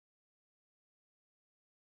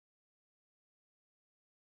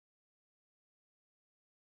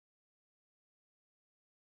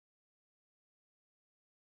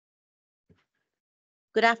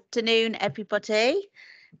Good afternoon, everybody.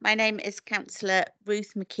 My name is Councillor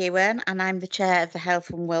Ruth McEwen and I'm the Chair of the Health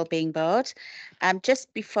and Wellbeing Board.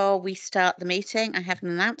 Just before we start the meeting, I have an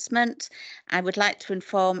announcement. I would like to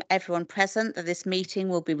inform everyone present that this meeting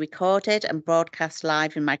will be recorded and broadcast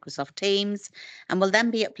live in Microsoft Teams and will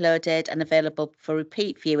then be uploaded and available for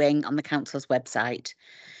repeat viewing on the Council's website.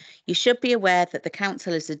 You should be aware that the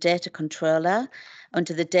Council is a data controller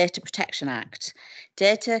under the Data Protection Act.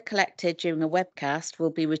 Data collected during a webcast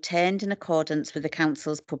will be retained in accordance with the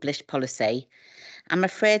Council's published policy. I'm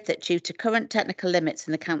afraid that due to current technical limits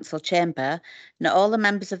in the Council chamber, not all the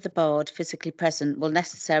members of the board physically present will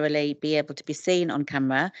necessarily be able to be seen on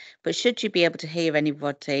camera, but should you be able to hear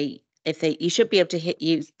anybody, you should be able to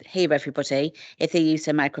hear everybody if they use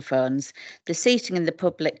their microphones. The seating in the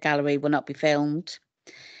public gallery will not be filmed.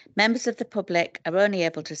 Members of the public are only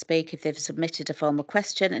able to speak if they've submitted a formal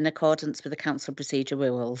question in accordance with the Council procedure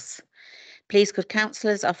rules. Please could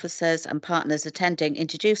councillors, officers and partners attending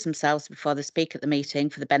introduce themselves before they speak at the meeting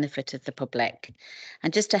for the benefit of the public.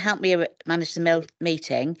 And just to help me manage the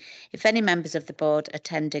meeting, if any members of the board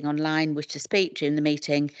attending online wish to speak during the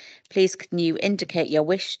meeting, please can you indicate your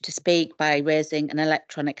wish to speak by raising an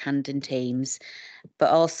electronic hand in Teams, but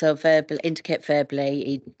also indicate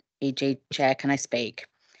verbally, e.g. Chair, can I speak?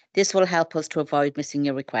 This will help us to avoid missing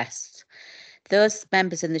your requests. Those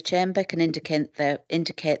members in the chamber can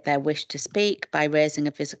indicate their wish to speak by raising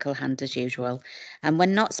a physical hand as usual. And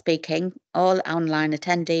when not speaking, all online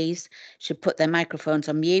attendees should put their microphones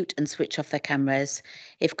on mute and switch off their cameras.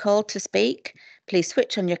 If called to speak, please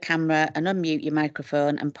switch on your camera and unmute your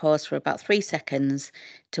microphone and pause for about 3 seconds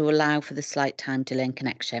to allow for the slight time delay in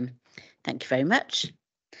connection. Thank you very much.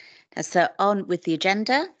 So on with the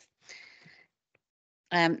agenda.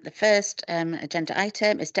 The first agenda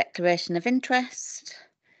item is declaration of interest.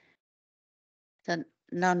 So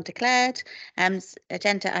none declared.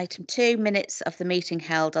 Agenda item 2, minutes of the meeting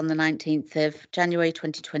held on the 19th of January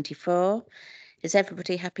 2024. Is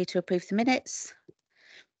everybody happy to approve the minutes?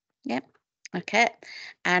 Yep. Okay.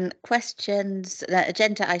 And questions,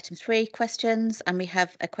 agenda item 3, questions. And we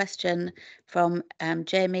have a question from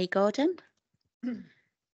Jamie Gordon, who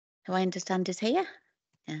I understand is here.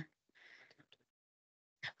 Yeah.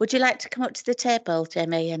 Would you like to come up to the table,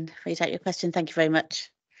 Jamie, and read out your question? Thank you very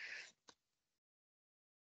much.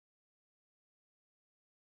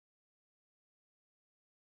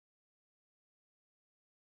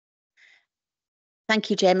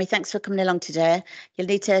 Thank you, Jamie. Thanks for coming along today. You'll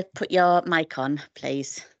need to put your mic on,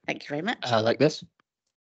 please. Thank you very much. Like this?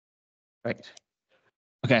 Right.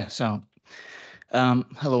 Okay, so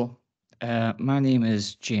hello. My name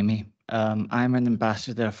is Jamie. I'm an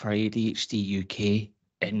ambassador for ADHD UK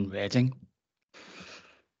in Reading.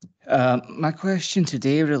 My question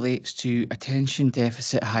today relates to attention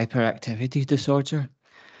deficit hyperactivity disorder,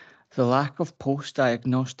 the lack of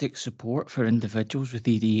post-diagnostic support for individuals with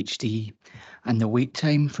ADHD, and the wait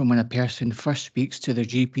time from when a person first speaks to their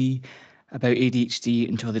GP about ADHD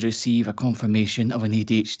until they receive a confirmation of an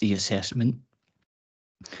ADHD assessment.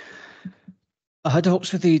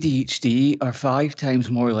 Adults with ADHD are 5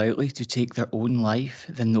 times more likely to take their own life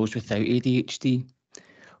than those without ADHD.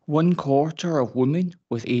 1/4 of women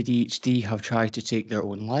with ADHD have tried to take their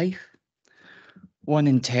own life. 1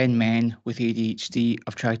 in 10 men with ADHD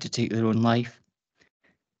have tried to take their own life.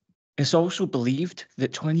 It's also believed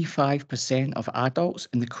that 25% of adults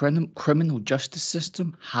in the criminal justice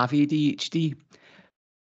system have ADHD.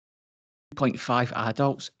 0.5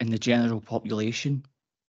 adults in the general population.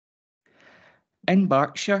 In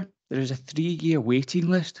Berkshire, there is a 3-year waiting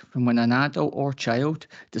list from when an adult or child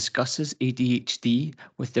discusses ADHD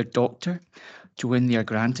with their doctor to when they are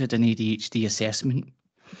granted an ADHD assessment.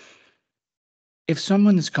 If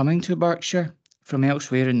someone is coming to Berkshire from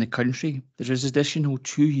elsewhere in the country, there is an additional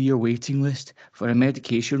 2-year waiting list for a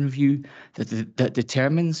medication review that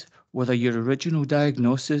determines whether your original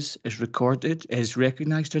diagnosis is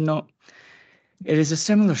recognised or not. It is a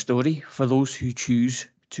similar story for those who choose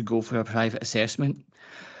to go for a private assessment.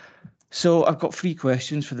 So I've got 3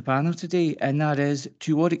 questions for the panel today, and that is,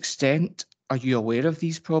 to what extent are you aware of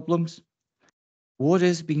these problems? What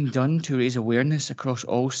is being done to raise awareness across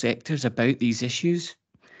all sectors about these issues?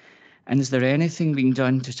 And is there anything being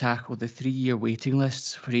done to tackle the 3-year waiting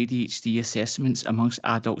lists for ADHD assessments amongst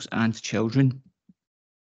adults and children?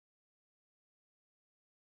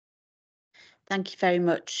 Thank you very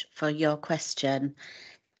much for your question.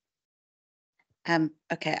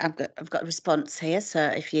 Okay, I've got a response here. So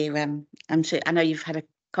if you, I'm sure, I know you've had a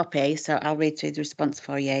copy, so I'll read through the response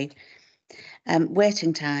for you.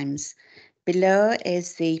 Waiting times. Below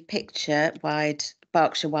is the picture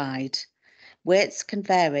Berkshire wide. Waits can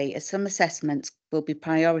vary as some assessments will be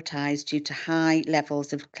prioritised due to high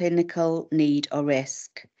levels of clinical need or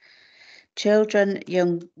risk. Children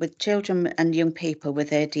and young people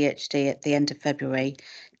with ADHD at the end of February,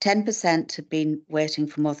 10% have been waiting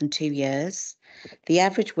for more than 2 years. The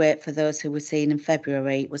average wait for those who were seen in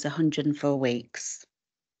February was 104 weeks.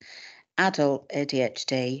 Adult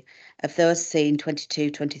ADHD, of those seen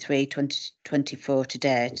 22, 23, 2024 to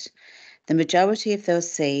date, the majority of those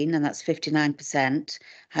seen, and that's 59%,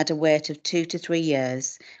 had a wait of 2 to 3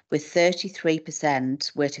 years, with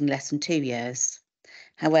 33% waiting less than 2 years.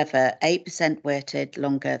 However, 8% waited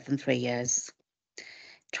longer than 3 years.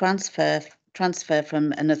 Transfer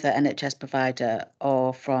from another NHS provider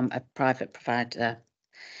or from a private provider.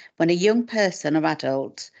 When a young person or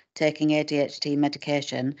adult taking ADHD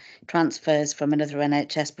medication transfers from another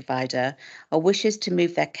NHS provider or wishes to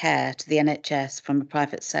move their care to the NHS from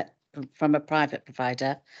a private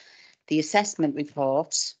provider, the assessment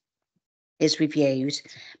report is reviewed,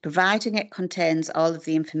 providing it contains all of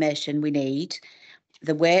the information we need.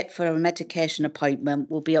 The wait for a medication appointment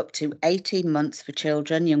will be up to 18 months for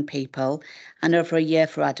children, young people, and over a year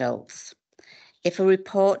for adults. If a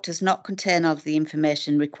report does not contain all of the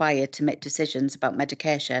information required to make decisions about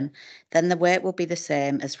medication, then the wait will be the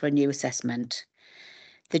same as for a new assessment.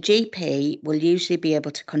 The GP will usually be able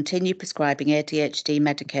to continue prescribing ADHD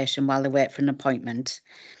medication while they wait for an appointment.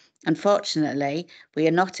 Unfortunately, we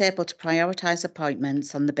are not able to prioritise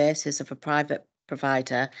appointments on the basis of a private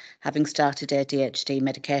provider having started ADHD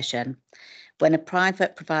medication. When a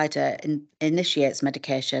private provider initiates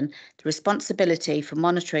medication, the responsibility for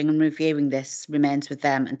monitoring and reviewing this remains with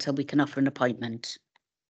them until we can offer an appointment.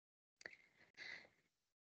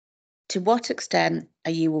 To what extent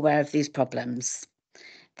are you aware of these problems?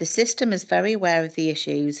 The system is very aware of the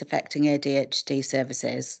issues affecting ADHD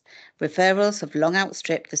services. Referrals have long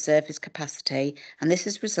outstripped the service capacity, and this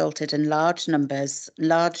has resulted in large numbers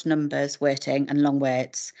waiting and long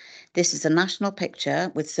waits. This is a national picture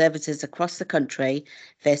with services across the country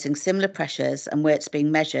facing similar pressures and waits being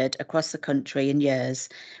measured across the country in years,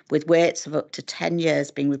 with waits of up to 10 years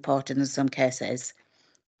being reported in some cases.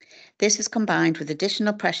 This is combined with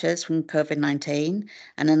additional pressures from COVID-19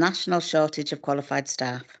 and a national shortage of qualified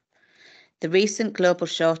staff. The recent global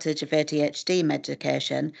shortage of ADHD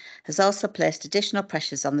medication has also placed additional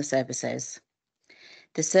pressures on the services.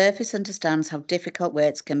 The service understands how difficult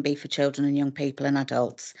waits can be for children and young people and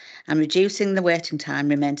adults, and reducing the waiting time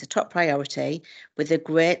remains a top priority with a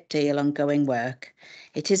great deal ongoing work.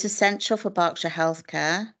 It is essential for Berkshire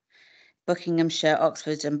Healthcare, Buckinghamshire,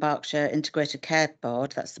 Oxford and Berkshire Integrated Care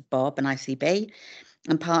Board, that's the BOB and ICB,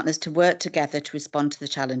 and partners to work together to respond to the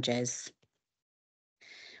challenges.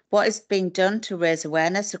 What is being done to raise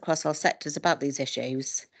awareness across all sectors about these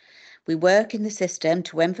issues? We work in the system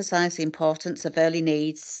to emphasise the importance of early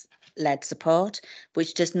needs-led support,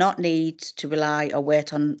 which does not need to rely or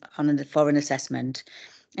wait for an assessment.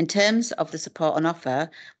 In terms of the support on offer,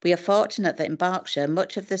 we are fortunate that in Berkshire,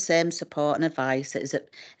 much of the same support and advice that is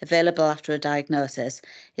available after a diagnosis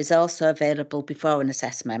is also available before an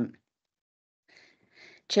assessment.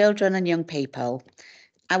 Children and young people.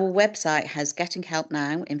 Our website has Getting Help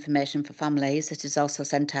Now information for families that is also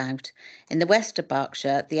sent out. In the west of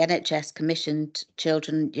Berkshire, the NHS commissioned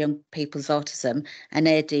Children and Young People's Autism and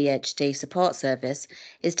ADHD support service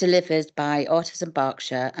is delivered by Autism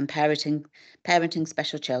Berkshire and Parenting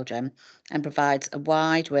Special Children and provides a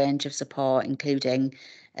wide range of support, including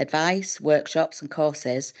advice, workshops and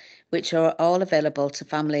courses, which are all available to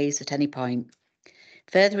families at any point.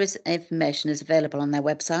 Further information is available on their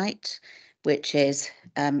website, which is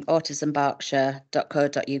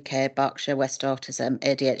autismberkshire.co.uk, Berkshire West Autism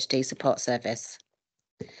ADHD Support Service.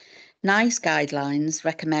 NICE guidelines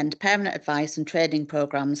recommend parent advice and training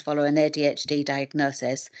programmes following ADHD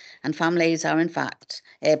diagnosis, and families are in fact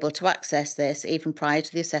able to access this even prior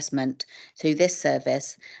to the assessment through this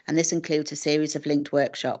service, and this includes a series of linked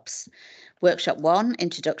workshops. Workshop 1,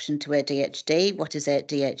 Introduction to ADHD, what is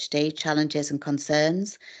ADHD, challenges and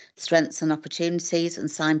concerns, strengths and opportunities and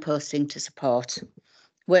signposting to support.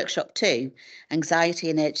 Workshop 2, Anxiety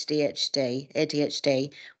and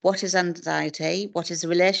ADHD, what is anxiety, what is the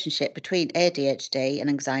relationship between ADHD and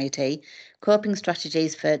anxiety, coping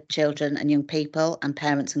strategies for children and young people and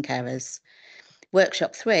parents and carers.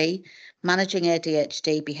 Workshop 3, Managing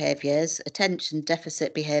ADHD behaviours, attention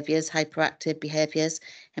deficit behaviours, hyperactive behaviours,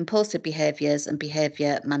 impulsive behaviours and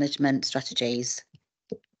behaviour management strategies.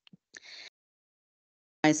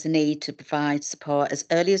 The need to provide support as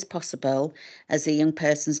early as possible, as the young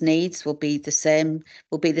person's needs will be the same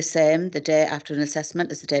the day after an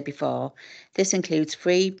assessment as the day before. This includes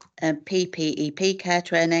free PPEP care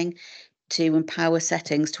training, to empower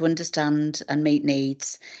settings to understand and meet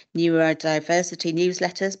needs. Neurodiversity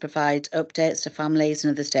newsletters provide updates to families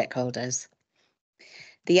and other stakeholders.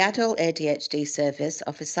 The Adult ADHD service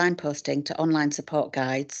offers signposting to online support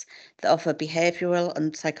guides that offer behavioural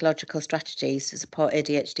and psychological strategies to support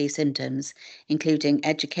ADHD symptoms, including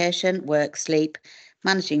education, work, sleep,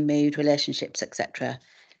 managing mood, relationships, etc.,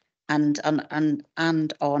 and on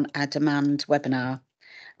a demand webinar.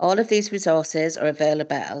 All of these resources are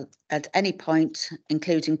available at any point,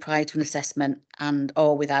 including prior to an assessment and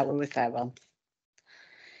or without a referral.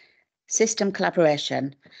 System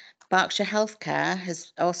collaboration. Berkshire Healthcare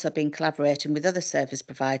has also been collaborating with other service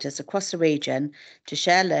providers across the region to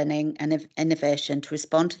share learning and innovation to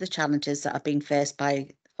respond to the challenges that are being faced by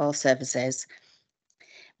all services.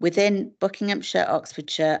 Within Buckinghamshire,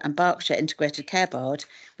 Oxfordshire and Berkshire Integrated Care Board,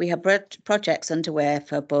 we have projects underway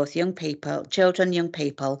for both children, young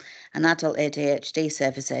people and adult ADHD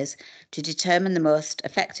services to determine the most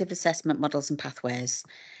effective assessment models and pathways.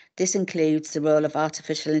 This includes the role of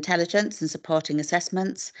artificial intelligence in supporting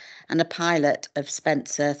assessments and a pilot of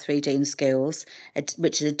Spencer 3D in schools,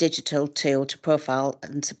 which is a digital tool to profile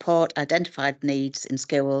and support identified needs in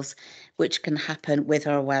schools, which can happen with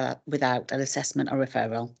or without an assessment or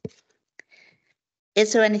referral.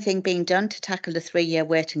 Is there anything being done to tackle the 3-year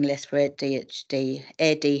waiting list for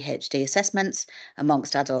ADHD assessments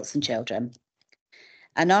amongst adults and children?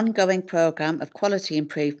 An ongoing programme of quality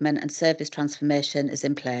improvement and service transformation is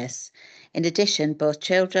in place. In addition, both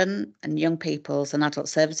children and young people's and adult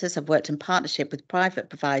services have worked in partnership with private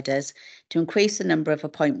providers to increase the number of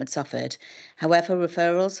appointments offered. However,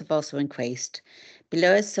 referrals have also increased.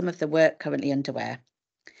 Below is some of the work currently underway.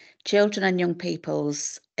 Children and young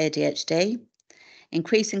people's ADHD.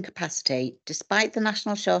 Increasing capacity. Despite the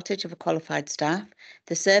national shortage of qualified staff,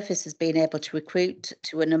 the service has been able to recruit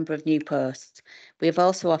to a number of new posts. We have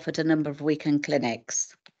also offered a number of weekend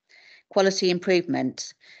clinics. Quality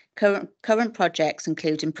improvement. Current projects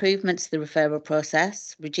include improvements to the referral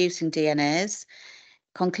process, reducing DNAs,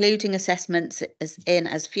 concluding assessments in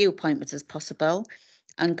as few appointments as possible,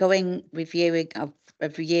 ongoing review of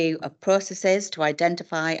processes to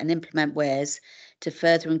identify and implement ways to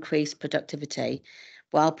further increase productivity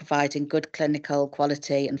while providing good clinical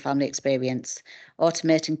quality and family experience,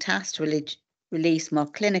 automating tasks to release more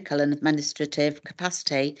clinical and administrative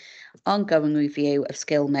capacity, ongoing review of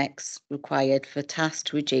skill mix required for tasks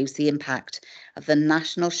to reduce the impact of the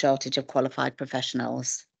national shortage of qualified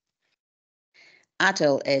professionals.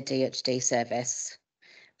 Adult ADHD service,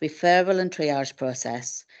 referral and triage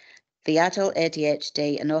process. The adult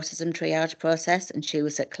ADHD and autism triage process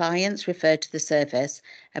ensures that clients referred to the service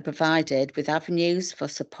are provided with avenues for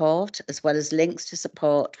support as well as links to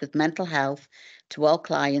support with mental health to all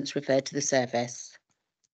clients referred to the service.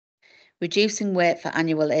 Reducing wait for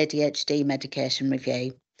annual ADHD medication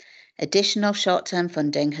review. Additional short-term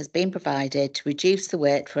funding has been provided to reduce the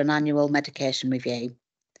wait for an annual medication review.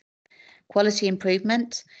 Quality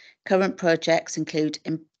improvement. Current projects include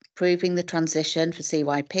improving the transition for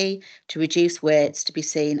CYP to reduce waits to be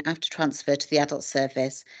seen after transfer to the adult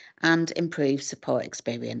service and improve support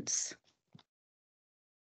experience.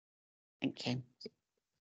 Thank you.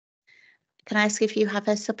 Can I ask if you have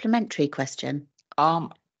a supplementary question?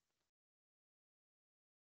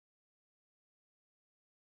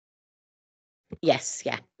 Yes,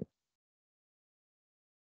 yeah.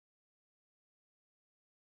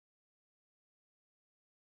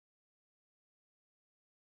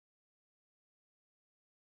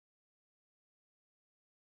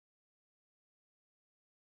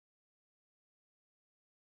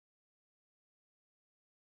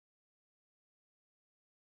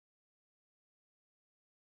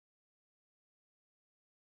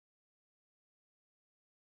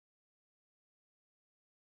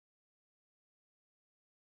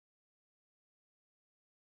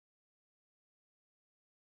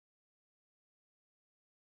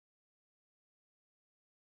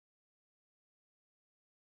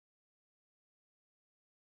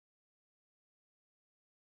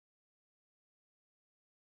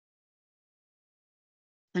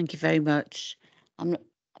 Thank you very much. I'm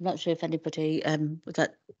not sure if anybody would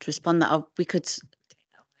like to respond that. We could,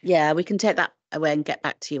 yeah, we can take that away and get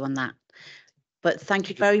back to you on that. But thank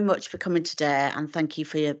you very much for coming today, and thank you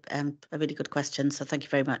for your a really good question. So thank you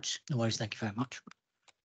very much. No worries, thank you very much.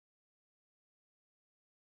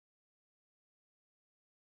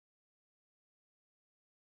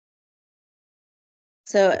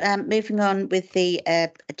 So moving on with the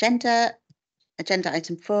agenda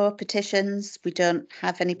item 4, petitions. We don't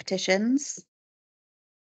have any petitions.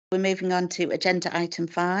 We're moving on to agenda item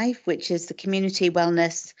 5, which is the Community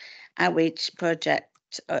Wellness Outreach Project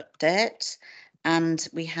update, and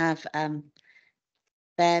we have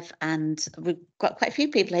Bev, and we've got quite a few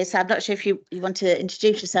people here, so I'm not sure if you want to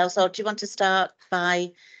introduce yourselves, or do you want to start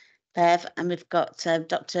by Bev? And we've got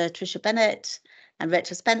Dr. Tricia Bennett and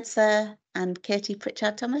Rachel Spencer and Katie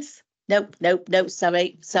Pritchard-Thomas. Nope,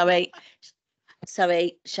 sorry,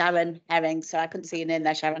 Sharon Herring. So I couldn't see your name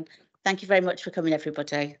there, Sharon. Thank you very much for coming,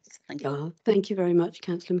 everybody. Thank you. Oh, thank you very much,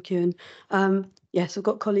 Councillor McEwen. Yes, I've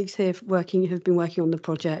got colleagues here who've been working on the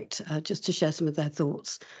project just to share some of their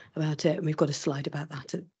thoughts about it. And we've got a slide about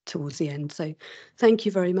that towards the end. So thank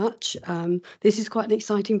you very much. This is quite an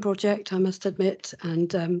exciting project, I must admit,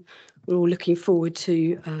 and we're all looking forward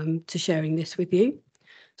to sharing this with you.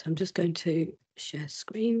 So I'm just going to share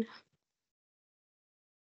screen.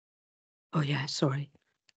 Oh yeah, sorry.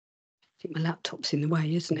 I think my laptop's in the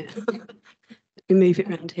way, isn't it? Let me move it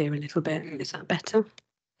around here a little bit. Is that better?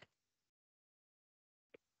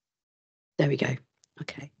 There we go.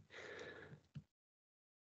 Okay.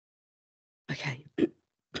 Okay.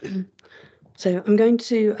 So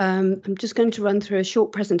I'm just going to run through a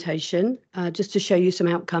short presentation just to show you some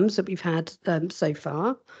outcomes that we've had so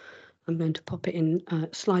far. I'm going to pop it in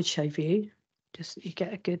slideshow view, just so you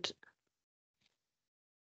get a good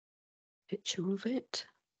picture of it.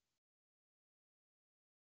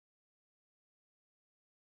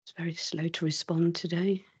 It's very slow to respond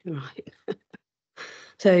today. Right.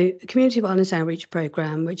 So the Community Wellness Outreach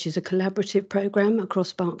Programme, which is a collaborative programme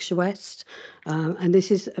across Berkshire West, and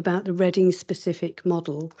this is about the Reading specific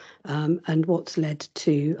model and what's led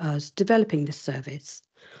to us developing this service.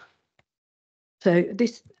 So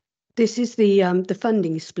this is the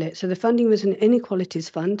funding split. So the funding was an inequalities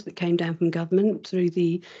fund that came down from government through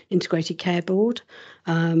the Integrated Care Board,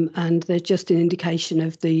 and they're just an indication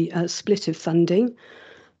of the split of funding.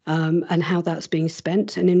 And how that's being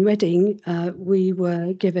spent. And in Reading, we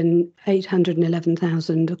were given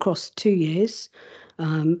 811,000 across 2 years,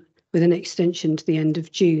 with an extension to the end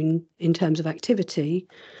of June in terms of activity,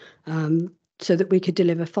 so that we could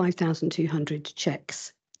deliver 5,200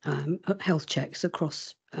 checks, health checks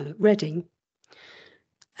across Reading.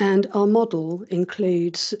 And our model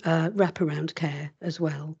includes wraparound care as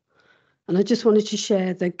well. And I just wanted to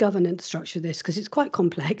share the governance structure of this because it's quite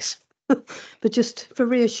complex. But just for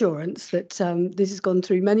reassurance that this has gone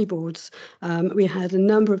through many boards, we had a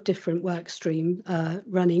number of different work streams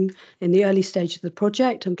running in the early stage of the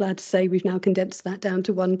project. I'm glad to say we've now condensed that down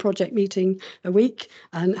to one project meeting a week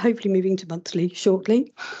and hopefully moving to monthly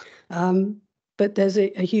shortly. But there's a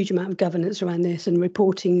huge amount of governance around this and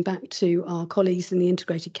reporting back to our colleagues in the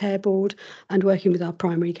Integrated Care Board and working with our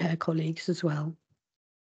primary care colleagues as well.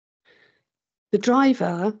 The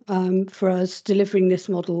driver for us delivering this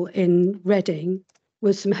model in Reading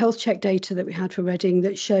was some health check data that we had for Reading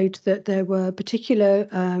that showed that there were particular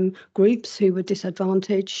groups who were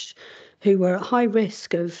disadvantaged, who were at high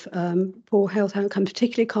risk of poor health outcome,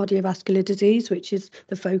 particularly cardiovascular disease, which is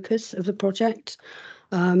the focus of the project,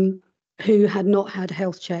 who had not had a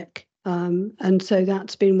health check. And so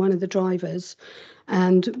that's been one of the drivers.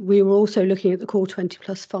 And we were also looking at the core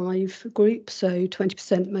 20+5 group, so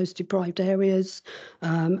 20% most deprived areas,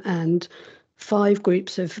 and 5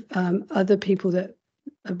 groups of other people that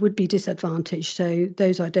would be disadvantaged. So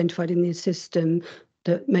those identified in the system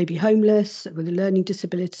that may be homeless, with a learning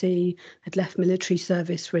disability, had left military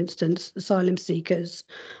service, for instance, asylum seekers,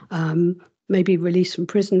 maybe released from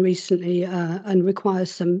prison recently, and requires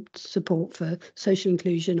some support for social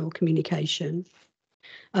inclusion or communication.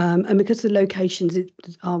 And because the locations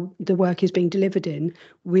the work is being delivered in,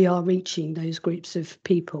 we are reaching those groups of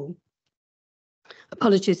people.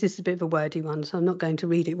 Apologies, this is a bit of a wordy one, so I'm not going to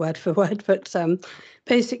read it word for word, but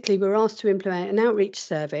basically we're asked to implement an outreach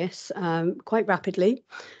service quite rapidly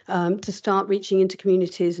to start reaching into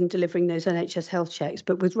communities and delivering those NHS health checks,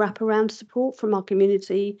 but with wraparound support from our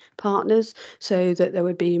community partners, so that there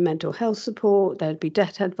would be mental health support, there'd be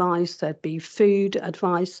debt advice, there'd be food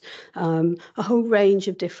advice, a whole range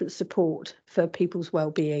of different support for people's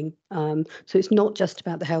well-being. So it's not just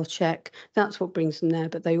about the health check, that's what brings them there,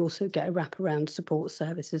 but they also get a wraparound support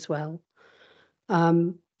service as well.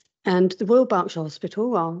 And the Royal Berkshire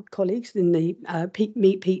Hospital, our colleagues in the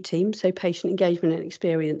Meet Pete team, so patient engagement and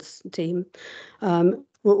experience team, we're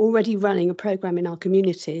already running a programme in our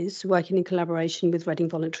communities, working in collaboration with Reading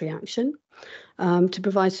Voluntary Action, to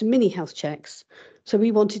provide some mini health checks. So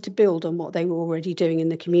we wanted to build on what they were already doing in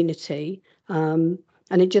the community,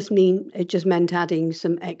 And it just meant adding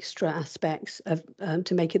some extra aspects of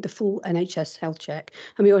to make it the full NHS health check.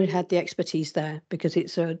 And we already had the expertise there because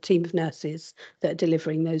it's a team of nurses that are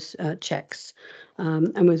delivering those checks.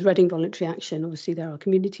 And with Reading Voluntary Action, obviously there are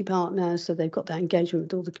community partners, so they've got that engagement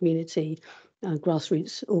with all the community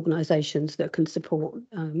grassroots organisations that can support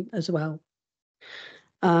as well.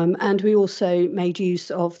 And we also made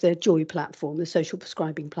use of the Joy platform, the social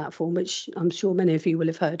prescribing platform, which I'm sure many of you will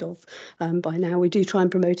have heard of by now. We do try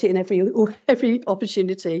and promote it in every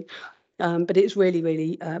opportunity, but it's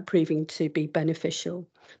really proving to be beneficial.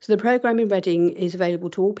 So the programme in Reading is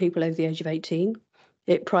available to all people over the age of 18.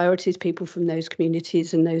 It priorities people from those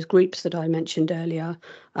communities and those groups that I mentioned earlier,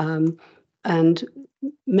 and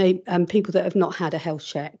people that have not had a health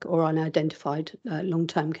check or unidentified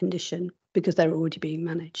long-term condition, because they're already being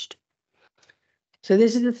managed. So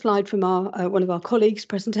this is a slide from our one of our colleagues'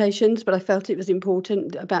 presentations, but I felt it was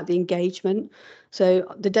important about the engagement. So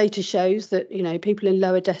the data shows that, you know, people in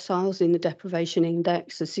lower deciles in the deprivation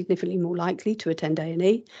index are significantly more likely to attend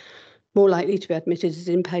A&E, more likely to be admitted as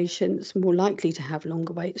inpatients, more likely to have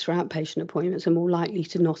longer waits for outpatient appointments, and more likely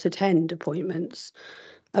to not attend appointments.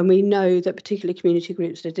 And we know that particular community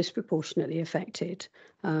groups are disproportionately affected,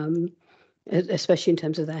 especially in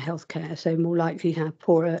terms of their healthcare. So more likely to have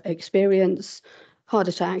poorer experience,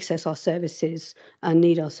 harder to access our services, and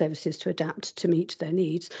need our services to adapt to meet their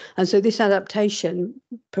needs. And so this adaptation,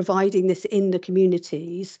 providing this in the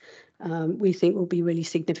communities, we think will be really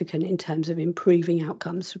significant in terms of improving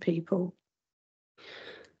outcomes for people.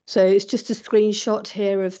 So it's just a screenshot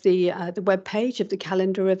here of the web page of the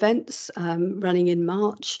calendar events running in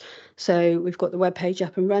March. So we've got the web page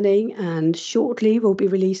up and running, and shortly we'll be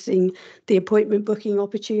releasing the appointment booking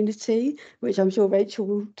opportunity, which I'm sure Rachel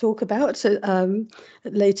will talk about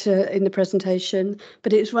later in the presentation.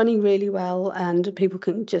 But it's running really well, and people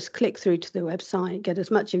can just click through to the website, get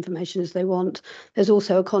as much information as they want. There's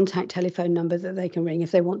also a contact telephone number that they can ring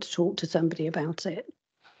if they want to talk to somebody about it.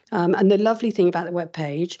 And the lovely thing about the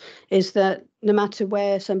webpage is that no matter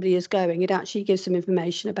where somebody is going, it actually gives them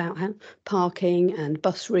information about parking and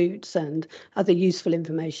bus routes and other useful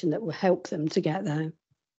information that will help them to get there.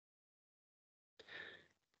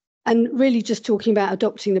 And really just talking about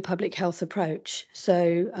adopting the public health approach. So,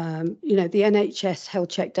 you know, the NHS health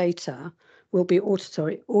check data will be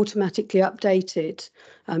automatically updated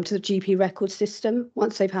to the GP record system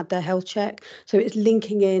once they've had their health check. So it's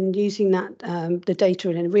linking in, using that the data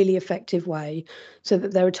in a really effective way so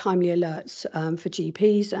that there are timely alerts for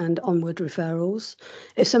GPs and onward referrals.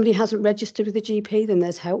 If somebody hasn't registered with the GP, then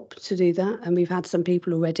there's help to do that. And we've had some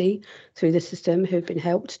people already through the system who've been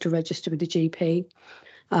helped to register with the GP.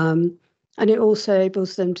 And it also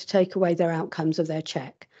enables them to take away their outcomes of their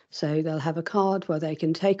check. So they'll have a card where they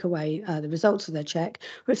can take away the results of their check,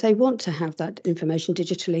 or if they want to have that information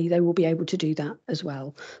digitally, they will be able to do that as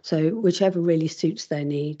well. So whichever really suits their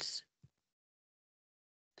needs.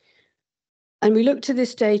 And we looked at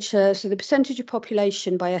this data, so the percentage of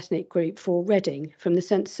population by ethnic group for Reading from the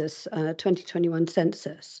census, 2021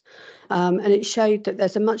 census. And it showed that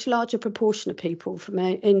there's a much larger proportion of people from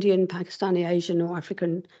Indian, Pakistani, Asian or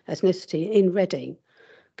African ethnicity in Reading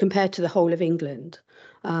compared to the whole of England.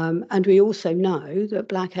 And we also know that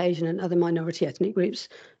Black, Asian and other minority ethnic groups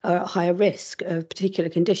are at higher risk of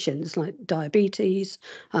particular conditions like diabetes,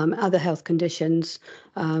 other health conditions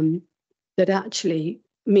that actually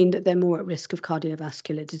mean that they're more at risk of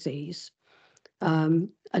cardiovascular disease. And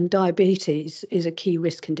diabetes is a key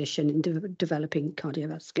risk condition in developing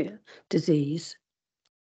cardiovascular disease.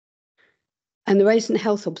 And the Recent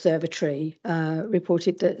Health Observatory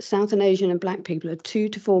reported that Southern Asian and Black people are 2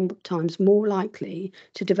 to 4 times more likely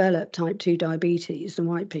to develop type 2 diabetes than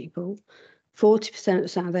white people. 40%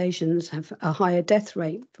 of South Asians have a higher death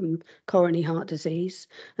rate from coronary heart disease,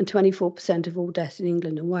 and 24% of all deaths in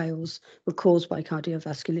England and Wales were caused by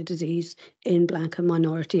cardiovascular disease in Black and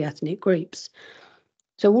minority ethnic groups.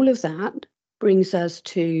 So all of that brings us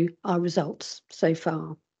to our results so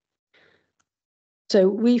far. So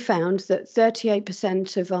we found that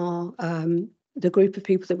 38% of our the group of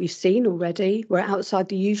people that we've seen already were outside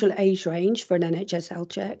the usual age range for an NHS health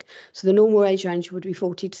check. So the normal age range would be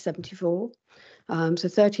 40 to 74. So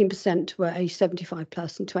 13% were age 75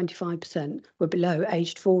 plus and 25% were below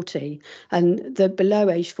aged 40. And the below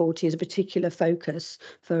age 40 is a particular focus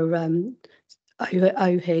for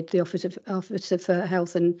OHID, the Office for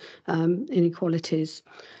Health and Inequalities.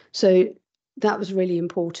 So that was really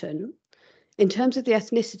important. In terms of the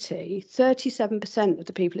ethnicity, 37% of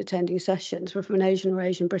the people attending sessions were from an Asian or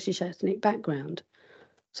Asian British ethnic background.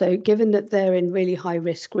 So given that they're in really high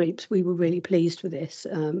risk groups, we were really pleased with this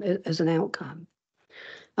as an outcome.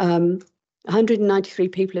 193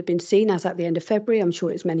 people had been seen as at the end of February. I'm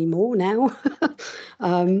sure it's many more now.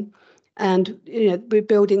 And we're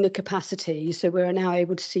building the capacity, so we're now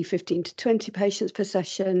able to see 15 to 20 patients per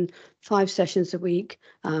session, 5 sessions a week,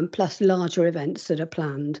 plus larger events that are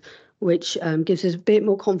planned, which gives us a bit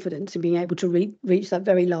more confidence in being able to reach that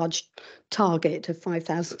very large target of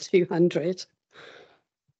 5,200.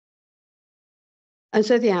 And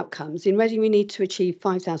so the outcomes. In Reading, we need to achieve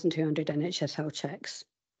 5,200 NHS health checks.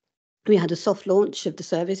 We had a soft launch of the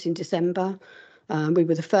service in December. We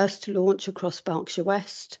were the first to launch across Berkshire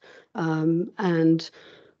West. And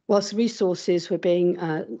whilst resources were being,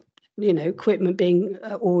 equipment being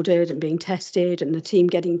ordered and being tested and the team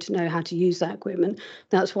getting to know how to use that equipment,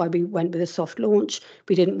 that's why we went with a soft launch.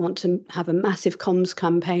 We didn't want to have a massive comms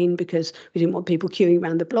campaign because we didn't want people queuing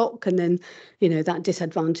around the block and then, that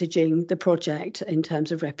disadvantaging the project in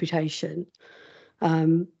terms of reputation.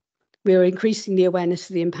 We are increasing the awareness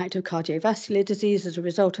of the impact of cardiovascular disease as a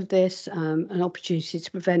result of this, an opportunity to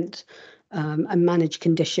prevent and manage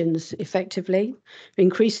conditions effectively. We're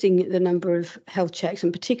increasing the number of health checks,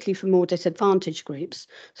 and particularly for more disadvantaged groups,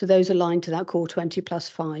 so those aligned to that core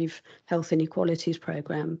 20+5 health inequalities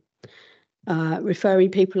programme. Referring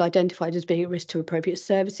people identified as being at risk to appropriate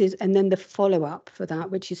services, and then the follow-up for that,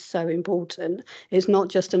 which is so important. It's not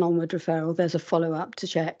just an onward referral, there's a follow-up to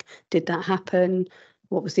check, did that happen?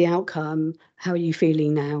 What was the outcome? How are you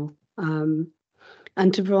feeling now?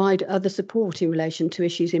 And to provide other support in relation to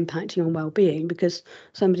issues impacting on well-being, because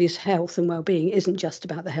somebody's health and well-being isn't just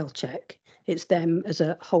about the health check, it's them as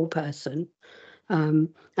a whole person. And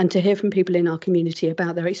to hear from people in our community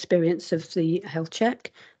about their experience of the health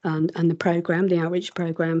check and the programme, the outreach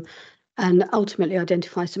programme, and ultimately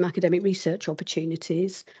identify some academic research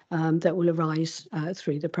opportunities that will arise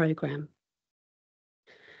through the programme.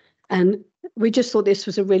 And we just thought this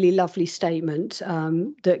was a really lovely statement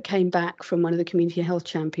that came back from one of the community health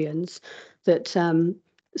champions, that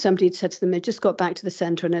somebody had said to them, they just got back to the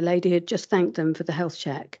centre and a lady had just thanked them for the health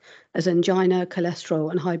check, as angina, cholesterol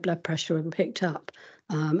and high blood pressure were picked up,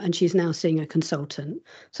 and she's now seeing a consultant.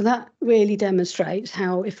 So that really demonstrates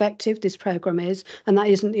how effective this programme is, and that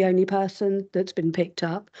isn't the only person that's been picked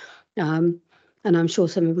up. And I'm sure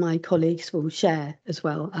some of my colleagues will share as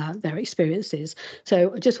well their experiences.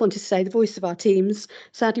 So I just wanted to say the voice of our teams.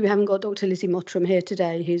 Sadly, we haven't got Dr. Lizzie Mottram here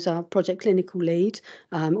today, who's our project clinical lead,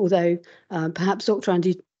 although perhaps Dr.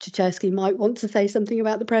 Andy Czerski might want to say something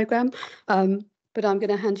about the programme. But I'm going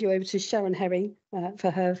to hand you over to Sharon Herring for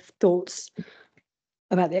her thoughts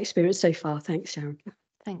about the experience so far. Thanks, Sharon.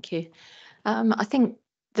 Thank you. I think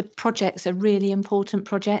the project's a really important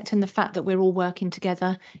project, and the fact that we're all working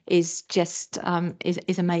together is just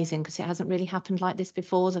is amazing, because it hasn't really happened like this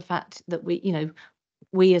before. The fact that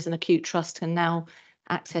we as an acute trust can now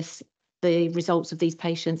access the results of these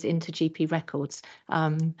patients into GP records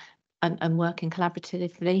and working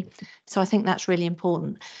collaboratively. So I think that's really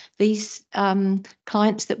important. These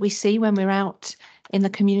clients that we see when we're out in the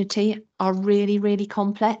community are really, really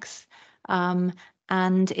complex.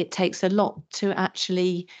 And it takes a lot to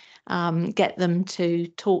actually get them to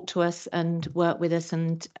talk to us and work with us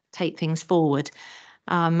and take things forward.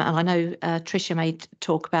 And I know Tricia may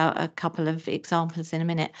talk about a couple of examples in a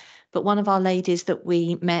minute, but one of our ladies that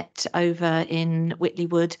we met over in Whitley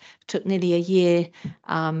Wood took nearly a year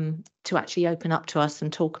to actually open up to us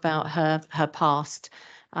and talk about her past.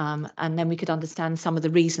 And then we could understand some of the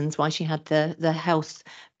reasons why she had the health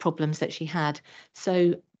problems that she had.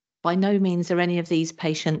 So by no means are any of these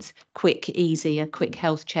patients quick, easy, a quick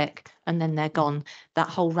health check, and then they're gone. That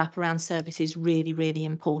whole wraparound service is really, really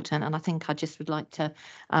important. And I think I just would like to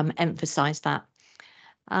emphasise that.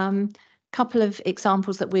 Couple of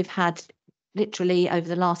examples that we've had literally over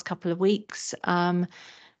the last couple of weeks. Launchpad,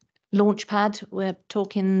 we're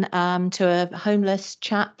talking to a homeless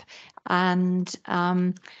chap, and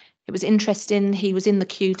it was interesting. He was in the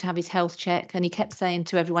queue to have his health check, and he kept saying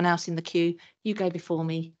to everyone else in the queue, "You go before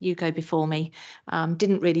me, you go before me."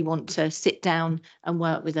 Didn't really want to sit down and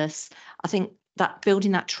work with us. I think that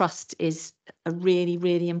building that trust is a really,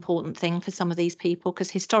 really important thing for some of these people, because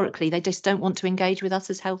historically they just don't want to engage with us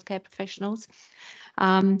as healthcare professionals.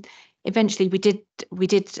 Eventually we did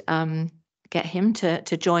get him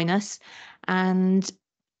to join us, and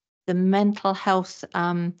the mental health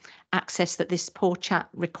access that this poor chap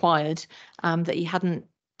required, that he hadn't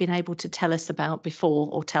been able to tell us about before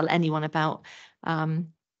or tell anyone about,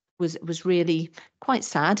 was really quite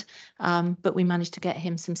sad. But we managed to get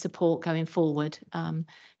him some support going forward, and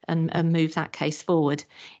move that case forward.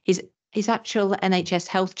 His actual NHS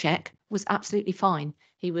health check was absolutely fine.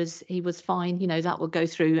 he was fine. You know, that will go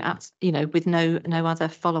through, you know, with no other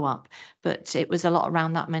follow up. But it was a lot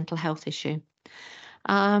around that mental health issue.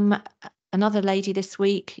 Another lady this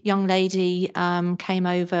week, young lady, came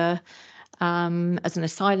over as an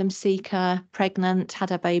asylum seeker, pregnant, had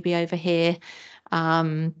her baby over here,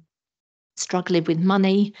 struggling with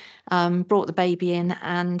money, brought the baby in,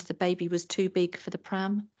 and the baby was too big for the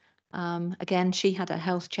pram. Again, she had a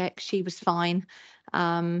health check, she was fine,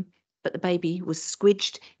 but the baby was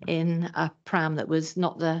squidged in a pram that was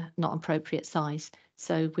not appropriate size.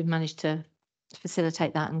 So we've managed to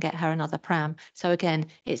facilitate that and get her another pram. So again,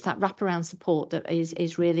 it's that wraparound support that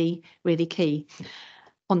is really, really key.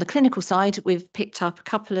 On the clinical side, we've picked up a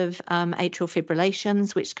couple of atrial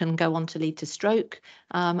fibrillations, which can go on to lead to stroke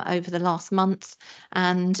over the last month.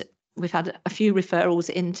 And we've had a few referrals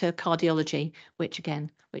into cardiology, which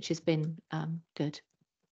has been good.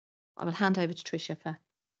 I will hand over to Tricia for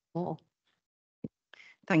more.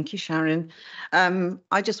 Thank you, Sharon.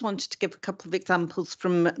 I just wanted to give a couple of examples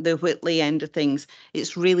from the Whitley end of things.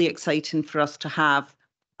 It's really exciting for us to have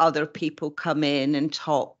other people come in and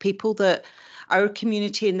talk, people that our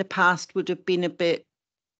community in the past would have been a bit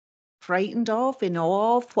frightened of, in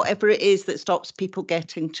awe of, whatever it is that stops people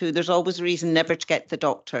getting to. There's always a reason never to get to the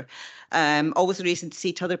doctor, always a reason to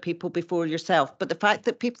see to other people before yourself. But the fact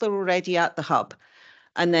that people are already at the hub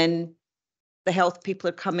and then the health people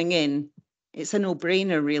are coming in, it's a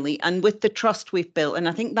no-brainer, really. And with the trust we've built, and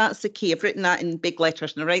I think that's the key. I've written that in big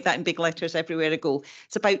letters, and I write that in big letters everywhere I go.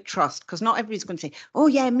 It's about trust, because not everybody's going to say, oh,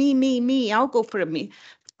 yeah, me, I'll go for a me.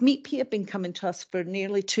 Meet Pete have been coming to us for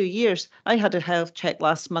nearly 2 years. I had a health check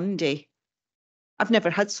last Monday. I've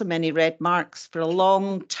never had so many red marks for a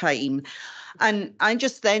long time. And I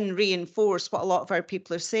just then reinforce what a lot of our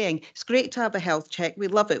people are saying. It's great to have a health check. We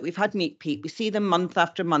love it. We've had Meet Pete. We see them month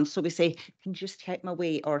after month. So we say, can you just check my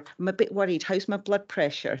weight? Or I'm a bit worried. How's my blood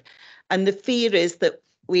pressure? And the fear is that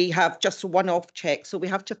we have just a one-off check. So we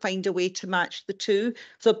have to find a way to match the two.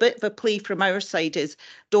 So a bit of a plea from our side is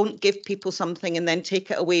don't give people something and then take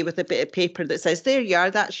it away with a bit of paper that says, there you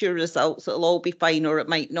are, that's your results. It'll all be fine, or it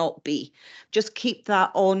might not be. Just keep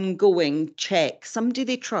that ongoing check. Somebody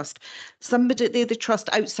they trust, somebody they trust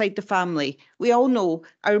outside the family. We all know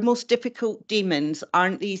our most difficult demons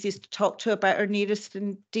aren't the easiest to talk to about our nearest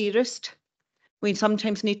and dearest. We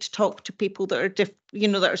sometimes need to talk to people that are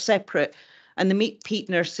that are separate. And the Meet Pete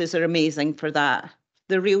nurses are amazing for that.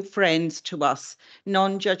 They're real friends to us,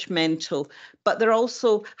 non-judgmental, but they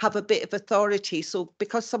also have a bit of authority. So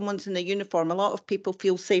because someone's in the uniform, a lot of people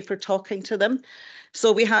feel safer talking to them.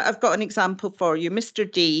 So I've got an example for you.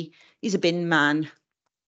 Mr. D, he's a bin man.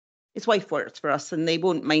 His wife works for us, and they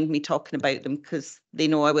won't mind me talking about them because they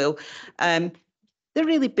know I will. They're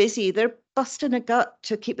really busy. They're busting a gut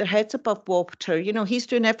to keep their heads above water. You know, he's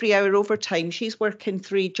doing every hour overtime. She's working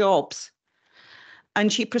 3 jobs. And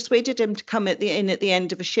she persuaded him to come at the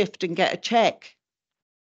end of a shift and get a check.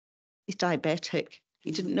 He's diabetic.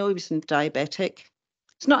 He didn't know he was diabetic.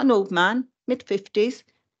 He's not an old man, mid-50s.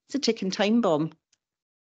 It's a ticking time bomb.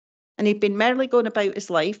 And he'd been merrily going about his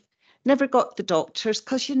life, never got the doctors,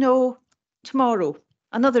 because, tomorrow,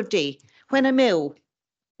 another day, when I'm ill,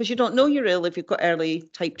 because you don't know you're ill if you've got early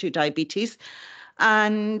type 2 diabetes.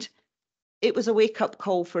 And it was a wake-up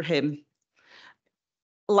call for him.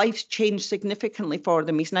 Life's changed significantly for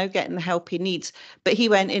them. He's now getting the help he needs. But he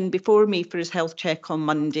went in before me for his health check on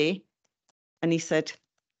Monday, and he said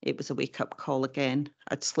it was a wake-up call again.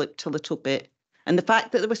 I'd slipped a little bit. And the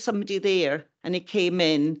fact that there was somebody there and he came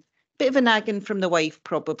in, bit of a nagging from the wife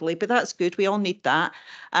probably, but that's good. We all need that.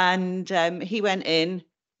 And he went in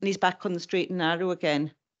and he's back on the straight and narrow again.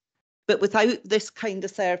 But without this kind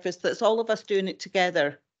of service, that's all of us doing it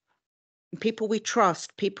together. People we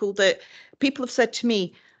trust, people have said to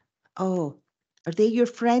me, oh, are they your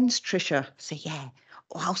friends, Tricia? I say, yeah.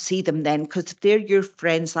 Oh, I'll see them then, because if they're your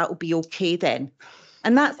friends, that'll be okay then.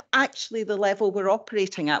 And that's actually the level we're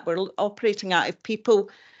operating at. We're operating at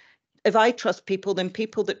if I trust people, then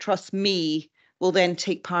people that trust me will then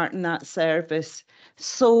take part in that service.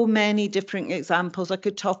 So many different examples. I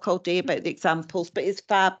could talk all day about the examples, but it's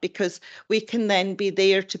fab because we can then be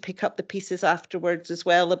there to pick up the pieces afterwards as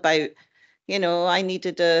well about, I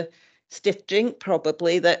needed a stiff drink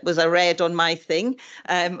probably that was a red on my thing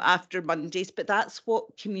after Mondays, but that's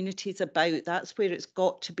what community is about. That's where it's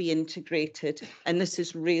got to be integrated, and this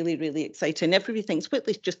is really, really exciting. Everybody thinks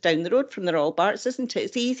Whitley's just down the road from the Royal Barts, isn't it?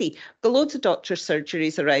 It's easy. Got loads of doctors'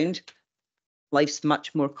 surgeries around. Life's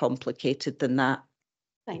much more complicated than that.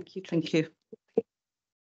 Thank you. Thank you.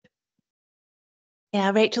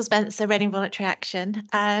 Yeah, Rachel Spencer, Reading Voluntary Action.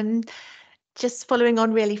 just following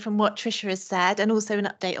on really from what Tricia has said, and also an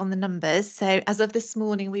update on the numbers. So as of this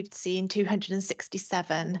morning, we've seen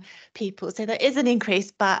 267 people. So there is an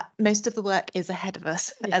increase, but most of the work is ahead of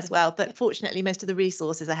us as well. But fortunately, most of the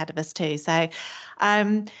resources ahead of us too. So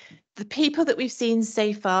the people that we've seen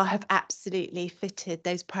so far have absolutely fitted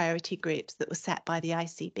those priority groups that were set by the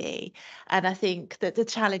ICB. And I think that the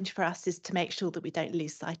challenge for us is to make sure that we don't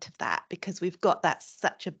lose sight of that, because we've got that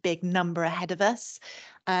such a big number ahead of us.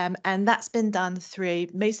 And that's been done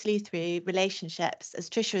mostly through relationships, as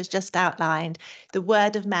Tricia has just outlined, the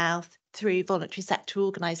word of mouth through voluntary sector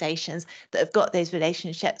organisations that have got those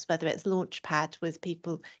relationships, whether it's Launchpad with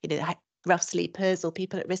people, rough sleepers or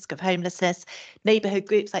people at risk of homelessness, neighbourhood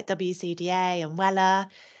groups like WCDA and Weller,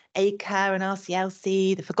 ACRE and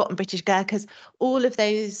RCLC, the Forgotten British Gurkhas, all of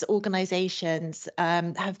those organisations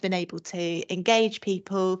have been able to engage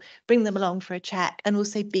people, bring them along for a chat, and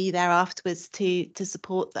also be there afterwards to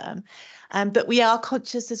support them. But we are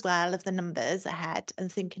conscious as well of the numbers ahead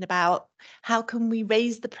and thinking about how can we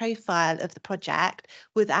raise the profile of the project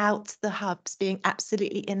without the hubs being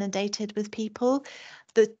absolutely inundated with people.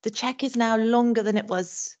 The check is now longer than it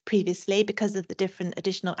was previously because of the different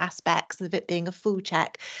additional aspects of it being a full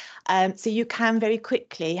check. So you can very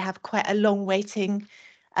quickly have quite a long waiting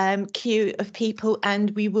queue of people,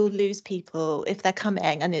 and we will lose people if they're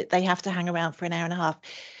coming and they have to hang around for an hour and a half.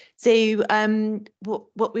 So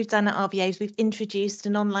what we've done at RVA is we've introduced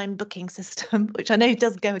an online booking system, which I know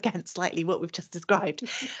does go against slightly what we've just described,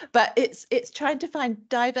 but it's trying to find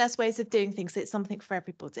diverse ways of doing things. So it's something for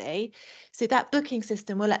everybody. So that booking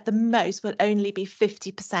system will at the most will only be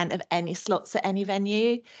 50% of any slots at any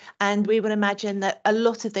venue. And we would imagine that a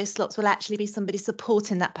lot of those slots will actually be somebody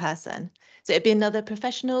supporting that person. So it'd be another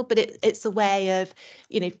professional, but it's a way of,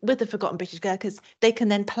 with the Forgotten British Gurkhas, they can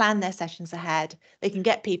then plan their sessions ahead. They can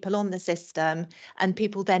get people on the system, and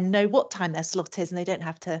people then know what time their slot is, and they don't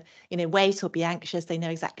have to, wait or be anxious. They know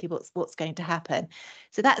exactly what's going to happen.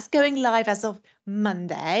 So that's going live as of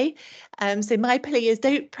Monday. So my plea is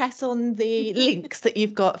don't press on the links that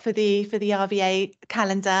you've got for the RVA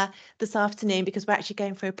calendar this afternoon, because we're actually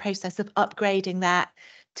going through a process of upgrading that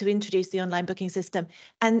to introduce the online booking system.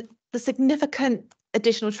 And the significant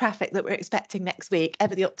additional traffic that we're expecting next week,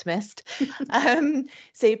 ever the optimist.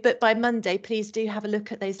 But by Monday, please do have a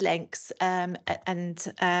look at those links and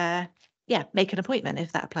make an appointment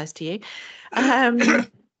if that applies to you.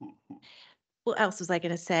 What else was I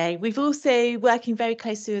going to say? We've also working very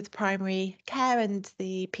closely with primary care and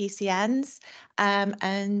the PCNs,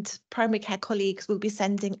 and primary care colleagues will be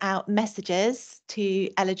sending out messages to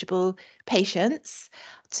eligible patients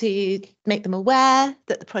to make them aware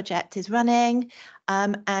that the project is running,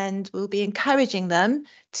 and we'll be encouraging them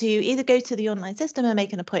to either go to the online system and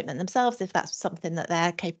make an appointment themselves if that's something that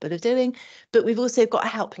they're capable of doing. But we've also got a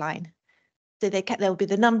helpline. So there'll be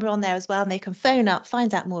the number on there as well, and they can phone up,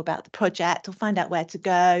 find out more about the project, or find out where to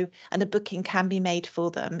go, and a booking can be made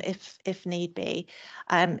for them if need be.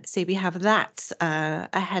 So we have that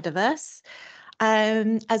ahead of us.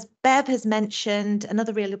 As Bev has mentioned,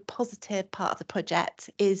 another really positive part of the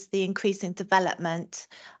project is the increasing development,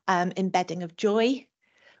 embedding of joy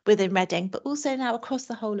within Reading, but also now across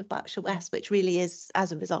the whole of Berkshire West, which really is,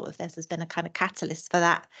 as a result of this, has been a kind of catalyst for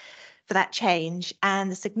that change.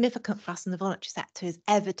 And the significant for us in the voluntary sector is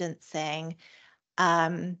evidencing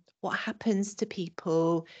what happens to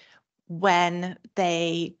people when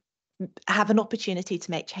they have an opportunity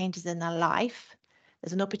to make changes in their life.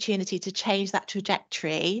 There's an opportunity to change that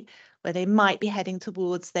trajectory where they might be heading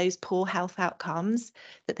towards those poor health outcomes,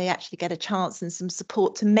 that they actually get a chance and some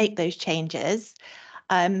support to make those changes.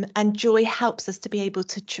 And joy helps us to be able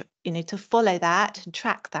to, to follow that and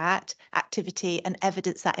track that activity and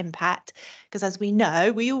evidence that impact. Because as we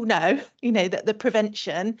all know, that the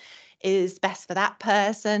prevention is best for that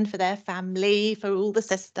person, for their family, for all the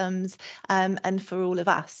systems, and for all of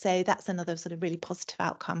us. So that's another sort of really positive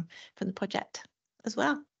outcome from the project as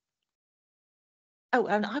well. Oh,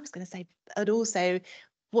 and I was going to say, and also,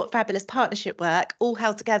 what fabulous partnership work, all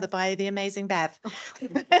held together by the amazing Bev.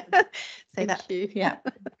 Thank you. Yeah.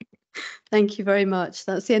 Thank you very much.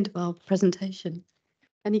 That's the end of our presentation.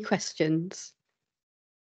 Any questions?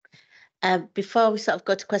 Before we sort of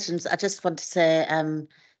go to questions, I just want to say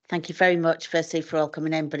thank you very much, firstly, for all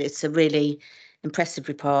coming in, but it's a really impressive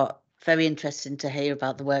report. Very interesting to hear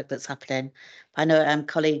about the work that's happening. I know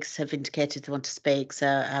colleagues have indicated they want to speak, so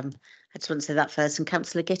I just want to say that first. And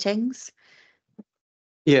Councillor Gittings.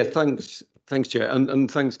 Yeah, thanks, Chair, and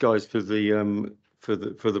thanks, guys, for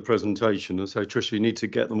the presentation. And so, Tricia, you need to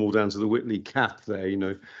get them all down to the Whitley cap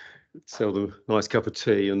there. Sell them a nice cup of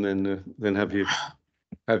tea, and then have your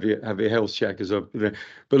have your health check as a. But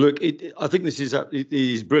look, I think this is it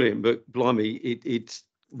is brilliant, but blimey, it's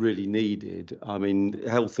really needed. I mean,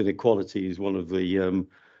 health inequality is one of the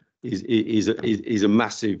is a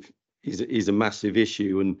massive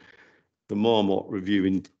issue, and the Marmot review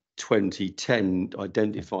in 2010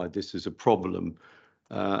 identified this as a problem,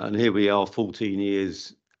 and here we are 14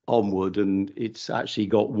 years onward, and it's actually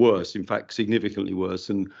got worse, in fact significantly worse,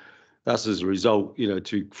 and that's as a result,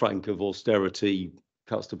 to frank, of austerity,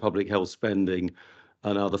 cuts to public health spending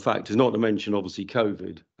and other factors, not to mention obviously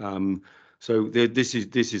COVID. So this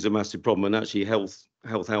is a massive problem, and actually health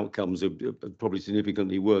outcomes are probably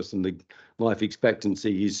significantly worse, and the life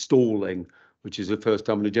expectancy is stalling, which is the first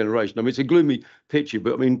time in a generation. I mean, it's a gloomy picture,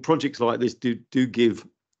 but I mean, projects like this do give,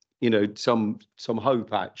 some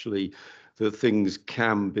hope actually, that things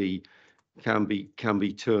can be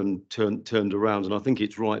turned around. And I think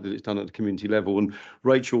it's right that it's done at the community level. And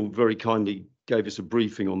Rachel very kindly gave us a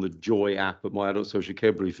briefing on the Joy app at my adult social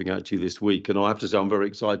care briefing actually this week. And I have to say I'm very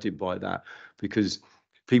excited by that, because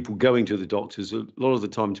people going to the doctors, a lot of the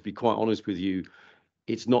time, to be quite honest with you,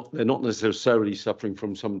 they're not necessarily suffering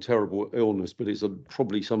from some terrible illness, but it's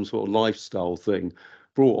probably some sort of lifestyle thing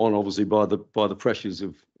brought on obviously by the pressures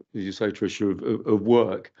of, as you say, Tricia, of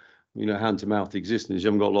work. Hand to mouth existence. You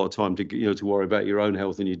haven't got a lot of time to worry about your own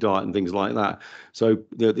health and your diet and things like that. So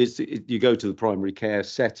you go to the primary care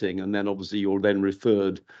setting, and then obviously you're then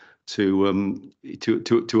referred to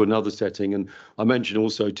another setting. And I mentioned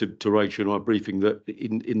also to Rachel in our briefing that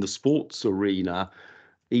in the sports arena,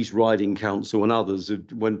 East Riding Council and others,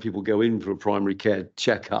 when people go in for a primary care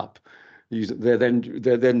checkup, they're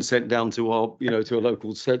then sent down to our, to a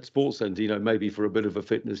local sports centre, maybe for a bit of a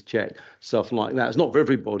fitness check, stuff like that. It's not for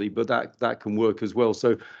everybody, but that can work as well.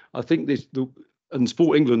 So I think and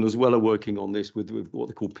Sport England as well are working on this with what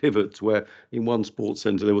they call pivots, where in one sports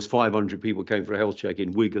centre there was 500 people came for a health check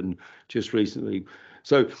in Wigan just recently.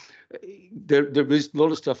 So there is a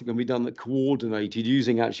lot of stuff that can be done that coordinated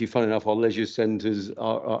using, actually, fun enough, our leisure centres,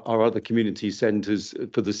 our other community centres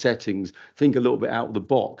for the settings. Think a little bit out of the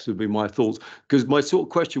box would be my thoughts, because my sort of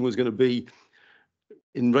question was going to be,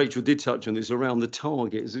 and Rachel did touch on this, around the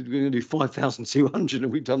target. Is it going to do 5,200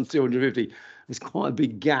 and we've done 250? It's quite a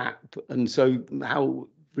big gap. And so how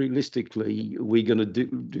realistically are we going to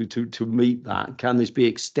do to meet that? Can this be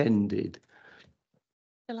extended?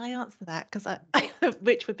 Shall I answer that? Because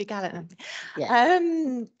Rich would be gallant. Yeah.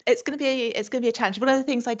 It's going to be a challenge. One of the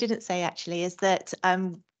things I didn't say actually is that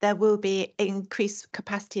there will be increased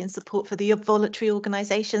capacity and support for the voluntary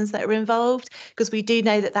organisations that are involved, because we do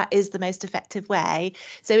know that is the most effective way.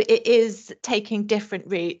 So it is taking different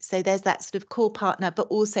routes. So there's that sort of core partner, but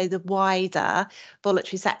also the wider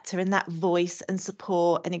voluntary sector, and that voice and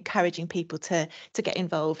support and encouraging people to get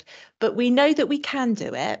involved. But we know that we can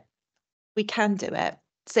do it. We can do it.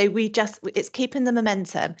 So it's keeping the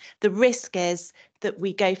momentum. The risk is that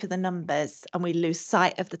we go for the numbers and we lose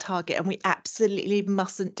sight of the target, and we absolutely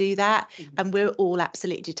mustn't do that. Mm-hmm. And we're all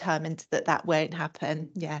absolutely determined that won't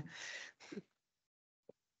happen. Yeah.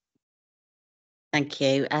 Thank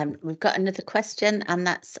you. We've got another question, and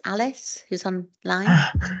that's Alice, who's online.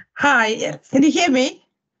 Hi, can you hear me?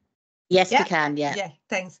 Yes, we can. Yeah. Yeah,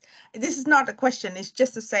 thanks. This is not a question. It's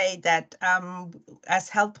just to say that as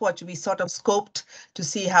HealthWatch, we sort of scoped to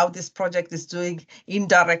see how this project is doing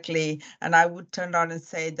indirectly. And I would turn around and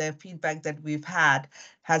say the feedback that we've had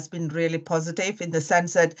has been really positive, in the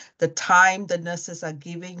sense that the time the nurses are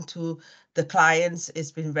giving to the clients has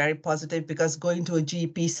been very positive, because going to a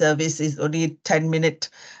GP service is only a 10-minute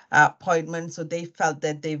appointment. So they felt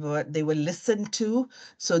that they were listened to.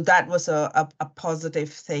 So that was a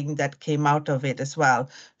positive thing that came out of it as well.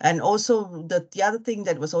 And also the other thing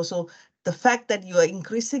that was also the fact that you are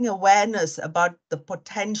increasing awareness about the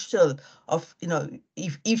potential of,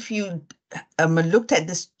 if you looked at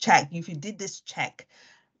this check, if you did this check,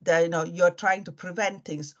 you're trying to prevent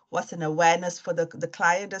things, was an awareness for the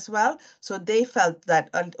client as well. So they felt that,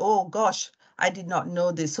 oh gosh, I did not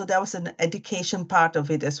know this. So there was an education part of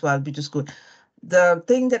it as well, which is good. The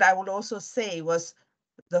thing that I would also say was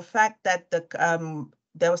the fact that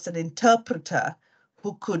there was an interpreter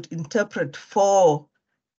who could interpret for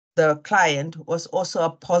the client was also a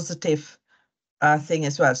positive thing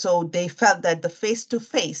as well. So they felt that the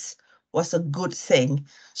face-to-face was a good thing.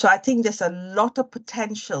 So I think there's a lot of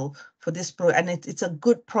potential for this and it's a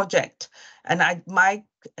good project. And my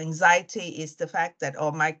anxiety is the fact that,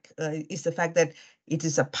 it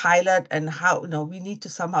is a pilot, and how we need to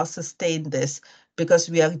somehow sustain this, because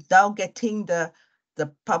we are now getting the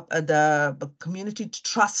community to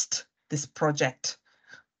trust this project.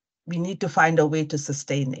 We need to find a way to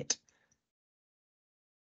sustain it.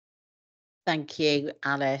 Thank you,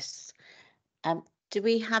 Alice. Do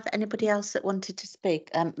we have anybody else that wanted to speak?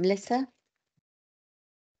 Melissa?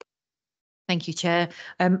 Thank you, Chair.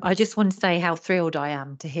 I just want to say how thrilled I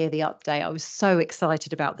am to hear the update. I was so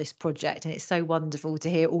excited about this project, and it's so wonderful to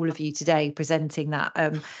hear all of you today presenting that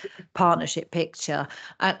partnership picture.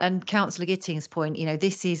 And Councillor Gitting's point, you know,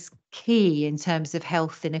 this is key in terms of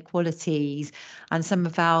health inequalities and some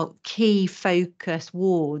of our key focus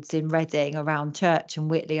wards in Reading around Church and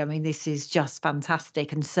Whitley. I mean, this is just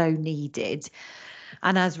fantastic and so needed.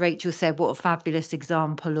 And as Rachel said, what a fabulous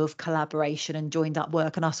example of collaboration and joined up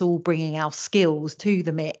work and us all bringing our skills to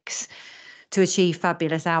the mix to achieve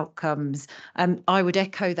fabulous outcomes. I would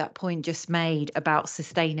echo that point just made about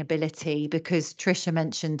sustainability, because Tricia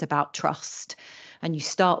mentioned about trust, and you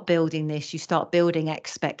start building this, you start building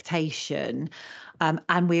expectation.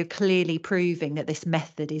 And we're clearly proving that this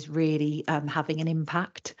method is really having an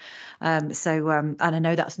impact. And I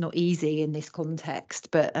know that's not easy in this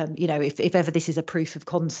context, but you know, if ever this is a proof of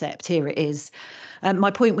concept, here it is.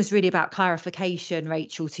 My point was really about clarification,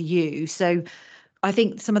 Rachel, to you. So I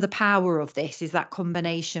think some of the power of this is that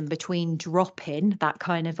combination between drop-in, that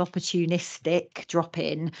kind of opportunistic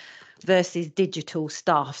drop-in, versus digital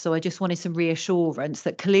stuff. So I just wanted some reassurance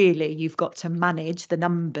that clearly you've got to manage the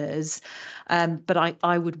numbers. But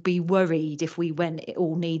I would be worried if we went, it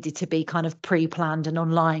all needed to be kind of pre-planned and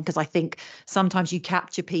online, because I think sometimes you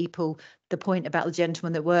capture people, the point about the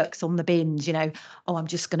gentleman that works on the bins, you know, oh, I'm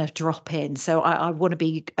just going to drop in. So I want to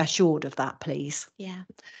be assured of that, please. Yeah.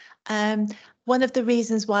 One of the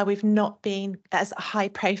reasons why we've not been as high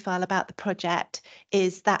profile about the project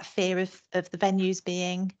is that fear of the venues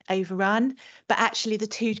being overrun, but actually the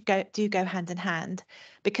two do go hand in hand,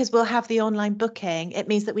 because we'll have the online booking. It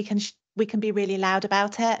means that we can be really loud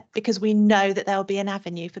about it, because we know that there'll be an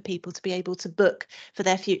avenue for people to be able to book for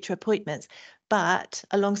their future appointments. But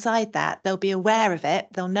alongside that, they'll be aware of it,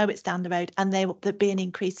 they'll know it's down the road, and there'll be an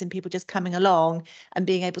increase in people just coming along and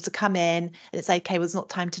being able to come in and it's okay, well, it's not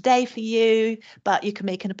time today for you, but you can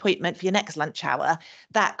make an appointment for your next lunch hour,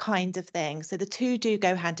 that kind of thing. So the two do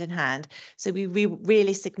go hand in hand. So we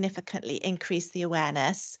really significantly increase the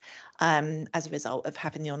awareness as a result of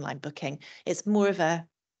having the online booking. It's more of a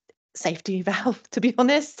safety valve, to be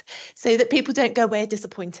honest, so that people don't go away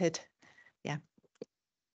disappointed. Yeah.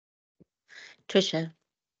 Tricia?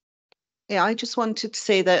 Yeah, I just wanted to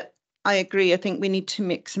say that I agree. I think we need to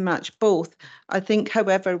mix and match both. I think,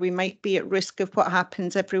 however, we might be at risk of what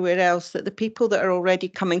happens everywhere else, that the people that are already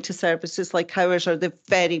coming to services like ours are the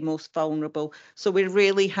very most vulnerable. So we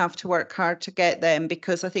really have to work hard to get them,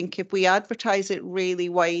 because I think if we advertise it really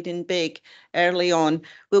wide and big early on,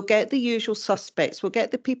 we'll get the usual suspects. We'll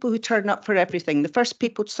get the people who turn up for everything, the first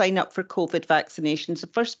people to sign up for COVID vaccinations, the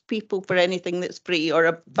first people for anything that's free or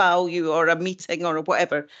a value or a meeting or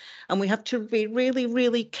whatever. And we have to be really,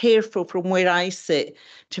 really careful from where I sit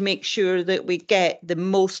to make sure that we get the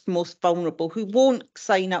most vulnerable, who won't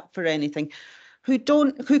sign up for anything, who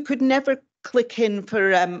could never click in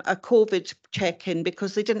for a COVID check-in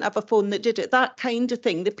because they didn't have a phone that did it, that kind of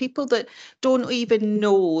thing. The people that don't even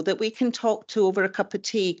know that we can talk to over a cup of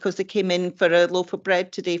tea because they came in for a loaf of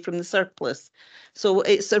bread today from the surplus. So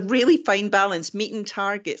it's a really fine balance, meeting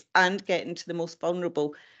targets and getting to the most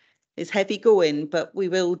vulnerable. It's heavy going, but we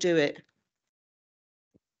will do it.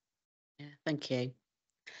 Yeah, thank you.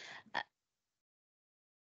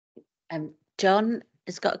 John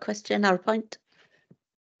has got a question or a point.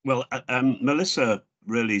 Well, Melissa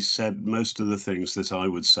really said most of the things that I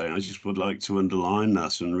would say. I just would like to underline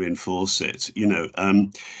that and reinforce it. You know,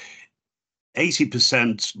 80%,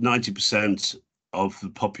 90% of the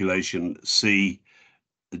population see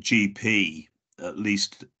the GP at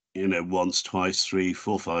least, you know, once, twice, 3,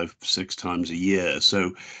 4, 5, 6 times a year.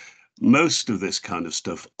 So most of this kind of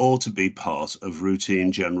stuff ought to be part of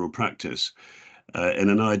routine general practice in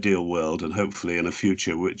an ideal world, and hopefully in a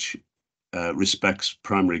future which respects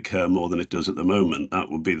primary care more than it does at the moment. That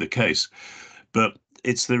would be the case. But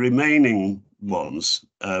it's the remaining ones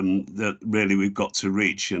that really we've got to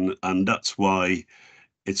reach, and that's why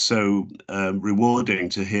it's so rewarding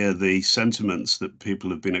to hear the sentiments that people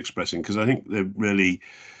have been expressing, because I think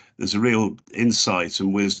there's a real insight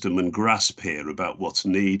and wisdom and grasp here about what's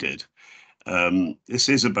needed.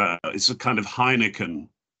 It's a kind of Heineken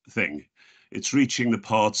thing. It's reaching the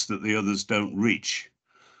parts that the others don't reach.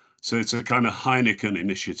 So it's a kind of Heineken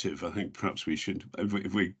initiative. I think perhaps we should,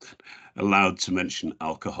 if we're allowed to mention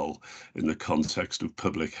alcohol in the context of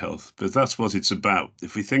public health, but that's what it's about.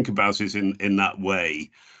 If we think about it in that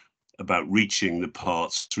way, about reaching the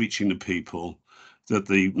parts, reaching the people that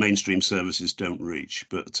the mainstream services don't reach.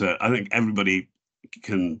 But I think everybody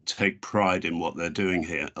can take pride in what they're doing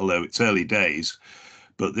here, although it's early days,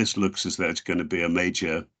 but this looks as though it's going to be a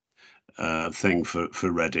major thing for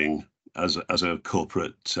Reading as a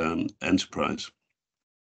corporate enterprise.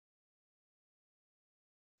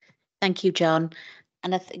 Thank you, John.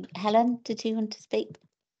 And I think, Helen, did you want to speak?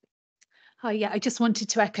 Hi, yeah, I just wanted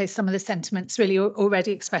to echo some of the sentiments really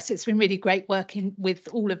already expressed. It's been really great working with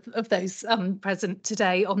all of those present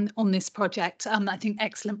today on this project. I think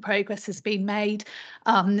excellent progress has been made.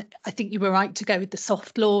 I think you were right to go with the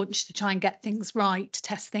soft launch to try and get things right, to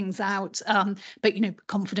test things out. But, you know,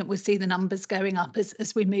 confident we'll see the numbers going up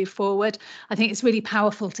as we move forward. I think it's really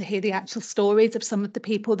powerful to hear the actual stories of some of the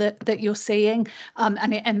people that you're seeing,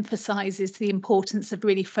 and it emphasises the importance of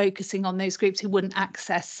really focusing on those groups who wouldn't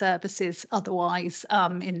access services otherwise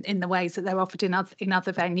in the ways that they're offered in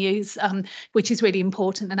other venues, which is really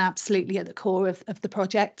important and absolutely at the core of the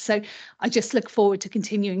project. So I just look forward to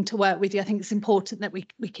continuing to work with you. I think it's important that we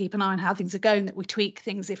keep an eye on how things are going, that we tweak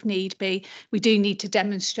things if need be. We do need to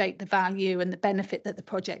demonstrate the value and the benefit that the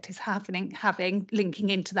project is having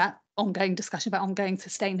linking into that ongoing discussion about ongoing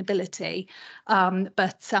sustainability.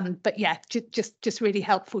 But yeah, just really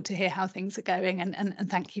helpful to hear how things are going, and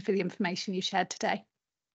thank you for the information you shared today.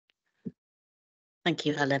 Thank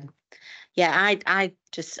you, Helen. Yeah, I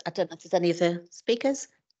don't know if there's any other speakers.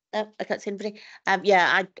 No, I can't see anybody. Yeah,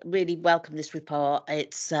 I really welcome this report.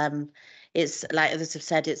 It's like others have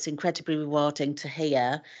said, it's incredibly rewarding to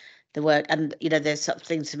hear the work. And, you know, there's sort of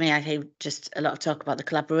things to me, I hear just a lot of talk about the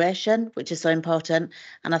collaboration, which is so important.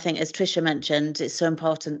 And I think, as Tricia mentioned, it's so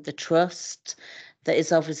important, the trust that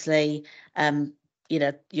is obviously, you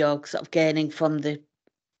know, you're sort of gaining from the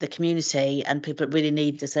community and people that really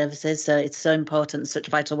need the services. So it's so important, such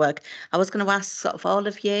vital work. I was going to ask sort of all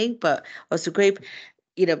of you, but as a group,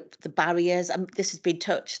 you know, the barriers, and this has been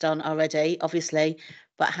touched on already, obviously,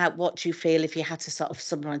 but what do you feel if you had to sort of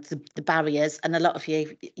summarize the barriers? And a lot of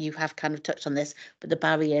you have kind of touched on this, but the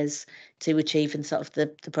barriers to achieving sort of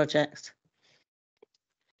the project.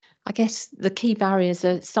 I guess the key barriers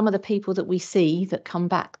are some of the people that we see that come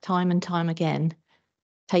back time and time again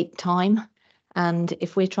take time. And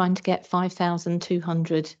if we're trying to get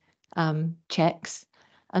 5,200 checks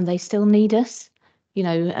and they still need us, you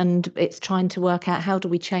know, and it's trying to work out how do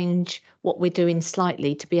we change what we're doing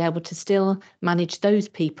slightly to be able to still manage those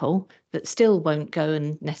people that still won't go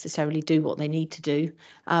and necessarily do what they need to do,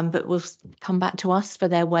 but will come back to us for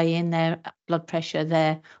their weigh in, their blood pressure,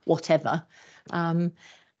 their whatever.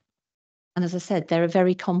 And as I said, they're a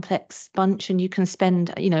very complex bunch, and you can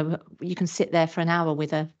spend, you know, you can sit there for an hour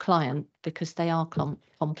with a client because they are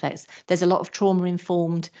complex. There's a lot of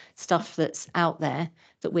trauma-informed stuff that's out there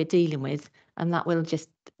that we're dealing with, and that will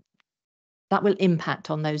impact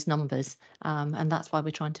on those numbers. And that's why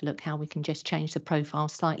we're trying to look how we can just change the profile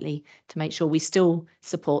slightly to make sure we still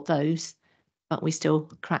support those, but we still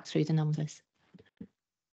crack through the numbers.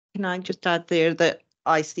 Can I just add there that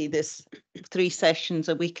I see this 3 sessions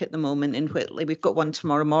a week at the moment in Whitley. We've got one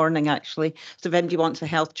tomorrow morning, actually. So if anybody wants a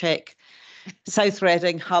health check, South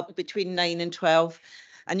Reading hub between 9 and 12.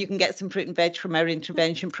 And you can get some fruit and veg from our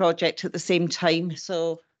intervention project at the same time.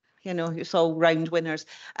 So, you know, it's all round winners.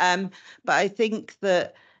 But I think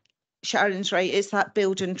that Sharon's right, it's that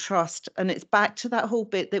building trust, and it's back to that whole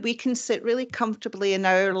bit that we can sit really comfortably in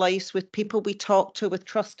our lives with people we talk to, with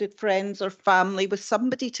trusted friends or family, with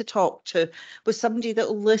somebody to talk to, with somebody that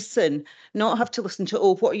will listen, not have to listen to,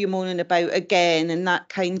 oh, what are you moaning about again, and that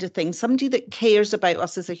kind of thing. Somebody that cares about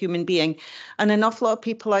us as a human being. And an awful lot of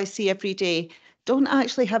people I see every day don't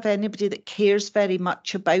actually have anybody that cares very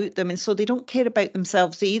much about them, and so they don't care about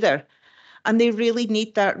themselves either. And they really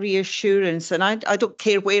need that reassurance. And I don't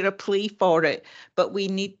care where I plea for it, but we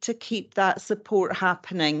need to keep that support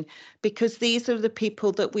happening, because these are the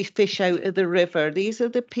people that we fish out of the river. These are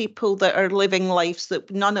the people that are living lives that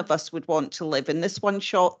none of us would want to live. And this one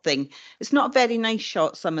shot thing, it's not a very nice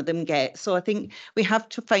shot some of them get. So I think we have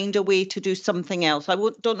to find a way to do something else. I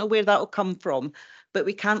don't know where that will come from, but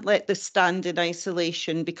we can't let this stand in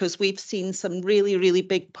isolation, because we've seen some really, really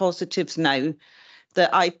big positives now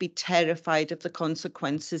that I'd be terrified of the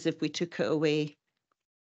consequences if we took it away.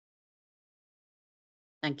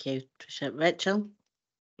 Thank you, Tricia. Rachel?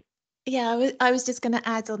 Yeah, I was just going to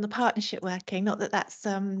add on the partnership working, not that that's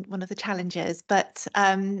one of the challenges, but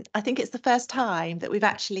I think it's the first time that we've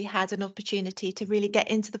actually had an opportunity to really get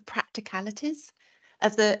into the practicalities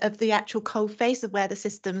of the actual cold face of where the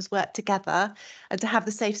systems work together, and to have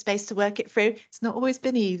the safe space to work it through. It's not always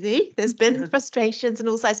been easy. There's been frustrations and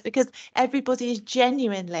all sides, because everybody is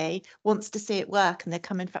genuinely wants to see it work, and they're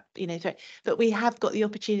coming from, you know, through it. But we have got the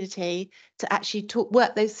opportunity to actually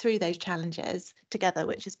work through those challenges together,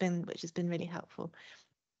 which has been really helpful.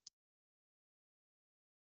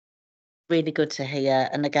 Really good to hear,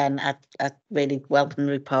 and again, I really welcome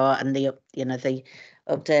the report and the the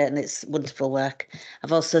update, and it's wonderful work.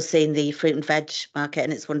 I've also seen the fruit and veg market,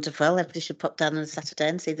 and it's wonderful. Everybody should pop down on a Saturday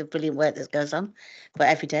and see the brilliant work that goes on, but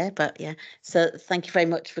every day. But yeah, so thank you very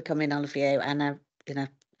much for coming, all of you, and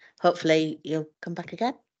hopefully you'll come back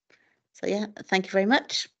again. So yeah, thank you very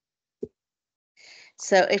much.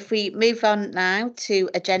 So if we move on now to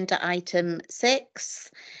agenda item 6,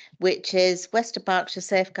 which is West of Berkshire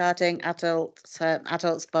Safeguarding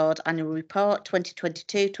Adults Board Annual Report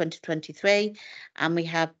 2022-2023, and we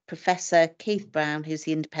have Professor Keith Brown, who's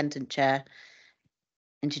the independent chair,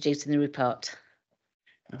 introducing the report.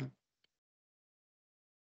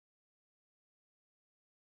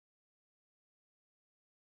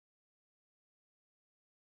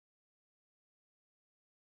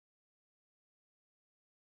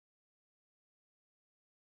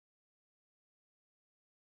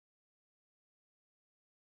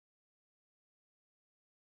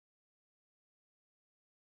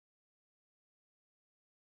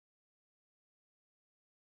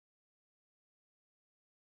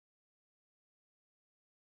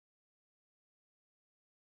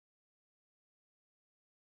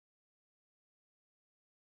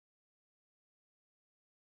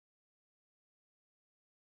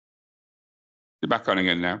 You're back on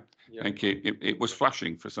again now. Yeah. Thank you. It was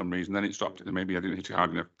flashing for some reason, then it stopped. Maybe I didn't hit it hard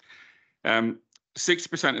enough.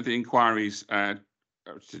 60% of the inquiries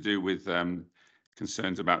to do with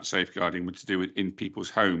concerns about safeguarding were to do with in people's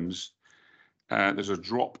homes. There's a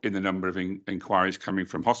drop in the number of inquiries coming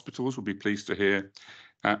from hospitals, we'll be pleased to hear,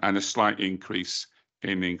 and a slight increase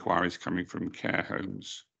in inquiries coming from care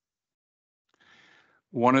homes.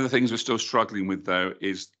 One of the things we're still struggling with, though,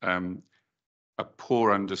 is a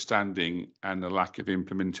poor understanding and the lack of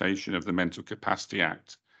implementation of the Mental Capacity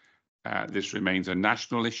Act. This remains a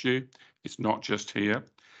national issue. It's not just here.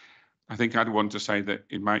 I think I'd want to say that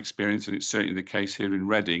in my experience, and it's certainly the case here in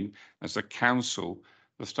Reading, as a council,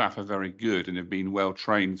 the staff are very good and have been well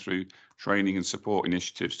trained through training and support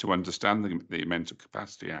initiatives to understand the Mental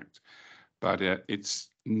Capacity Act. But it's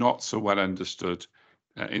not so well understood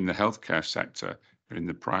in the healthcare sector or in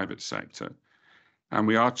the private sector. And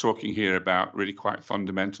we are talking here about really quite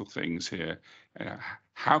fundamental things here.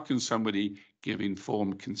 How can somebody give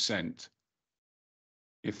informed consent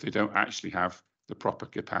if they don't actually have the proper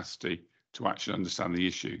capacity to actually understand the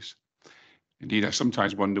issues? Indeed, I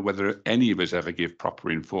sometimes wonder whether any of us ever give proper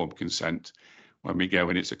informed consent when we go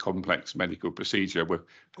and it's a complex medical procedure. We're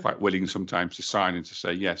quite willing sometimes to sign and to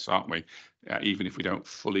say yes, aren't we? Even if we don't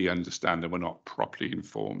fully understand and we're not properly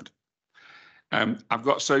informed. I've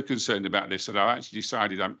got so concerned about this that I've actually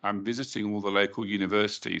decided I'm visiting all the local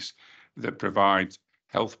universities that provide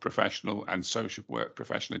health professional and social work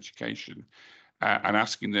professional education and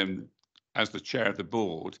asking them, as the chair of the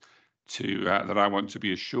board, to that I want to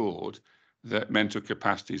be assured that mental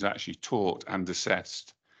capacity is actually taught and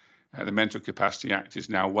assessed. The Mental Capacity Act is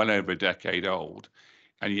now well over a decade old,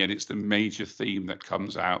 and yet it's the major theme that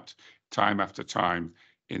comes out time after time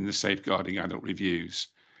in the safeguarding adult reviews.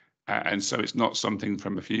 And so it's not something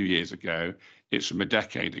from a few years ago, it's from a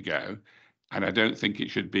decade ago. And I don't think it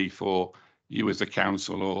should be for you as a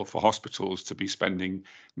council or for hospitals to be spending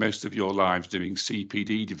most of your lives doing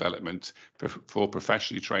CPD development for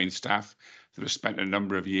professionally trained staff that have spent a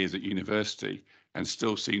number of years at university and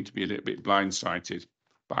still seem to be a little bit blindsided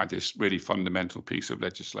by this really fundamental piece of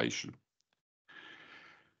legislation.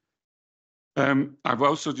 I've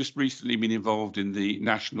also just recently been involved in the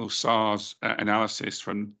national SARS analysis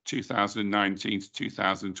from 2019 to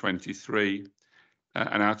 2023.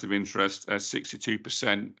 And out of interest,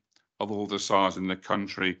 62% of all the SARS in the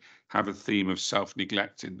country have a theme of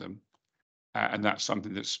self-neglect in them. And that's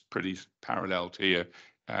something that's pretty paralleled here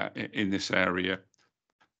in this area.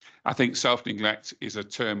 I think self-neglect is a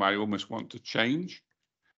term I almost want to change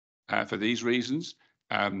for these reasons.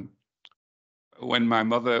 When my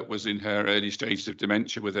mother was in her early stages of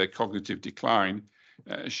dementia with her cognitive decline,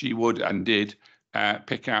 she would and did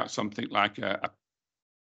pick out something like a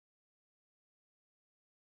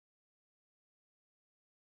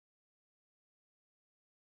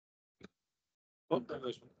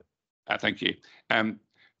thank you.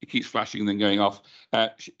 It keeps flashing and then going off.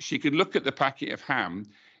 She could look at the packet of ham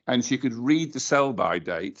and she could read the sell-by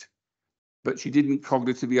date but she didn't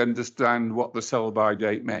cognitively understand what the sell-by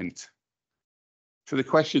date meant. So the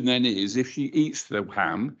question then is, if she eats the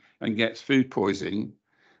ham and gets food poisoning,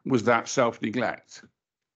 was that self-neglect?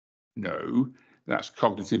 No, that's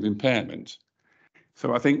cognitive impairment.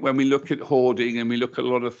 So I think when we look at hoarding and we look at a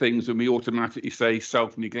lot of things and we automatically say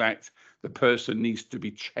self-neglect, the person needs to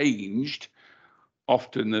be changed,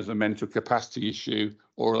 often there's a mental capacity issue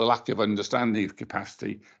or a lack of understanding of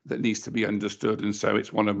capacity that needs to be understood. And so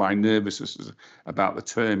it's one of my nervousnesses about the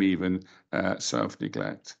term even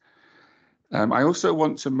self-neglect. I also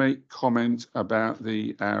want to make comment about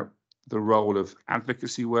the role of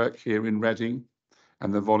advocacy work here in Reading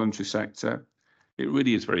and the voluntary sector. It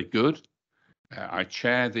really is very good. I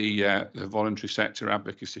chair the voluntary sector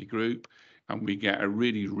advocacy group, and we get a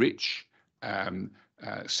really rich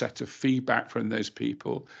set of feedback from those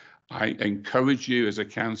people. I encourage you as a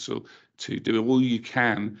council to do all you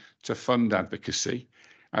can to fund advocacy.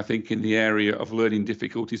 I think in the area of learning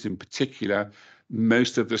difficulties in particular,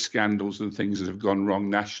 most of the scandals and things that have gone wrong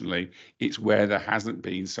nationally, it's where there hasn't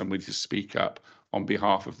been somebody to speak up on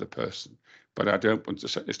behalf of the person. But I don't want to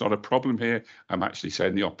say it's not a problem here. I'm actually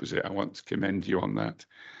saying the opposite. I want to commend you on that.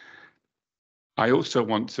 I also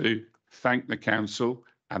want to thank the council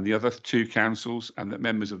and the other two councils and the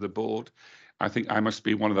members of the board. I think I must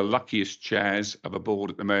be one of the luckiest chairs of a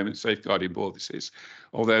board at the moment, Safeguarding Board this is.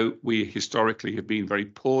 Although we historically have been very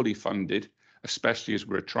poorly funded, especially as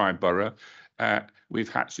we're a tri-borough,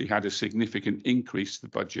 we've actually had a significant increase to the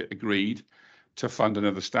budget agreed to fund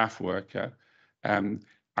another staff worker.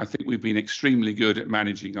 I think we've been extremely good at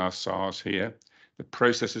managing our SARs here. The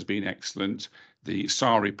process has been excellent. The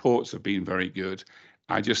SAR reports have been very good.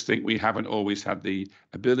 I just think we haven't always had the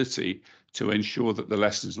ability to ensure that the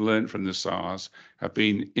lessons learned from the SARs have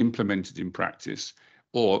been implemented in practice,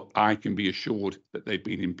 or I can be assured that they've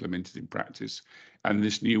been implemented in practice. And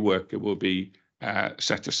this new worker will be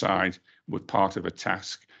set aside with part of a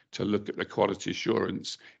task to look at the quality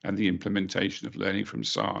assurance and the implementation of learning from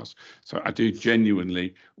SARs. So I do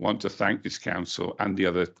genuinely want to thank this council and the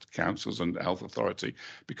other councils and the health authority,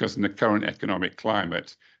 because in the current economic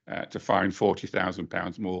climate, to find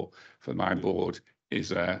 £40,000 more for my board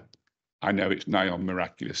is, I know it's nigh on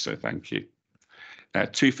miraculous, so thank you.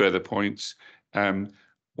 Two further points. One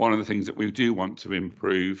of the things that we do want to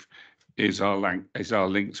improve is our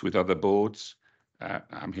links with other boards.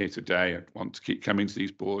 I'm here today. I want to keep coming to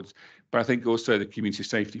these boards, but I think also the community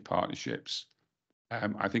safety partnerships.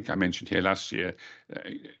 I think I mentioned here last year,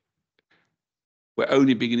 we're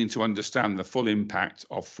only beginning to understand the full impact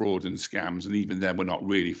of fraud and scams, and even then we're not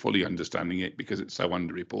really fully understanding it because it's so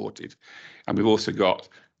underreported. And we've also got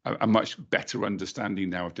a much better understanding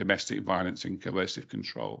now of domestic violence and coercive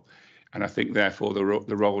control. And I think, therefore, the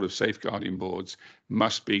role of safeguarding boards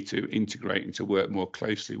must be to integrate and to work more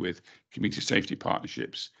closely with community safety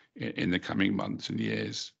partnerships in the coming months and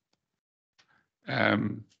years.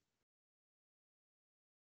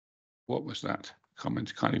 What was that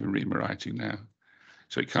comment? Can't even read my writing now.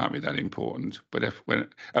 So it can't be that important. But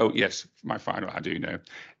oh, yes, my final, I do know.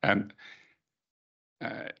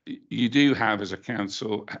 You do have, as a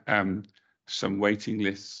council, some waiting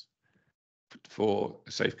lists for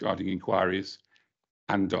safeguarding inquiries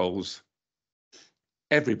and DOLs.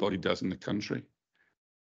 Everybody does in the country.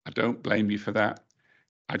 I don't blame you for that.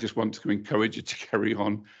 I just want to encourage you to carry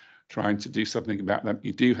on trying to do something about them.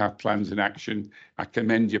 You do have plans in action. I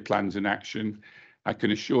commend your plans in action. I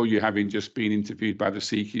can assure you, having just been interviewed by the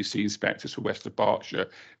CQC inspectors for West of Berkshire,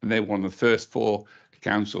 and they're one of the first 4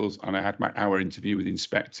 councils, and I had my hour interview with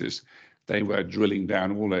inspectors. They were drilling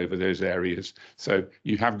down all over those areas. So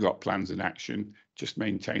you have got plans in action. Just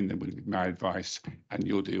maintain them with my advice, and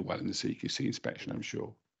you'll do well in the CQC inspection, I'm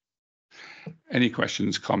sure. Any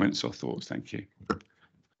questions, comments, or thoughts? Thank you.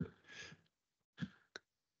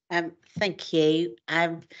 Thank you.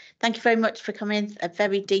 Thank you very much for coming. A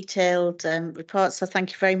very detailed report, so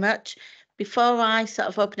thank you very much. Before I sort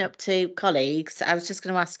of open up to colleagues, I was just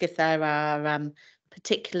going to ask if there are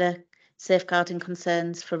particular safeguarding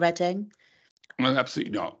concerns for Reading. Well,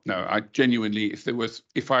 absolutely not. No, I genuinely,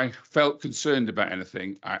 if I felt concerned about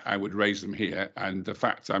anything, I would raise them here. And the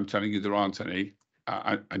fact I'm telling you there aren't any,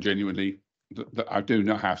 I genuinely, I do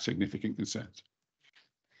not have significant concerns.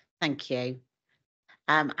 Thank you.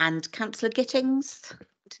 And Councillor Gittings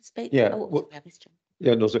to speak. Yeah. Oh,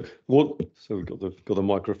 yeah, no, so we've got the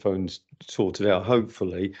microphones sorted out,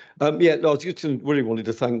 hopefully. Yeah, no, I just really wanted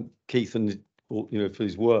to thank Keith and for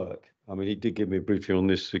his work. I mean, he did give me a briefing on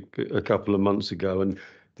this a couple of months ago, and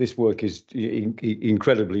this work is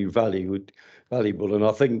incredibly valued valuable. And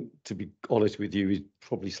I think, to be honest with you, is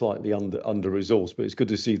probably slightly under-resourced, but it's good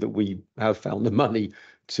to see that we have found the money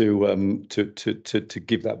to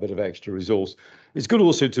give that bit of extra resource. It's good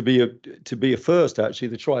also to be a first, actually,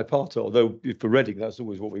 the tripartite, although for Reading, that's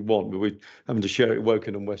always what we want, but we're having to share it at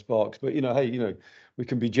Woking and West Berks. But, hey, we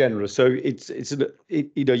can be generous. So it's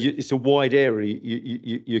a wide area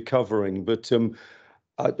you're covering, but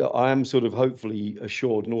I am sort of hopefully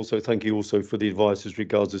assured, and also thank you also for the advice as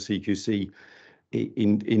regards to CQC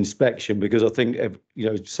inspection, because I think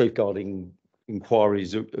safeguarding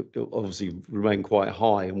inquiries obviously remain quite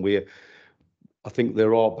high, and I think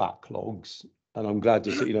there are backlogs, and I'm glad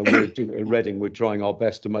to see we're at Reading, we're trying our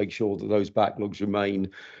best to make sure that those backlogs remain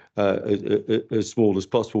as small as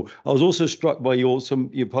possible. I was also struck by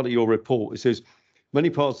part of your report. It says many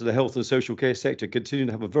parts of the health and social care sector continue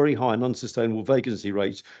to have a very high and unsustainable vacancy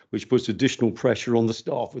rates, which puts additional pressure on the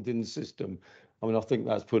staff within the system. I mean, I think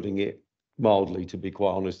that's putting it mildly, to be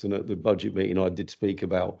quite honest. And at the budget meeting, I did speak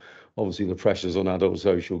about obviously the pressures on adult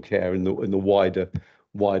social care in the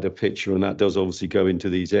wider picture, and that does obviously go into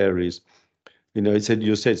these areas.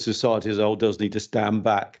 You said society as a whole does need to stand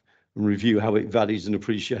back and review how it values and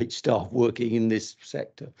appreciates staff working in this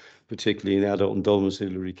sector, particularly in the adult and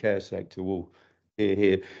domiciliary care sector. We'll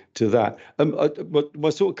hear to that. But my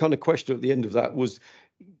sort of kind of question at the end of that was,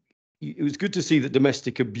 it was good to see that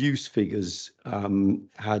domestic abuse figures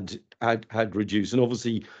had reduced, and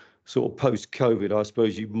obviously sort of post-COVID, I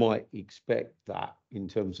suppose you might expect that in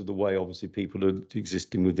terms of the way obviously people are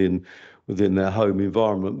existing within their home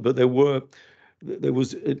environment. But there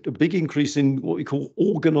was a big increase in what we call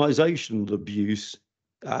organisational abuse,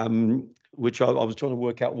 which I was trying to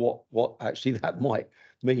work out what actually that might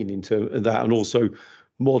mean in terms of that, and also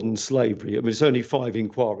modern slavery. I mean, it's only 5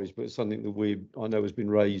 inquiries, but it's something that I know has been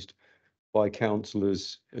raised by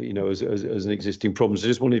councillors, as an existing problem. So I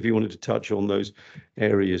just wondered if you wanted to touch on those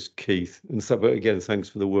areas, Keith. And so, but again, thanks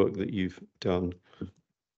for the work that you've done.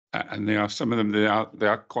 And they are, some of them, they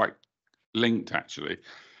are quite linked, actually.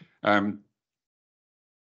 We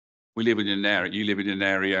live in an area, you live in an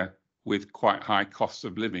area with quite high costs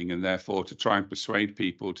of living, and therefore to try and persuade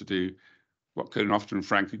people to do what can often,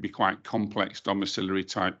 frankly, be quite complex domiciliary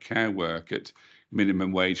type care work at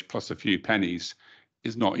minimum wage plus a few pennies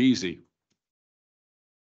is not easy.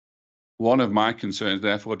 One of my concerns,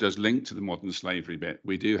 therefore, does link to the modern slavery bit.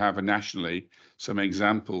 We do have nationally some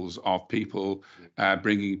examples of people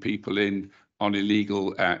bringing people in on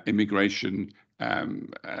illegal immigration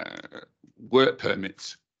work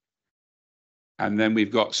permits. And then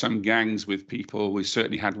we've got some gangs with people. We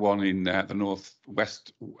certainly had one in the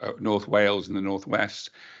North Wales and the Northwest,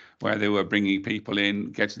 where they were bringing people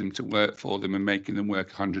in, getting them to work for them and making them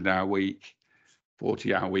work 100-hour week,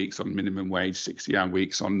 40-hour weeks on minimum wage, 60-hour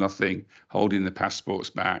weeks on nothing, holding the passports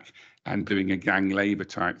back and doing a gang labour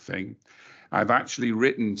type thing. I've actually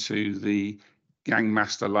written to the Gang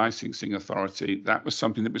Master Licensing Authority. That was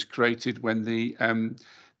something that was created when the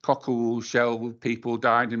cockle shell people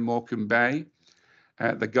died in Morecambe Bay.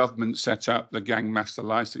 The government set up the Gang Master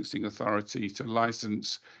Licensing Authority to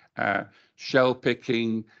license shell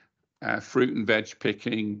picking, fruit and veg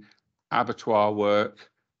picking, abattoir work,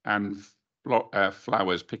 and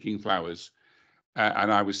picking flowers.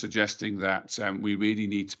 And I was suggesting that we really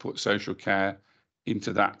need to put social care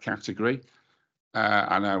into that category.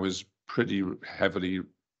 And I was pretty heavily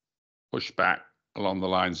pushed back along the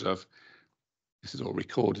lines of, this is all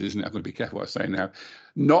recorded, isn't it? I'm going to be careful what I say now.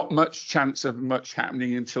 Not much chance of much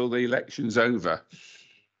happening until the election's over,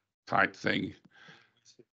 type thing.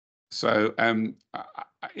 So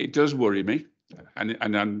it does worry me,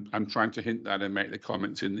 and I'm trying to hint that and make the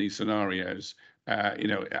comments in these scenarios.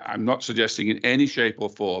 I'm not suggesting in any shape or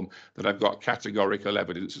form that I've got categorical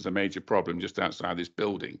evidence as a major problem just outside this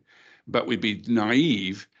building, but we'd be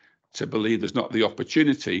naive to believe there's not the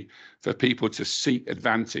opportunity for people to seek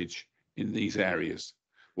advantage in these areas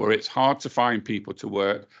where it's hard to find people to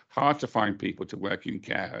work, hard to find people to work in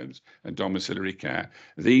care homes and domiciliary care.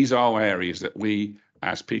 These are areas that we,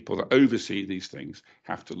 as people that oversee these things,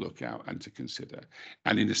 have to look out and to consider.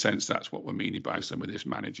 And in a sense, that's what we're meaning by some of this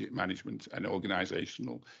management and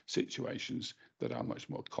organisational situations that are much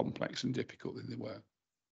more complex and difficult than they were.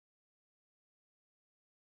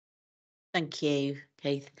 Thank you,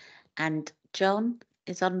 Keith. And John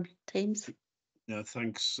is on Teams. Yeah,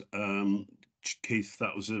 thanks, Keith.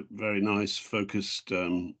 That was a very nice, focused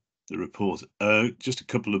report. Just a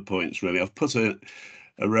couple of points, really. I've put a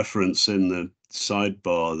reference in the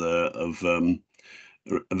sidebar there of a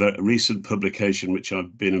recent publication which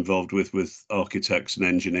I've been involved with architects and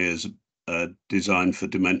engineers, Design for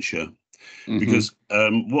Dementia. Mm-hmm. Because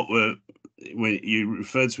what we're when you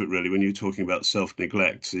referred to it really when you're talking about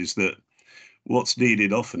self-neglect, is that what's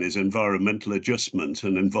needed often is environmental adjustment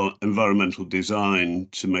and environmental design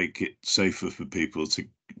to make it safer for people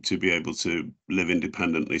to be able to live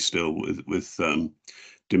independently still with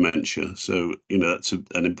dementia. So, you know, that's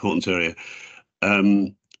an important area.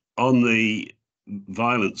 On the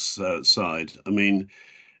violence side, I mean,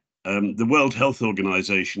 the World Health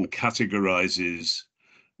Organization categorizes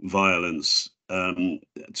violence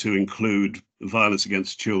to include violence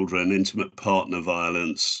against children, intimate partner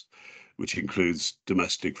violence, which includes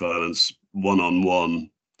domestic violence, one-on-one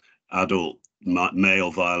adult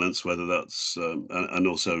male violence, whether that's and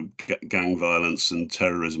also gang violence and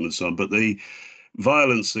terrorism and so on. But the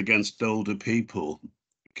violence against older people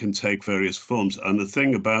can take various forms. And the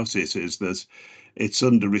thing about it is that it's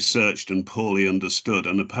under-researched and poorly understood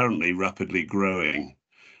and apparently rapidly growing.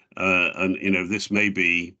 And, you know, this may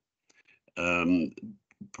be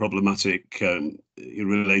problematic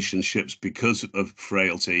relationships because of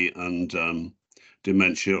frailty and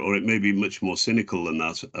dementia, or it may be much more cynical than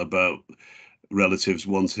that about relatives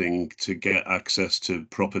wanting to get access to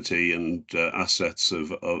property and assets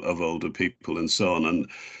of older people and so on. And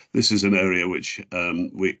this is an area which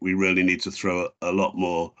we really need to throw a lot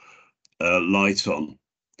more light on.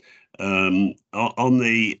 On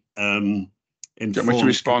the informed, do you want me to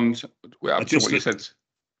respond to what you said?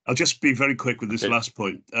 I'll just be very quick with this last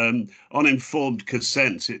point. On informed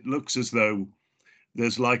consent, it looks as though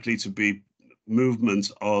there's likely to be movement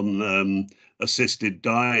on assisted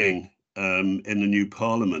dying in the new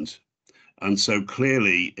Parliament. And so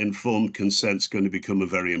clearly informed consent is going to become a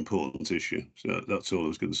very important issue. So that's all I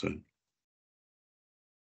was going to say.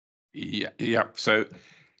 Yeah. So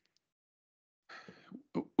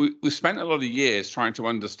we spent a lot of years trying to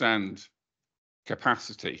understand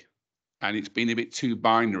capacity, and it's been a bit too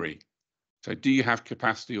binary. So do you have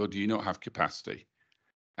capacity or do you not have capacity?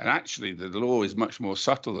 And actually, the law is much more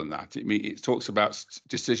subtle than that. It talks about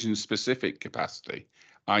decision-specific capacity,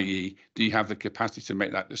 i.e., do you have the capacity to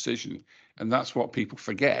make that decision? And that's what people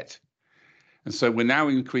forget. And so we're now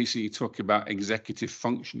increasingly talking about executive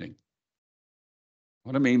functioning.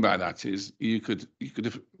 What I mean by that is you could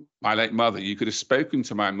have, my late mother, you could have spoken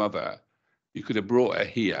to my mother, you could have brought her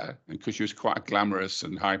here, and because she was quite a glamorous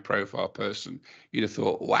and high-profile person, you'd have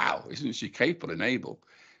thought, wow, isn't she capable and able?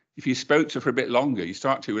 If you spoke to her for a bit longer, you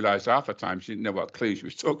start to realize half the time she didn't know what clue she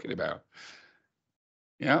was talking about.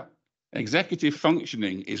 Yeah, executive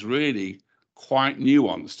functioning is really quite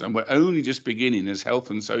nuanced, and we're only just beginning as health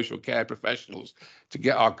and social care professionals to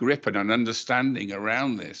get our grip and an understanding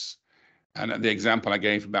around this. And the example I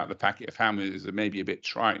gave about the packet of hammers is maybe a bit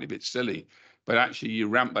trite, a bit silly, but actually you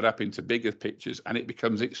ramp that up into bigger pictures and it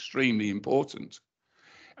becomes extremely important.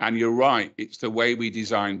 And you're right, it's the way we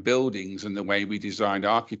design buildings and the way we design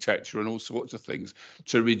architecture and all sorts of things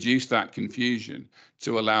to reduce that confusion,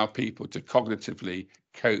 to allow people to cognitively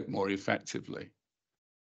cope more effectively.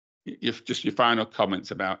 Just your final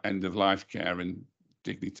comments about end-of-life care and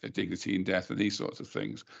dignity in death and these sorts of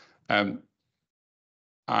things.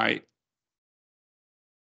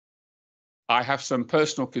 I have some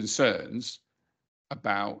personal concerns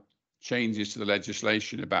about changes to the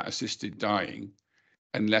legislation about assisted dying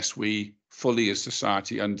unless we fully as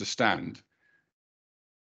society understand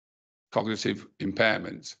cognitive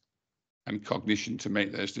impairment and cognition to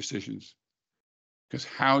make those decisions. Because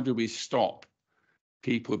how do we stop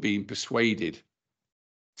people being persuaded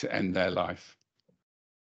to end their life?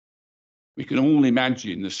 We can all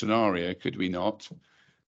imagine the scenario, could we not,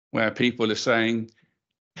 where people are saying,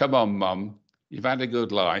 come on, mum, you've had a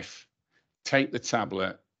good life, take the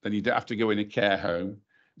tablet, then you don't have to go in a care home,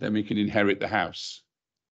 then we can inherit the house.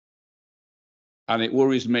 And it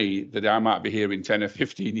worries me that I might be here in 10 or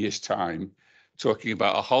 15 years' time talking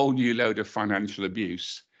about a whole new load of financial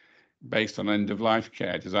abuse based on end-of-life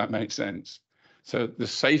care. Does that make sense? So the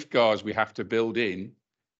safeguards we have to build in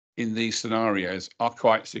these scenarios are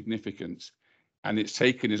quite significant. And it's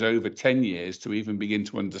taken us over 10 years to even begin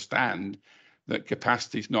to understand that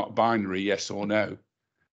capacity is not binary, yes or no.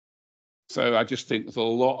 So I just think there's a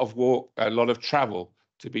lot of travel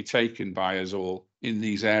to be taken by us all in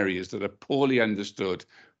these areas that are poorly understood,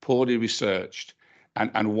 poorly researched.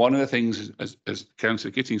 And one of the things, as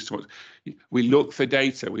Councillor Gittings talked, we look for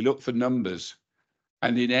data, we look for numbers.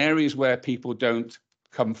 And in areas where people don't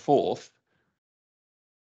come forth,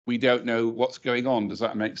 we don't know what's going on. Does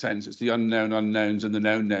that make sense? It's the unknown unknowns and the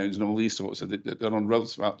known knowns and all these sorts of the on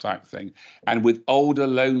Roosevelt type thing. And with older,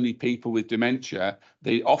 lonely people with dementia,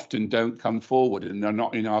 they often don't come forward and they're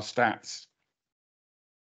not in our stats.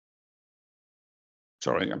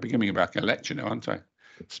 Sorry, I'm becoming about a lecture now, aren't I?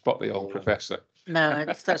 Spot the old professor. No,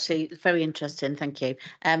 it's actually very interesting. Thank you.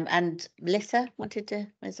 And Melissa wanted to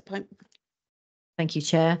raise a point. Thank you,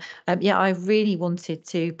 Chair. Yeah, I really wanted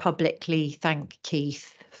to publicly thank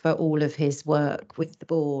Keith for all of his work with the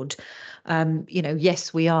board. You know,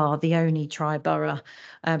 yes, we are the only tri-borough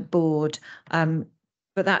board,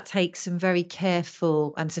 but that takes some very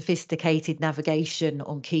careful and sophisticated navigation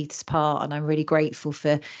on Keith's part, and I'm really grateful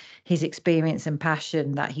for his experience and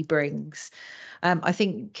passion that he brings. I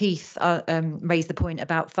think Keith raised the point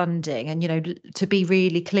about funding, and, you know, to be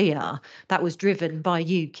really clear, that was driven by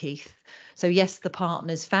you, Keith. So yes, the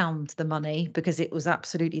partners found the money because it was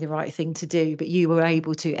absolutely the right thing to do, but you were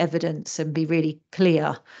able to evidence and be really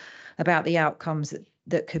clear about the outcomes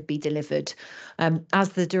that could be delivered. As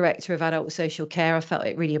the Director of Adult Social Care, I felt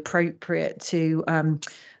it really appropriate to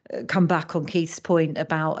come back on Keith's point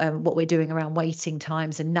about what we're doing around waiting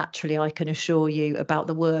times, and naturally I can assure you about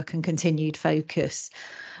the work and continued focus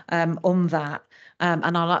on that.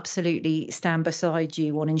 And I'll absolutely stand beside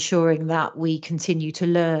you on ensuring that we continue to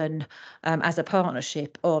learn as a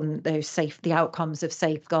partnership on the outcomes of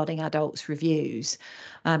safeguarding adults reviews,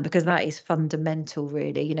 because that is fundamental,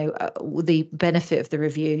 really. You know, the benefit of the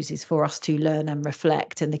reviews is for us to learn and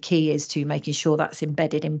reflect, and the key is to making sure that's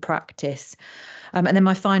embedded in practice. And then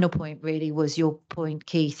my final point really was your point,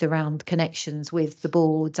 Keith, around connections with the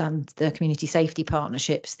boards and the community safety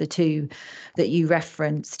partnerships, the two that you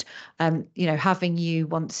referenced. You know, having you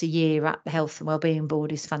once a year at the Health and Wellbeing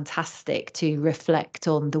Board is fantastic to reflect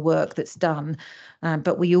on the work that's done.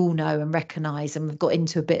 But we all know and recognise, and we've got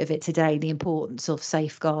into a bit of it today, the importance of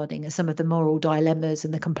safeguarding and some of the moral dilemmas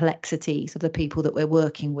and the complexities of the people that we're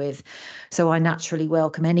working with. So I naturally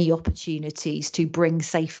welcome any opportunities to bring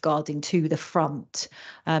safeguarding to the front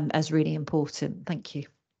as really important. Thank you.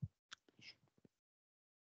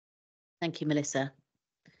 Thank you, Melissa.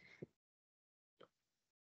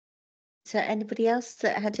 Is there anybody else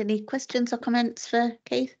that had any questions or comments for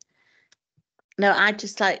Keith? No, I'd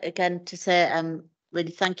just like again to say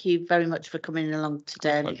really thank you very much for coming along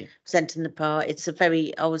today, presenting the part. It's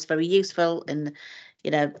always very useful and, you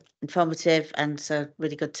know, informative, and so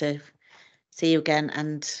really good to see you again,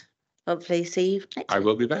 and hopefully see you next I week.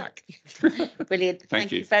 will be back. Brilliant.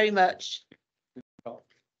 Thank you very much.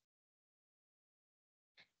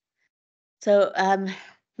 So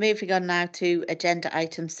moving on now to agenda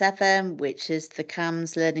item 7, which is the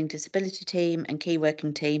CAMS Learning Disability Team and Key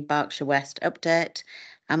Working Team Berkshire West update.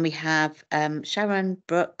 And we have Sharon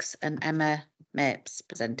Brooks and Emma Mapes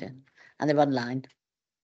presenting, and they're online.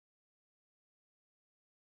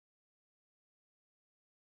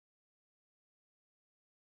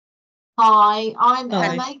 Hi, I'm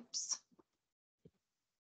Emma Mapes.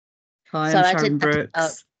 Hi, I'm Sharon Brooks. Oh,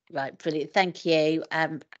 right, brilliant. Thank you.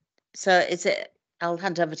 So I'll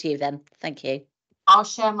hand over to you then. Thank you. I'll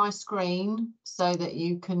share my screen so that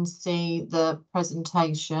you can see the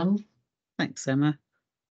presentation. Thanks, Emma.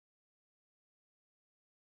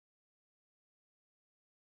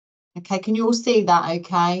 Okay, can you all see that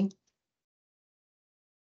okay?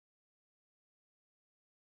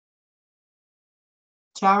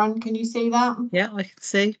 Sharon, can you see that? Yeah, I can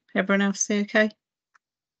see. Everyone else see okay?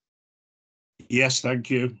 Yes, thank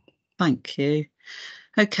you. Thank you.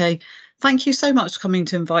 Okay, thank you so much for coming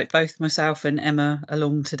to invite both myself and Emma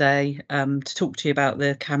along today to talk to you about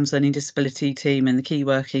the CAMS Learning Disability Team and the Key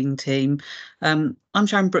Working Team. I'm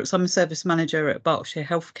Sharon Brooks. I'm a service manager at Berkshire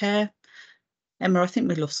Healthcare. Emma, I think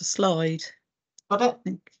we lost a slide. Got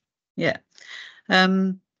it? Yeah.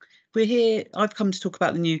 We're here, I've come to talk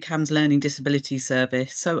about the new CAMS Learning Disability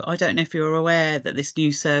Service. So I don't know if you're aware that this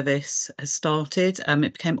new service has started.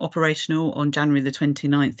 It became operational on January the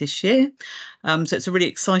 29th this year. So it's a really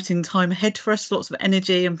exciting time ahead for us, lots of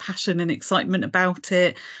energy and passion and excitement about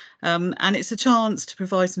it. And it's a chance to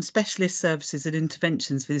provide some specialist services and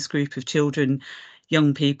interventions for this group of children,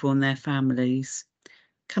 young people and their families.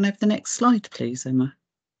 Can I have the next slide, please, Emma?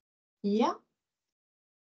 Yeah.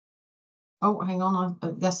 Oh, hang on,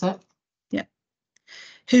 that's it. Yeah.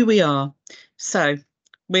 Who we are. So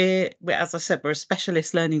we're as I said, we're a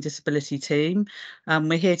specialist learning disability team.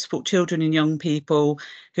 We're here to support children and young people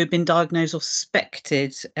who've been diagnosed or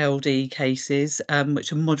suspected LD cases,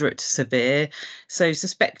 which are moderate to severe. So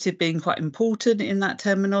suspected being quite important in that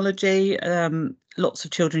terminology. Lots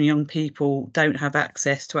of children and young people don't have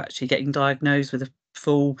access to actually getting diagnosed with a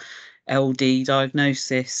full LD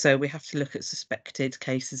diagnosis. So we have to look at suspected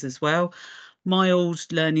cases as well. Mild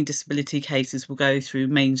learning disability cases will go through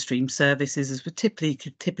mainstream services, as would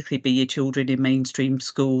typically be your children in mainstream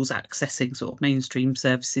schools accessing sort of mainstream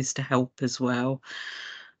services to help as well.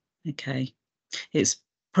 Okay, it's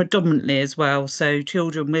predominantly as well, so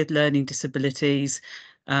children with learning disabilities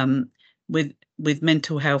with with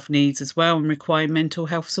mental health needs as well and require mental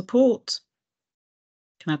health support.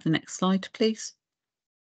 Can I have the next slide, please?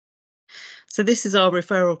 So this is our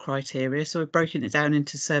referral criteria. So we've broken it down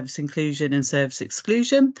into service inclusion and service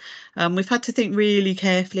exclusion. We've had to think really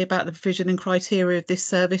carefully about the provision and criteria of this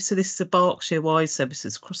service. So this is a Berkshire-wide service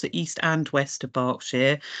across the east and west of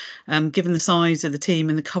Berkshire. Given the size of the team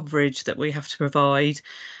and the coverage that we have to provide,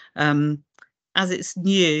 as it's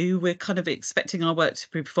new, we're kind of expecting our work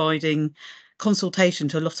to be providing consultation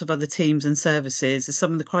to a lot of other teams and services, as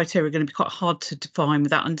some of the criteria are going to be quite hard to define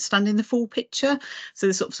without understanding the full picture. So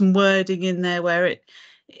there's sort of some wording in there where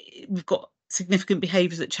we've got significant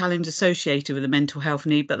behaviours that challenge associated with a mental health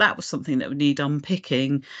need, but that was something that would need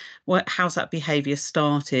unpicking. How's that behaviour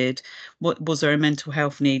started? What was there a mental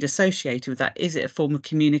health need associated with that? Is it a form of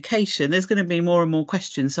communication? There's going to be more and more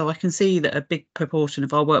questions. So I can see that a big proportion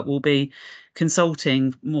of our work will be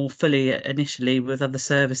consulting more fully initially with other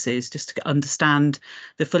services, just to understand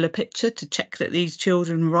the fuller picture, to check that these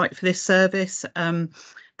children are right for this service,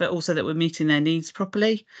 but also that we're meeting their needs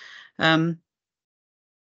properly.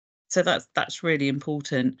 So that's really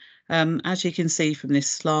important. As you can see from this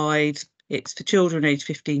slide, it's for children aged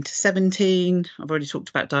 15 to 17. I've already talked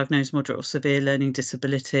about diagnosed moderate or severe learning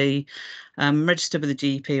disability, registered with a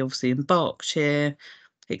GP, obviously in Berkshire,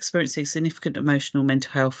 experiencing significant emotional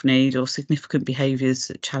mental health need or significant behaviours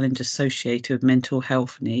that challenge associated with mental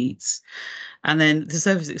health needs. And then the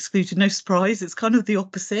service excluded, no surprise, it's kind of the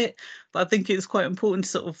opposite, but I think it's quite important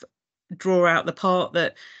to sort of draw out the part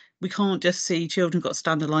that we can't just see children got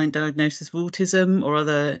standardline diagnosis of autism or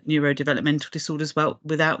other neurodevelopmental disorders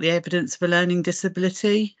without the evidence of a learning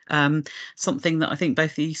disability. Something that I think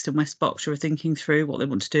both the East and West Berkshire are thinking through what they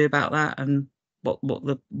want to do about that and what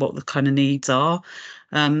the kind of needs are.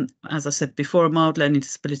 As I said before, a mild learning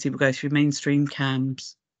disability will go through mainstream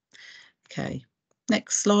CAMS. Okay,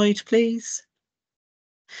 next slide, please.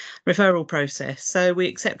 Referral process. So we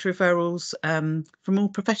accept referrals from all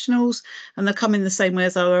professionals, and they come in the same way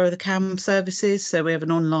as our other CAM services. So we have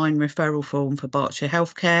an online referral form for Berkshire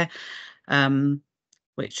Healthcare,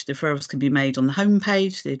 which the referrals can be made on the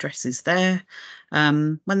homepage. The address is there.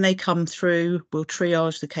 When they come through, we'll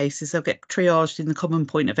triage the cases. They'll get triaged in the common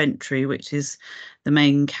point of entry, which is the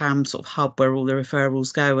main CAM sort of hub where all the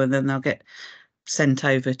referrals go, and then they'll get sent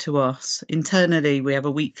over to us. Internally, we have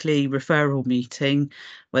a weekly referral meeting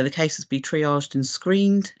where the cases be triaged and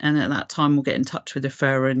screened, and at that time we'll get in touch with the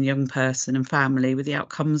referrer and young person and family with the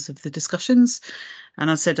outcomes of the discussions. And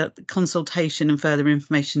I said that consultation and further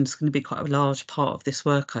information is going to be quite a large part of this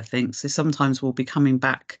work, I think. So sometimes we'll be coming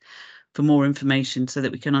back for more information so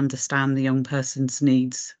that we can understand the young person's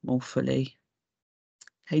needs more fully.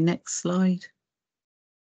 Okay, next slide.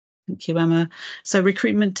 Thank you, Emma. So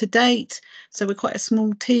recruitment to date. So we're quite a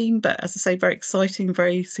small team, but as I say, very exciting,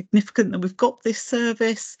 very significant that we've got this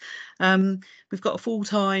service. We've got a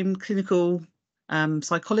full-time clinical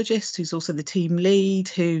psychologist who's also the team lead,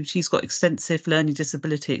 she's got extensive learning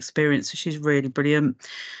disability experience, so she's really brilliant.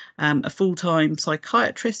 A full-time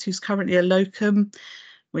psychiatrist who's currently a locum.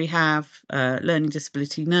 We have a learning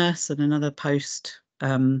disability nurse and another post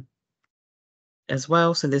as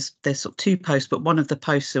well. So there's sort of two posts, but one of the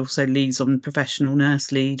posts also leads on professional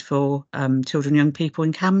nurse lead for children and young people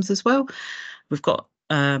in CAMS as well. We've got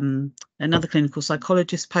another clinical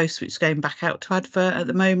psychologist post which is going back out to advert at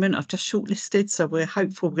the moment. I've just shortlisted, so we're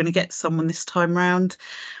hopeful we're going to get someone this time round.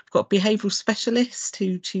 We've got a behavioural specialist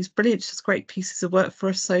she's brilliant. She does great pieces of work for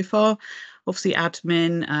us so far. Obviously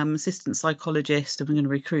admin, assistant psychologist, and we're going to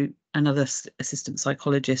recruit another assistant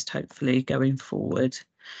psychologist hopefully going forward.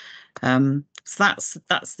 So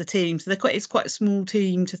that's the team. So it's quite a small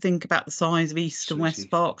team to think about the size of East and West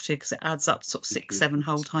Berkshire, because it adds up to sort of 6-7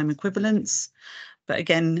 whole-time equivalents. But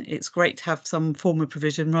again, it's great to have some form of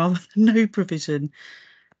provision rather than no provision.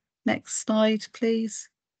 Next slide, please.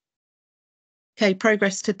 Okay,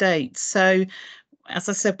 progress to date. So as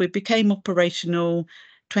I said, we became operational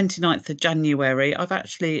 29th of January.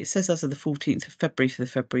 It says as of the 14th of February for the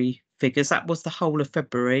February figures. That was the whole of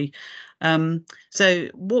February. So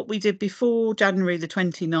what we did before January the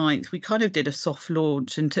 29th, we kind of did a soft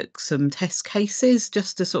launch and took some test cases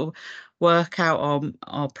just to sort of work out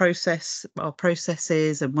our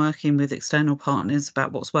processes and working with external partners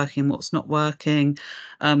about what's working, what's not working,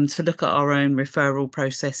 to look at our own referral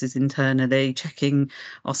processes internally, checking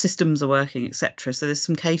our systems are working, etc. So there's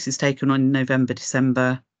some cases taken on in November,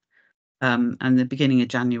 December, and the beginning of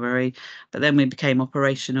January, but then we became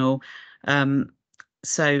operational.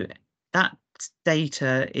 So that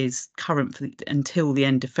data is current until the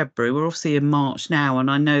end of February. We're obviously in March now,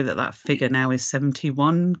 and I know that figure now is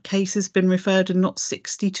 71 cases been referred and not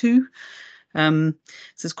 62. So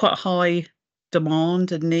it's quite a high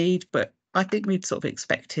demand and need, but I think we'd sort of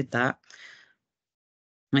expected that.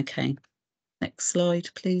 Okay, next slide,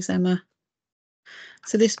 please, Emma.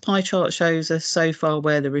 So this pie chart shows us so far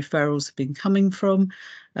where the referrals have been coming from.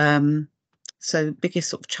 So the biggest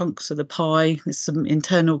sort of chunks of the pie, there's some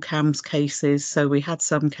internal CAMHS cases. So we had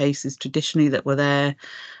some cases traditionally that were there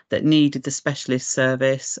that needed the specialist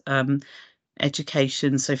service.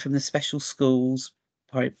 Education, so from the special schools,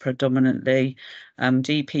 predominantly,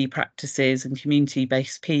 GP practices and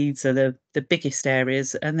community-based peds are the biggest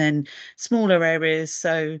areas, and then smaller areas,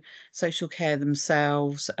 so social care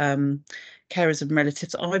themselves, carers and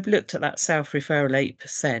relatives. I've looked at that self-referral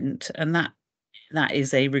 8%, and that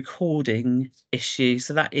is a recording issue,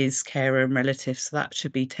 so that is carer and relatives, so that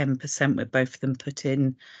should be 10% with both of them put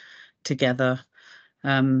in together.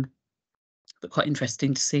 But quite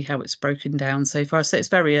interesting to see how it's broken down so far. So it's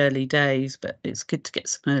very early days, but it's good to get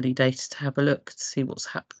some early data to have a look to see what's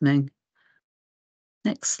happening.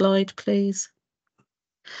 Next slide, please.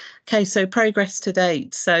 Okay, so progress to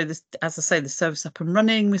date. So this, as I say, the service up and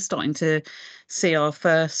running. We're starting to see our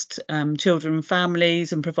first children and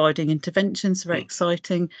families and providing interventions. Very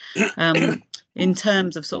exciting. In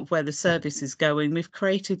terms of sort of where the service is going, we've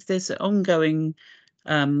created this ongoing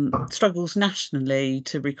struggles nationally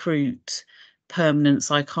to recruit permanent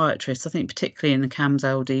psychiatrists, I think particularly in the CAMHS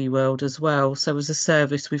LD world as well. So as a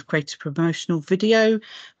service, we've created a promotional video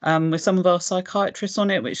with some of our psychiatrists on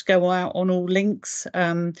it, which go out on all links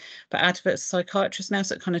for adverts psychiatrists now.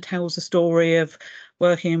 So it kind of tells the story of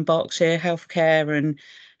working in Berkshire healthcare and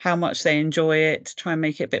how much they enjoy it, to try and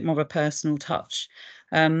make it a bit more of a personal touch.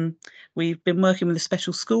 We've been working with the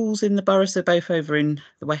special schools in the borough, so both over in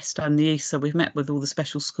the west and the east. So we've met with all the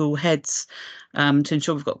special school heads to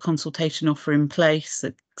ensure we've got a consultation offer in place.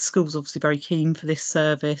 The school's obviously very keen for this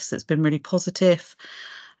service. It's been really positive.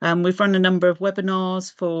 We've run a number of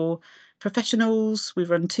webinars for professionals.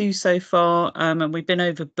 We've run 2 so far, and we've been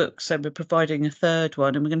overbooked, so we're providing a third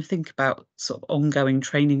one, and we're going to think about sort of ongoing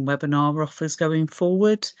training webinar offers going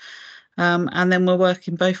forward. And then we're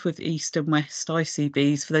working both with East and West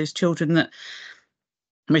ICBs for those children that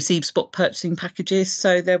receive spot purchasing packages.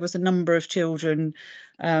 So there was a number of children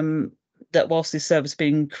that whilst this service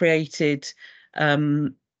being created,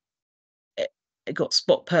 it got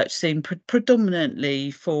spot purchasing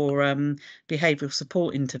predominantly for behavioural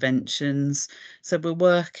support interventions. So we're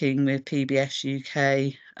working with PBS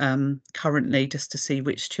UK currently just to see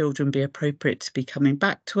which children be appropriate to be coming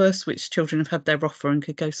back to us, which children have had their offer and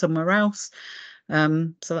could go somewhere else.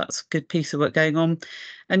 So that's a good piece of work going on.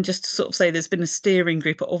 And just to sort of say, there's been a steering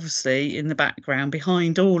group, obviously, in the background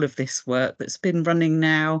behind all of this work that's been running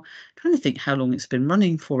now. I'm trying to think how long it's been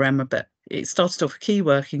running for, Emma, but it started off key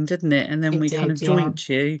working, didn't it? And then we kind of joined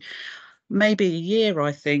you maybe a year,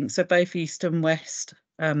 I think. So both East and West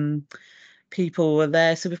people were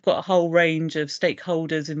there. So we've got a whole range of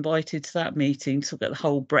stakeholders invited to that meeting to look at the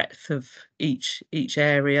whole breadth of each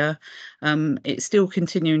area. It's still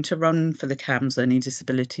continuing to run for the CAMHS Learning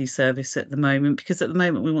Disability Service at the moment, because at the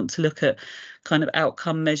moment we want to look at kind of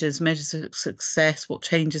outcome measures of success, what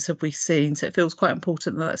changes have we seen. So it feels quite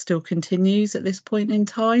important that still continues at this point in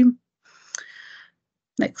time.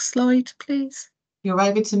 Next slide, please. You're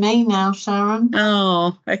over to me now, Sharon.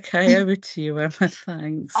 Oh, okay, over to you, Emma,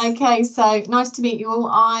 thanks. Okay, so nice to meet you all.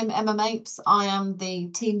 I'm Emma Mapes. I am the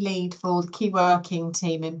team lead for the key working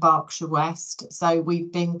team in Berkshire West. So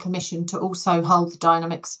we've been commissioned to also hold the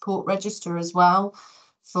dynamic support register as well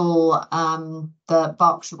for the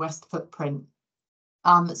Berkshire West footprint.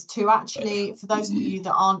 To actually, for those of you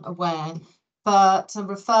that aren't aware, but to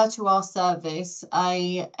refer to our service,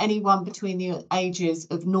 anyone between the ages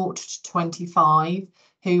of 0 to 25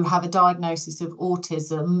 who have a diagnosis of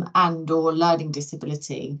autism and or learning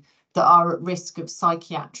disability that are at risk of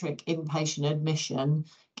psychiatric inpatient admission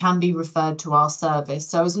can be referred to our service.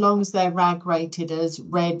 So as long as they're RAG rated as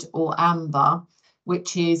red or amber,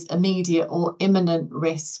 which is immediate or imminent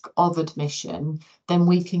risk of admission, then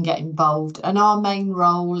we can get involved. And our main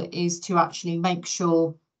role is to actually make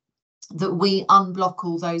sure that we unblock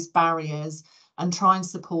all those barriers and try and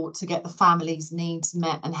support to get the family's needs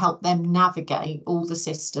met and help them navigate all the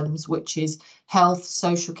systems, which is health,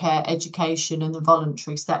 social care, education and the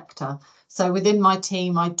voluntary sector. So within my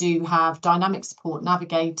team, I do have dynamic support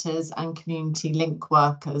navigators and community link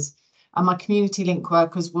workers. And my community link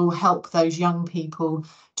workers will help those young people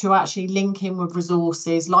to actually link in with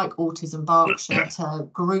resources like Autism Berkshire, to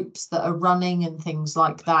groups that are running and things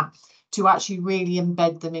like that, to actually really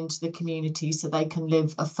embed them into the community so they can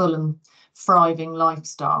live a full and thriving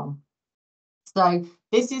lifestyle. So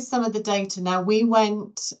this is some of the data. Now we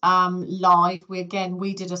went live. We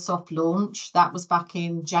did a soft launch. That was back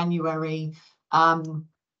in January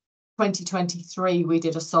 2023, we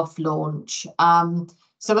did a soft launch.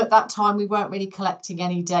 So at that time, we weren't really collecting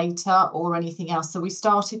any data or anything else. So we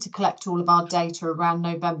started to collect all of our data around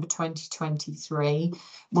November 2023,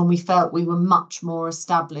 when we felt we were much more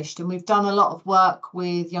established. And we've done a lot of work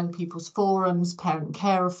with young people's forums, parent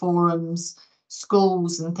carer forums,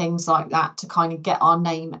 schools and things like that to kind of get our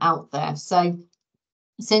name out there. So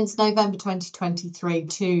since November 2023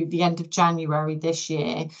 to the end of January this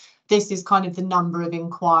year, this is kind of the number of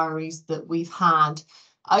inquiries that we've had.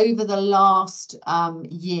 Over the last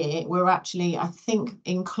year, we're actually, I think,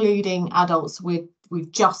 including adults, we've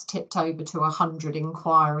just tipped over to 100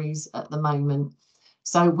 inquiries at the moment.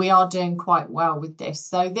 So we are doing quite well with this.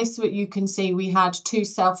 So this, what you can see, we had 2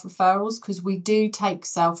 self-referrals, because we do take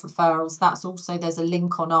self-referrals. That's also, there's a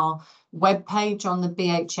link on our webpage on the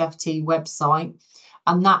BHFT website,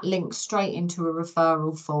 and that links straight into a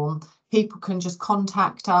referral form. People can just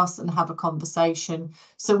contact us and have a conversation.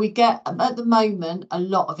 So we get, at the moment, a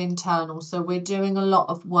lot of internal. So we're doing a lot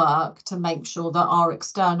of work to make sure that our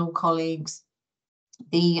external colleagues,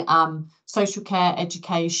 the social care,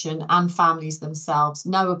 education and families themselves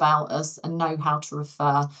know about us and know how to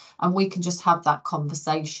refer. And we can just have that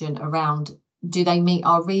conversation around, do they meet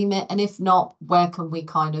our remit? And if not, where can we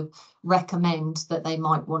kind of recommend that they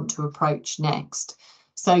might want to approach next?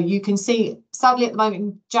 So you can see, sadly, at the moment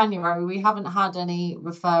in January, we haven't had any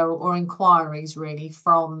referral or inquiries really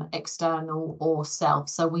from external or self.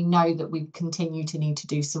 So we know that we continue to need to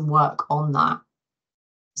do some work on that.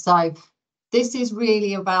 So this is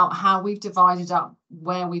really about how we've divided up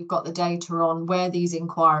where we've got the data on, where these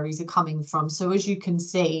inquiries are coming from. So as you can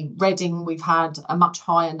see, Reading, we've had a much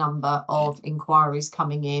higher number of inquiries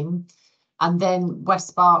coming in. And then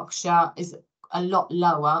West Berkshire is a lot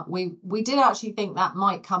lower. We did actually think that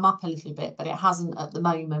might come up a little bit, but it hasn't at the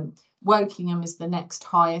moment. Wokingham is the next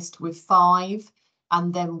highest with 5.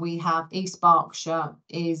 And then we have East Berkshire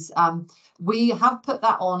is, we have put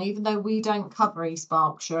that on, even though we don't cover East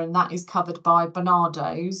Berkshire, and that is covered by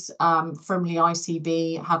Barnardo's. Frimley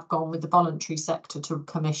ICB have gone with the voluntary sector to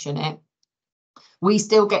commission it. We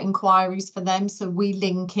still get inquiries for them, so we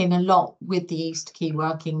link in a lot with the East Key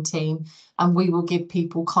Working Team, and we will give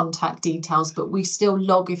people contact details, but we still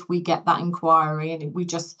log if we get that inquiry, and we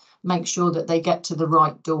just make sure that they get to the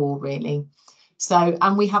right door, really. So,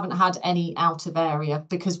 and we haven't had any out of area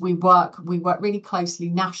because we work really closely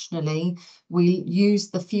nationally. We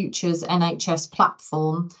use the Futures NHS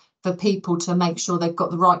platform for people to make sure they've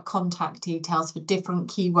got the right contact details for different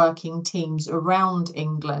key working teams around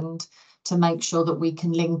England, to make sure that we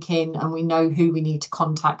can link in and we know who we need to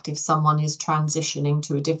contact if someone is transitioning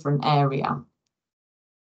to a different area.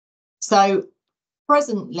 So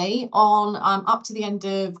presently, on up to the end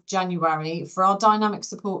of January, for our dynamic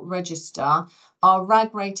support register, our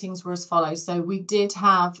RAG ratings were as follows. So we did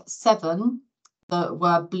have 7 that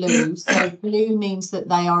were blue. So blue means that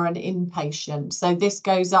they are an inpatient. So this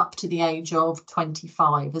goes up to the age of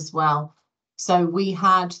 25 as well. So we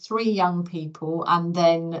had 3 young people, and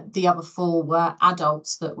then the other 4 were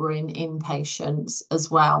adults that were in inpatients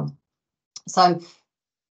as well. So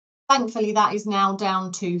thankfully that is now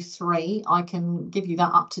down to 3. I can give you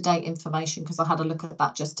that up-to-date information because I had a look at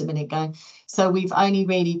that just a minute ago. So we've only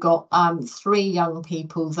really got 3 young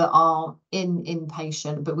people that are in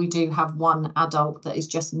inpatient, but we do have 1 adult that is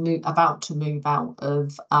just about to move out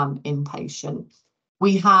of inpatient.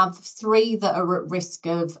 We have 3 that are at risk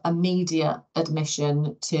of immediate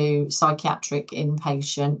admission to psychiatric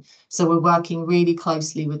inpatient. So we're working really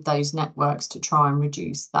closely with those networks to try and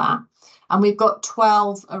reduce that. And we've got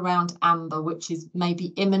 12 around amber, which is maybe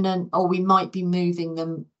imminent, or we might be moving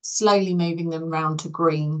them, slowly moving them round to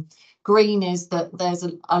green. Green is that there's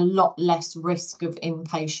a lot less risk of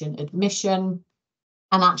inpatient admission.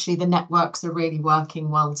 And actually the networks are really working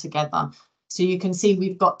well together. So you can see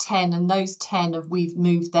we've got 10, and those 10 we've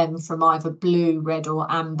moved them from either blue, red or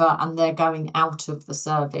amber, and they're going out of the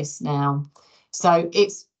service now. So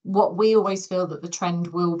it's what we always feel that the trend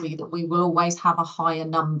will be, that we will always have a higher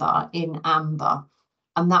number in amber.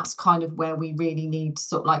 And that's kind of where we really need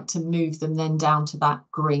sort of like to move them then down to that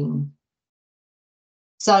green.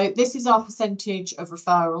 So this is our percentage of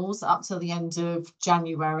referrals up till the end of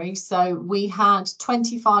January. So we had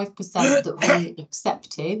 25% that we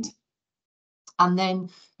accepted. And then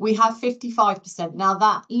we have 55%. Now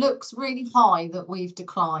that looks really high that we've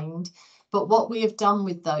declined, but what we have done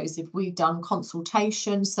with those, if we've done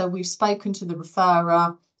consultations, so we've spoken to the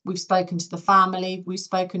referrer, we've spoken to the family, we've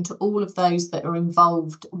spoken to all of those that are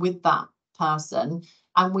involved with that person,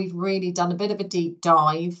 and we've really done a bit of a deep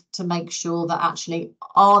dive to make sure that actually,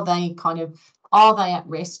 are they kind of Are they at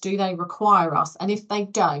risk? Do they require us? And if they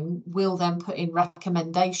don't, we'll then put in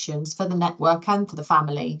recommendations for the network and for the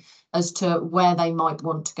family as to where they might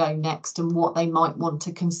want to go next and what they might want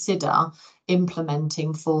to consider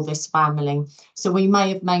implementing for this family. So we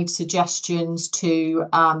may have made suggestions to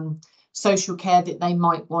social care that they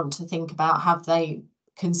might want to think about. Have they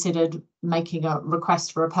considered making a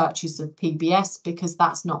request for a purchase of PBS, because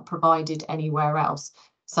that's not provided anywhere else?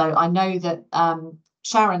 So I know that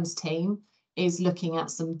Sharon's team is looking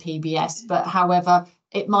at some PBS, but however,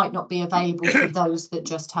 it might not be available for those that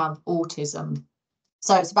just have autism.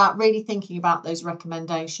 So it's about really thinking about those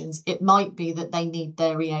recommendations. It might be that they need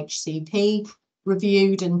their EHCP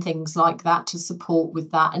reviewed and things like that to support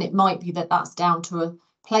with that. And it might be that that's down to a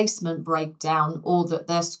placement breakdown, or that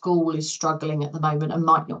their school is struggling at the moment and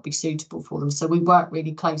might not be suitable for them. So we work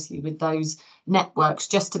really closely with those networks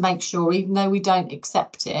just to make sure, even though we don't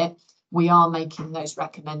accept it, we are making those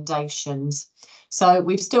recommendations. So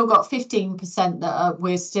we've still got 15% that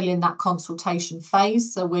we're still in that consultation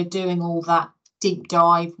phase. So we're doing all that deep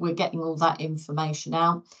dive, we're getting all that information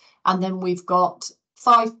out. And then we've got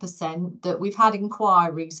 5% that we've had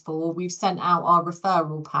inquiries for. We've sent out our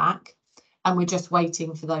referral pack and we're just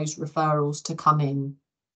waiting for those referrals to come in.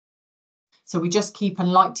 So we just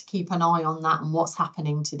like to keep an eye on that and what's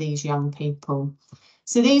happening to these young people.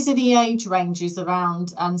 So these are the age ranges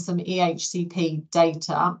around and some EHCP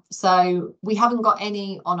data. So we haven't got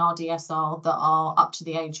any on our DSR that are up to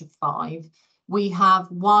the age of 5. We have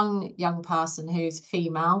one young person who's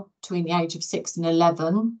female between the age of 6 and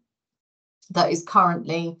 11 that is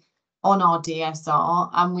currently on our DSR,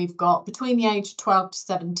 and we've got between the age of 12 to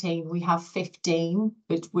 17 we have 15,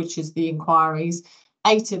 which is the inquiries,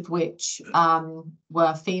 8 of which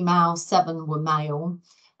were female, 7 were male,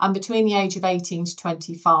 and between the age of 18 to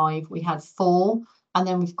 25 we had 4, and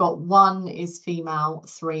then we've got 1 is female,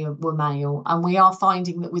 3 were male. And we are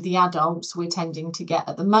finding that with the adults we're tending to get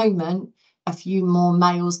at the moment a few more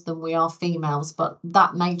males than we are females, but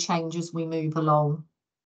that may change as we move along.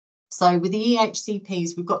 So with the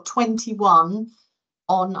EHCPs, we've got 21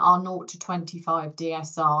 on our 0 to 25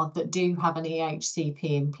 DSR that do have an EHCP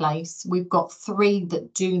in place. We've got 3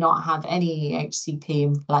 that do not have any EHCP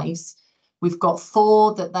in place. We've got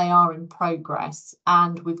 4 that they are in progress,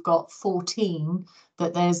 and we've got 14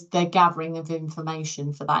 that they're gathering of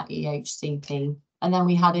information for that EHCP. And then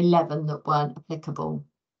we had 11 that weren't applicable.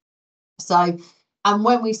 So, and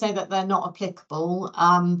when we say that they're not applicable,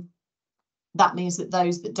 that means that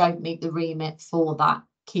those that don't meet the remit for that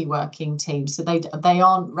key working team, so they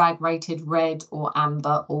aren't RAG rated red or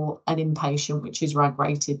amber, or an inpatient which is RAG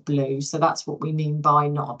rated blue. So that's what we mean by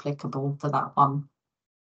not applicable for that one.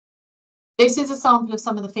 This is a sample of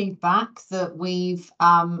some of the feedback that we've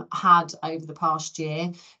had over the past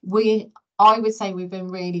year. I would say we've been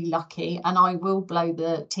really lucky, and I will blow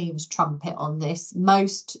the team's trumpet on this.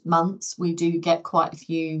 Most months we do get quite a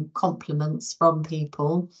few compliments from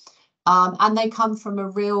people, and they come from a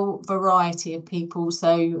real variety of people.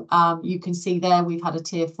 So you can see there we've had a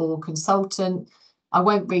tier 4 consultant. I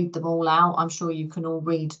won't read them all out. I'm sure you can all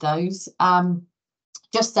read those.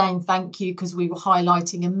 Just saying thank you, because we were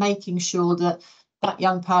highlighting and making sure that that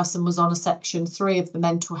young person was on a Section 3 of the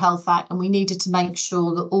Mental Health Act, and we needed to make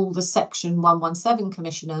sure that all the Section 117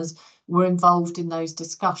 commissioners were involved in those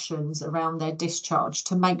discussions around their discharge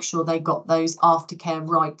to make sure they got those aftercare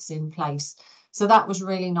rights in place. So that was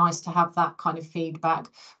really nice to have that kind of feedback.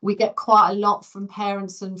 We get quite a lot from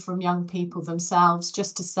parents and from young people themselves,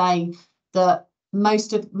 just to say that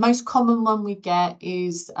most common one we get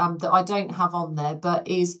is that I don't have on there, but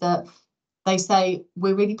is that they say,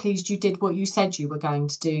 we're really pleased you did what you said you were going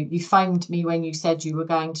to do. You phoned me when you said you were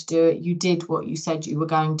going to do it. You did what you said you were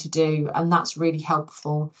going to do. And that's really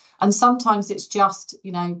helpful. And sometimes it's just,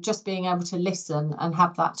 just being able to listen and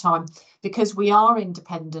have that time, because we are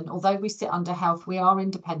independent. Although we sit under health, we are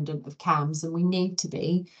independent of CAMHS, and we need to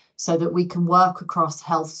be, so that we can work across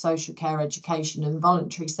health, social care, education and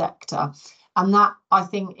voluntary sector. And that, I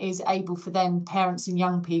think, is able for them, parents and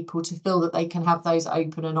young people, to feel that they can have those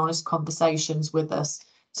open and honest conversations with us.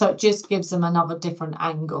 So it just gives them another different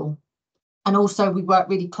angle. And also we work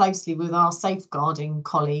really closely with our safeguarding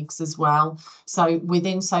colleagues as well. So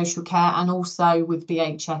within social care, and also with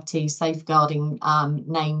BHFT safeguarding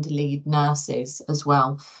named lead nurses as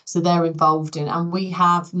well. So they're involved in, and we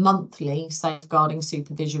have monthly safeguarding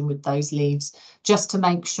supervision with those leads, just to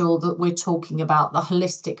make sure that we're talking about the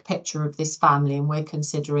holistic picture of this family and we're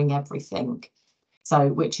considering everything. So,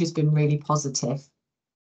 which has been really positive.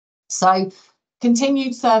 So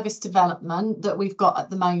Continued service development that we've got at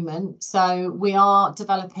the moment. So we are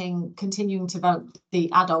continuing to develop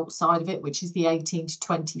the adult side of it, which is the 18 to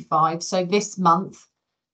 25. So this month,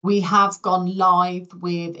 we have gone live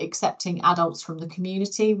with accepting adults from the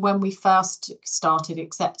community. When we first started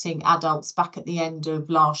accepting adults back at the end of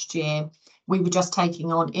last year, we were just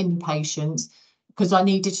taking on inpatients because I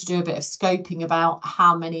needed to do a bit of scoping about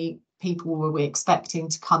how many people were we expecting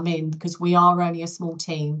to come in, because we are only a small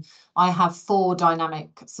team. I have 4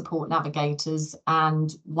 dynamic support navigators and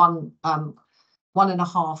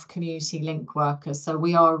 1.5 community link workers. So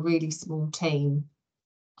we are a really small team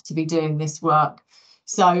to be doing this work.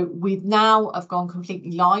 So we've now have gone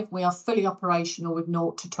completely live. We are fully operational with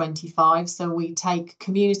 0 to 25. So we take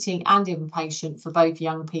community and inpatient for both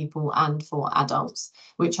young people and for adults,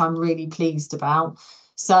 which I'm really pleased about.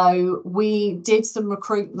 So we did some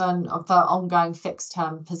recruitment of the ongoing fixed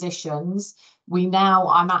term positions.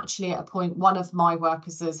 I'm actually at a point, one of my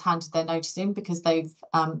workers has handed their notice in because they've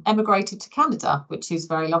emigrated to Canada, which is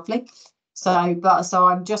very lovely. So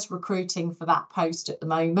I'm just recruiting for that post at the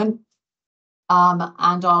moment.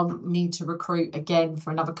 And I'll need to recruit again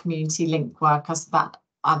for another community link worker, so that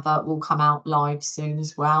advert will come out live soon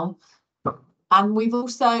as well. And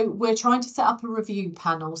we're trying to set up a review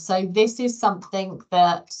panel. So this is something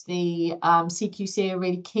that the CQC are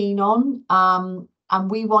really keen on. And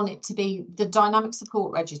we want it to be the dynamic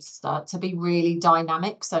support register to be really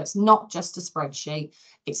dynamic. So it's not just a spreadsheet.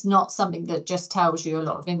 It's not something that just tells you a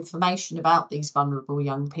lot of information about these vulnerable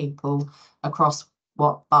young people across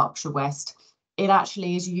Berkshire West. It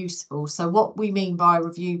actually is useful. So what we mean by a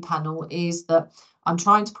review panel is that I'm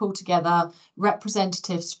trying to pull together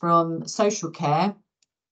representatives from social care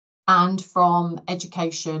and from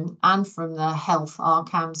education and from the health, our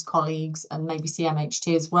CAMS colleagues, and maybe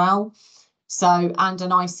CMHT as well. So, and an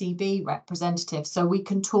ICB representative, so we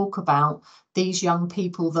can talk about these young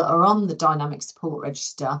people that are on the dynamic support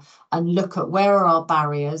register and look at where are our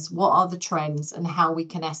barriers, what are the trends, and how we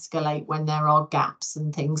can escalate when there are gaps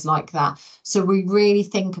and things like that. So we really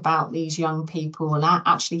think about these young people and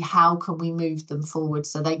actually how can we move them forward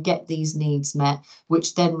so they get these needs met,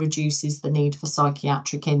 which then reduces the need for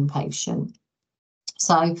psychiatric inpatient.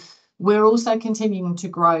 So we're also continuing to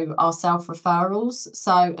grow our self-referrals.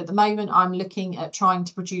 So at the moment, I'm looking at trying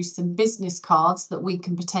to produce some business cards that we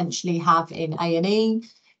can potentially have in A&E,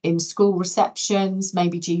 in school receptions,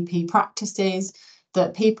 maybe GP practices,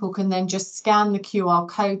 that people can then just scan the QR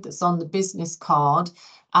code that's on the business card,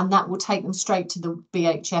 and that will take them straight to the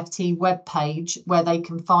BHFT webpage where they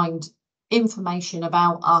can find information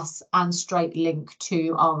about us and straight link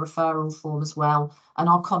to our referral form as well and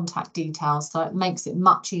our contact details. So it makes it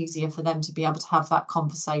much easier for them to be able to have that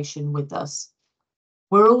conversation with us.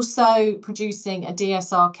 We're also producing a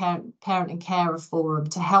DSR parent and carer forum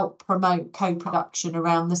to help promote co-production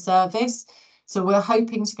around the service. So we're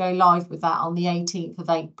hoping to go live with that on the 18th of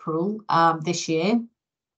April this year.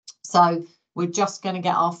 So we're just going to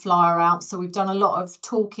get our flyer out. So we've done a lot of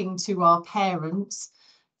talking to our parents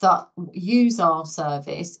that use our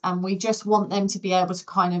service, and we just want them to be able to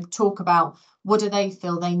kind of talk about what do they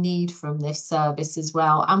feel they need from this service as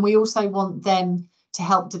well. And we also want them to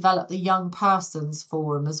help develop the young persons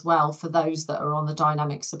forum as well for those that are on the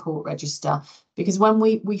dynamic support register, because when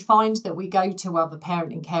we find that we go to other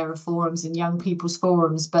parent and carer forums and young people's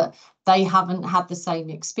forums, but they haven't had the same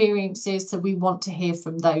experiences. So we want to hear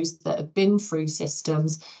from those that have been through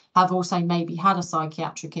systems, have also maybe had a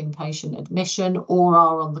psychiatric inpatient admission or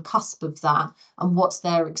are on the cusp of that, and what's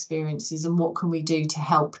their experiences and what can we do to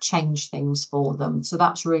help change things for them. So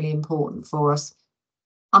that's really important for us.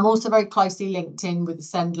 I'm also very closely linked in with the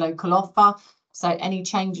Send Local offer. So any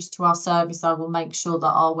changes to our service, I will make sure that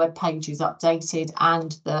our web page is updated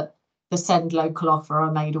and that the Send Local offer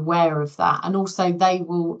are made aware of that. And also they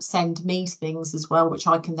will send me things as well, which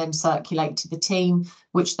I can then circulate to the team,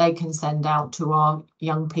 which they can send out to our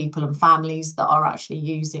young people and families that are actually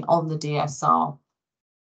using on the DSR.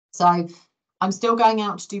 So I'm still going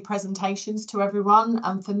out to do presentations to everyone.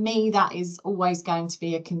 And for me, that is always going to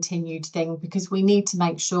be a continued thing, because we need to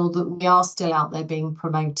make sure that we are still out there being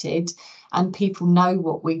promoted and people know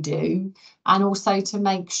what we do. And also to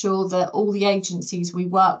make sure that all the agencies we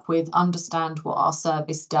work with understand what our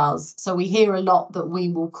service does. So we hear a lot that we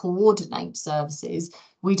will coordinate services.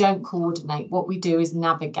 We don't coordinate. What we do is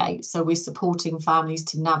navigate. So we're supporting families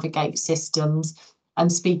to navigate systems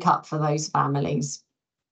and speak up for those families.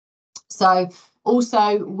 So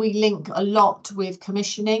also we link a lot with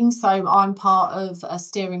commissioning. So I'm part of a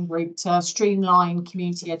steering group to streamline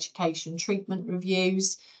community education treatment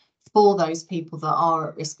reviews, for those people that are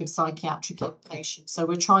at risk of psychiatric inpatient. So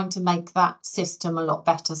we're trying to make that system a lot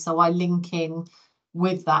better. So I link in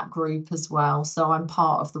with that group as well. So I'm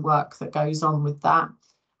part of the work that goes on with that.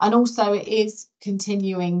 And also it is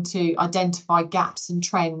continuing to identify gaps and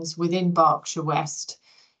trends within Berkshire West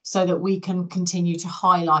so that we can continue to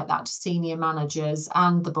highlight that to senior managers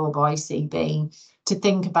and the Bob ICB to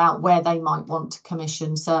think about where they might want to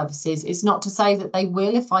commission services. It's not to say that they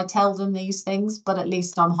will if I tell them these things, but at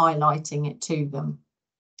least I'm highlighting it to them.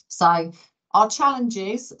 So our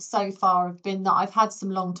challenges so far have been that I've had some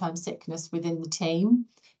long-term sickness within the team,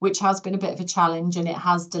 which has been a bit of a challenge, and it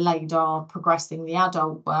has delayed our progressing the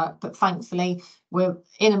adult work. But thankfully, we're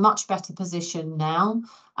in a much better position now,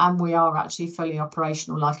 and we are actually fully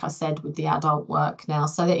operational, like I said, with the adult work now.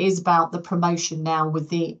 So it is about the promotion now with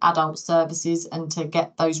the adult services and to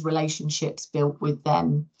get those relationships built with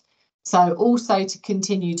them. So also to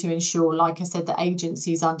continue to ensure, like I said, that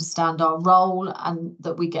agencies understand our role and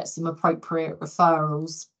that we get some appropriate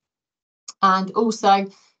referrals. And also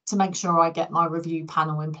to make sure I get my review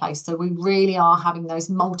panel in place. So we really are having those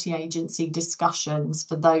multi-agency discussions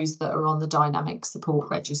for those that are on the dynamic support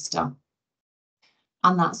register.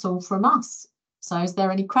 And that's all from us. So is there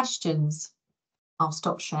any questions? I'll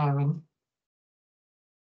stop sharing.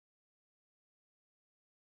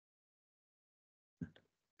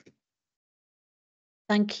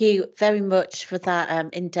 Thank you very much for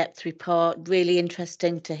that in-depth report. Really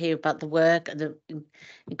interesting to hear about the work and the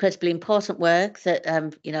incredibly important work that,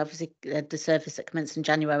 obviously the service that commenced in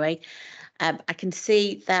January. I can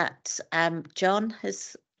see that John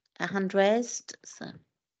has a hand raised. So.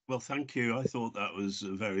 Well, thank you. I thought that was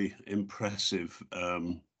a very impressive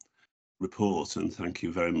report, and thank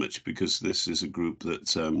you very much, because this is a group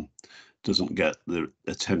that doesn't get the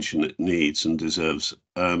attention it needs and deserves.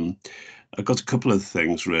 I've got a couple of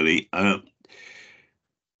things, really.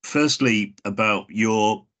 Firstly, about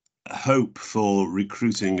your hope for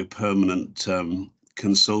recruiting a permanent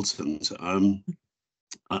consultant.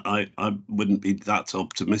 I wouldn't be that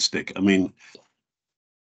optimistic. I mean,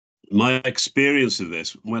 my experience of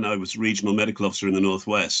this, when I was regional medical officer in the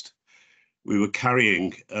Northwest, we were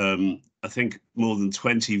carrying, I think, more than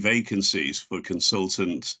 20 vacancies for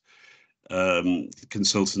consultants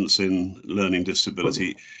in learning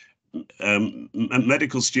disability.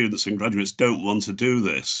 Medical students and graduates don't want to do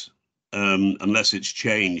this unless it's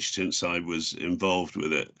changed since I was involved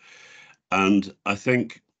with it. And I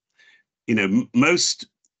think, most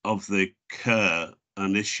of the care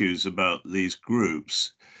and issues about these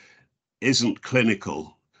groups isn't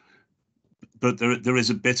clinical, but there is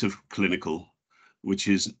a bit of clinical, which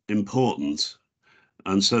is important.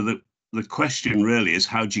 And so the question really is,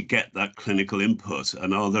 how do you get that clinical input?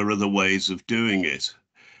 And are there other ways of doing it?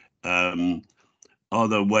 Are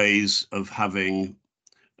there ways of having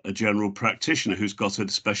a general practitioner who's got a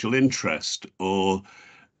special interest, or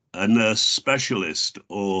a nurse specialist,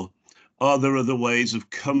 or are there other ways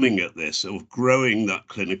of coming at this, of growing that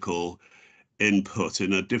clinical input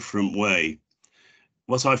in a different way?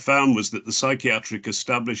 What I found was that the psychiatric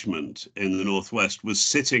establishment in the Northwest was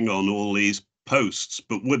sitting on all these posts,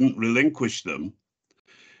 but wouldn't relinquish them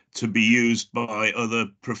to be used by other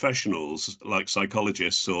professionals like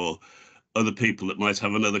psychologists or other people that might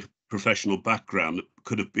have another professional background that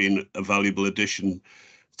could have been a valuable addition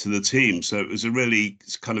to the team. So it was a really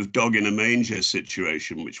kind of dog in a manger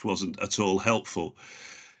situation, which wasn't at all helpful.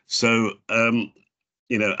 So, and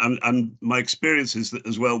my experience is that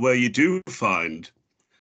as well, where you do find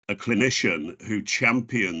a clinician who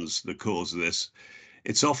champions the cause of this,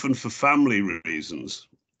 it's often for family reasons,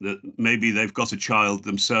 that maybe they've got a child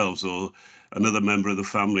themselves, or another member of the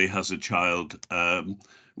family has a child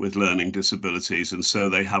with learning disabilities, and so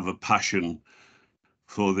they have a passion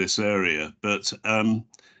for this area. But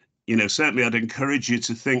certainly I'd encourage you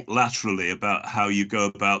to think laterally about how you go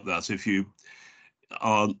about that if you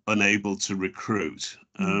are unable to recruit.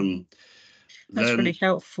 That's really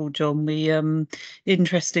helpful, John. We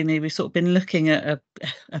interestingly, we've sort of been looking at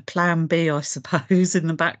a plan B, I suppose, in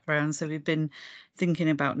the background. So we've been thinking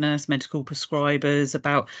about nurse medical prescribers,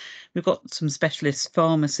 we've got some specialist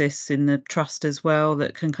pharmacists in the trust as well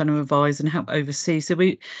that can kind of advise and help oversee. So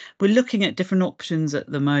we're looking at different options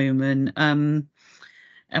at the moment.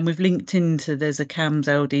 And we've linked into, there's a CAMS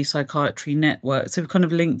LD psychiatry network. So we've kind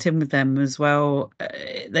of linked in with them as well.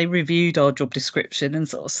 They reviewed our job description and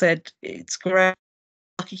sort of said, it's great,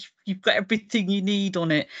 you've got everything you need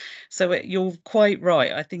on it. So you're quite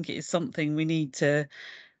right. I think it is something we need to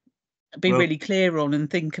be Well- really clear on and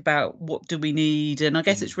think about what do we need. And I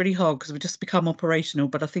guess it's really hard because we just become operational,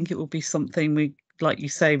 but I think it will be something we, like you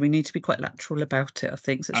say, we need to be quite lateral about it, I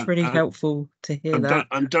think. So it's really helpful to hear that.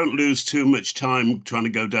 Don't lose too much time trying to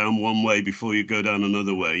go down one way before you go down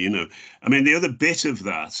another way, you know. I mean, the other bit of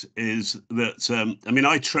that is that, I mean,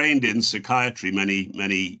 I trained in psychiatry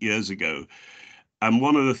many years ago. And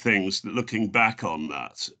one of the things that, looking back on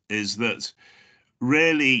that, is that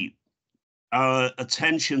really our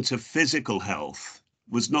attention to physical health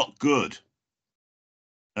was not good.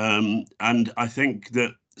 And I think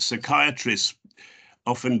that psychiatrists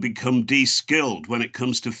often become de-skilled when it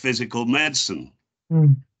comes to physical medicine.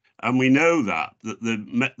 And we know that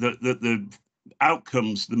the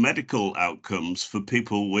outcomes, the medical outcomes for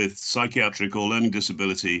people with psychiatric or learning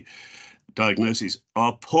disability diagnoses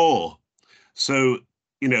are poor. So,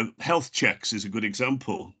 you know, health checks is a good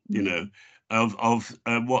example, you know, of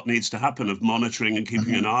what needs to happen, of monitoring and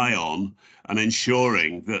keeping an eye on and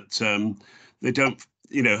ensuring that they don't,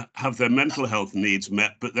 you know, have their mental health needs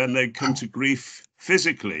met, but then they come to grief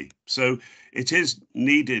physically. So it is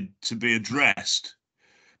needed to be addressed.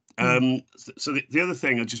 So the other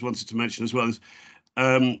thing I just wanted to mention as well is,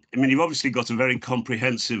 I mean, you've obviously got a very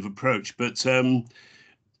comprehensive approach, but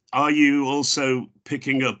are you also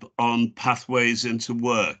picking up on pathways into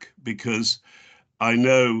work? Because I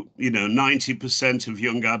know, you know, 90% of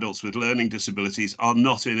young adults with learning disabilities are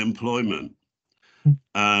not in employment.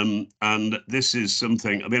 And this is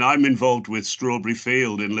something, I mean, I'm involved with Strawberry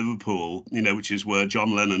Field in Liverpool, you know, which is where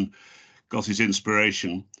John Lennon got his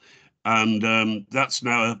inspiration. And that's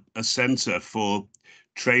now a centre for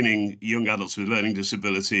training young adults with learning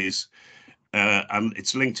disabilities. And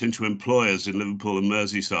it's linked into employers in Liverpool and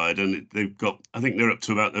Merseyside. And they've got, I think they're up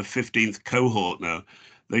to about their 15th cohort now.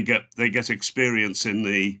 They get experience in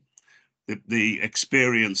the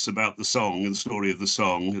experience about the song and the story of the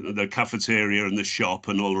song, the cafeteria and the shop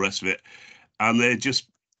and all the rest of it. And they're just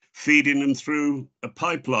feeding them through a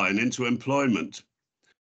pipeline into employment.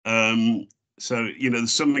 So, you know,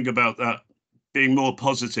 there's something about that, being more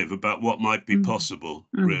positive about what might be possible,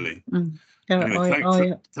 really. Yeah,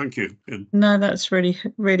 anyway, thank you. Yeah. No, that's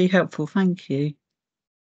really helpful. Thank you.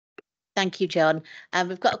 Thank you, John.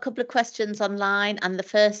 We've got a couple of questions online, and the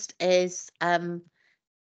first is, I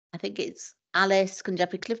think it's Alice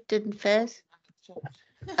Kunjabi-Clifton first.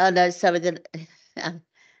 Oh no, sorry.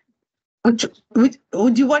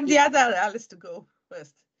 Would you want the other Alice to go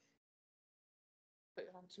first?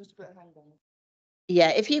 Yeah,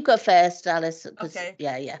 if you go first, Alice. Okay.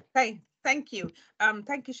 Yeah. Thank you.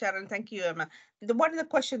 Thank you, Sharon. Thank you, Emma. One of the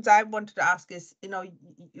questions I wanted to ask is, you know,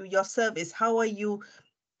 your service, how are you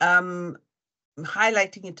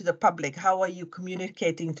highlighting it to the public? How are you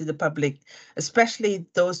communicating to the public, especially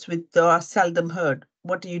those with seldom heard?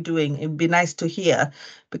 What are you doing? It'd be nice to hear,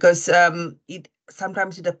 because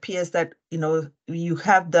sometimes it appears that, you know, you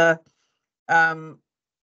have the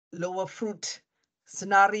lower fruit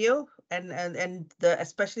scenario, and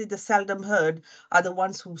especially the seldom heard are the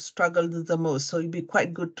ones who struggle the most. So it'd be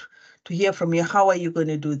quite good to hear from you. How are you going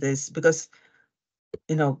to do this? Because,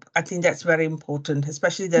 you know, I think that's very important,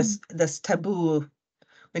 especially there's taboo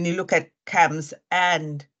when you look at CAMS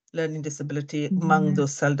and learning disability among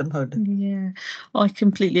those seldom heard. Yeah, I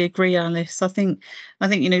completely agree, Alice. I think,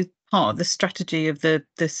 you know, part of the strategy of the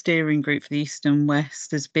steering group for the East and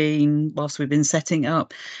West has been, whilst we've been setting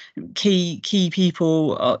up key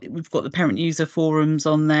people, we've got the parent user forums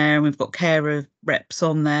on there, and we've got carer reps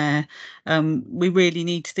on there. We really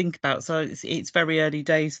need to think about, so it's very early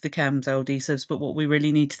days for the CAMS LD service, but what we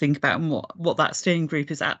really need to think about, and what that steering group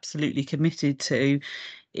is absolutely committed to,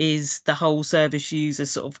 is the whole service user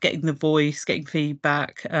sort of getting the voice, getting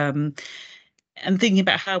feedback, and thinking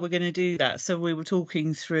about how we're going to do that. So we were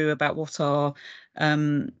talking through about what our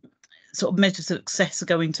sort of measures of success are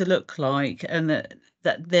going to look like, and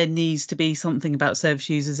that there needs to be something about service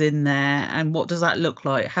users in there. And what does that look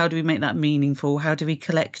like? How do we make that meaningful? How do we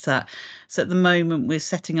collect that? So at the moment we're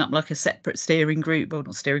setting up like a separate steering group, or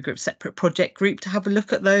not steering group, separate project group to have a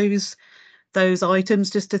look at those items,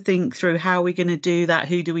 just to think through how we're going to do that,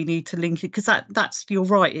 who do we need to link it, because that's, you're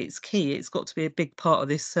right, it's key, it's got to be a big part of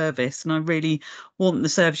this service, and I really want the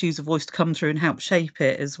service user voice to come through and help shape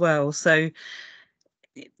it as well. So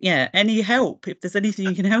yeah, any help, if there's anything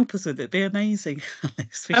you can help us with, it'd be amazing.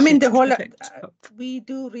 I mean, the whole we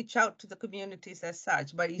do reach out to the communities as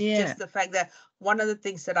such, but it's just the fact that one of the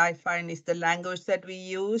things that I find is the language that we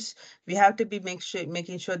use. We have to be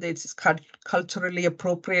making sure that it's culturally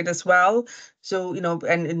appropriate as well. So, you know,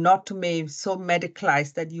 and not to make so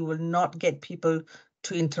medicalized that you will not get people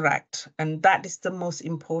to interact, and that is the most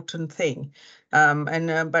important thing.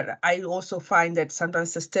 But I also find that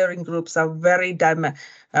sometimes the steering groups are very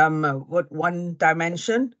one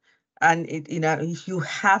dimension, and you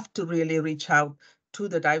have to really reach out to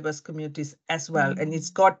the diverse communities as well, and it's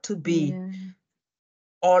got to be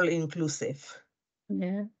all inclusive.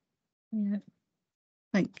 Yeah.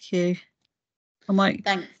 Thank you. I might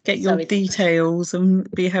get your details and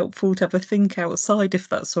be helpful to have a think outside, if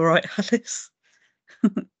that's all right, Alice.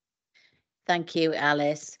 Thank you,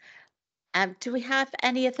 Alice. Do we have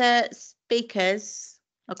any other speakers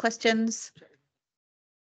or questions?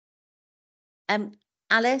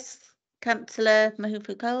 Alice, Councillor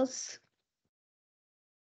Mahufukos.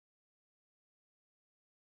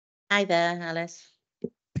 Hi there, Alice.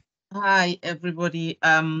 Hi, everybody.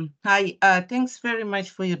 Hi, thanks very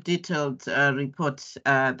much for your detailed report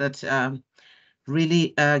that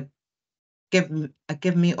really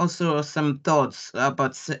gave me also some thoughts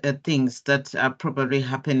about things that are probably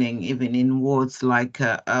happening even in wards like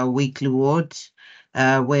a weekly ward,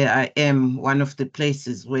 where I am. One of the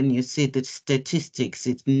places when you see the statistics,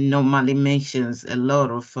 it normally mentions a lot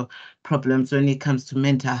of problems when it comes to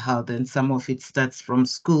mental health, and some of it starts from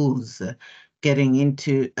schools, getting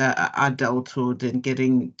into adulthood and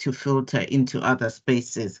getting to filter into other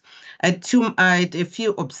spaces. I had a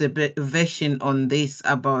few observations on this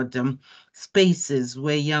about spaces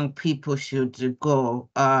where young people should go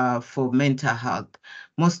for mental health.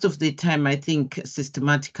 Most of the time, I think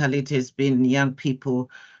systematically it has been young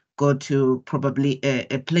people go to probably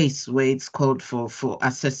a place where it's called for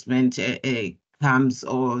assessment, camps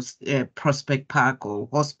or Prospect Park or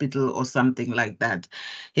hospital or something like that.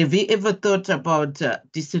 Have you ever thought about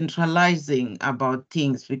decentralizing about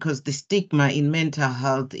things? Because the stigma in mental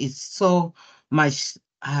health is so much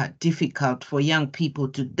difficult for young people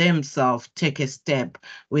to themselves take a step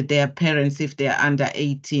with their parents if they're under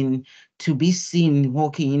 18 to be seen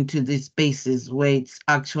walking into these spaces where it's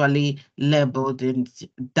actually labeled and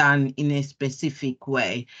done in a specific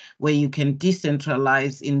way, where you can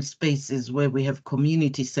decentralize in spaces where we have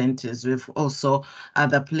community centers, with also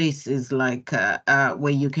other places like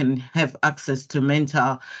where you can have access to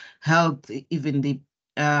mental health, even the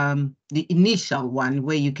initial one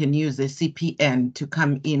where you can use a CPN to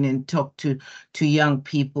come in and talk to young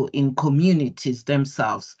people in communities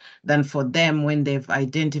themselves, than for them when they've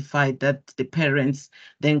identified that the parents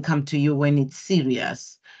then come to you when it's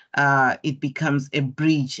serious. It becomes a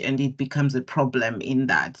bridge and it becomes a problem in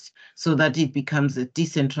that, so that it becomes a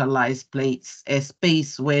decentralized place, a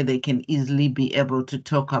space where they can easily be able to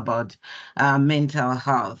talk about mental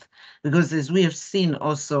health. Because as we have seen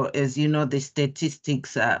also, as you know, the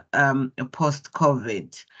statistics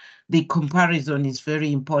post-COVID, the comparison is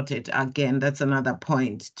very important. Again, that's another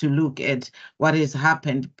point to look at what has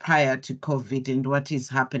happened prior to COVID and what is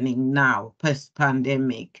happening now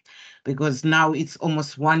post-pandemic, because now it's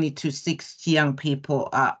almost 1 to 6 young people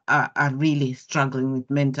are really struggling with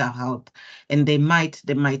mental health, and they might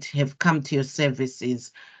have come to your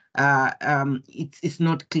services. It's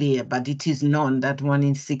not clear, but it is known that 1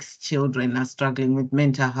 in 6 children are struggling with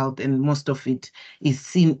mental health, and most of it is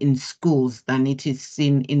seen in schools than it is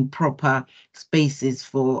seen in proper spaces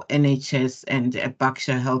for NHS and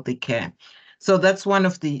Berkshire Healthy Care. So that's one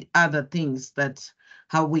of the other things, that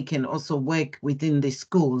how we can also work within the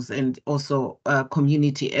schools and also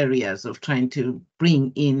community areas of trying to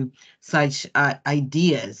bring in such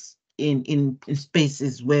ideas in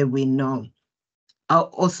spaces where we know.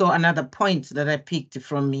 Also, another point that I picked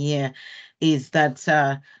from here is that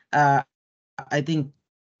I think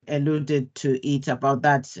alluded to it about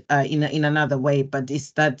that in another way, but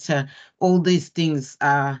it's that all these things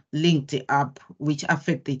are linked up, which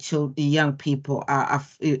affect the young people,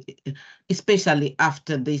 especially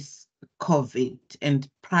after this COVID and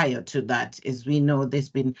prior to that. As we know, there's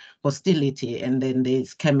been hostility, and then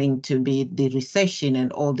there's coming to be the recession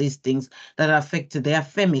and all these things that affect their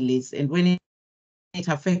families. And when it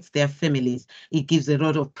affects their families, it gives a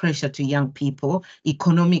lot of pressure to young people.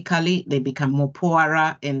 Economically, they become more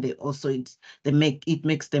poorer, and they also it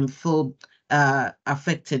makes them feel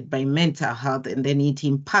affected by mental health, and then it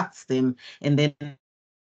impacts them, and then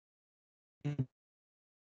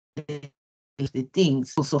the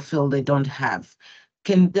things also feel they don't have.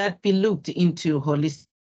 Can that be looked into holistically?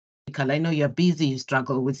 I know you're busy, you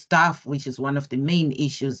struggle with staff, which is one of the main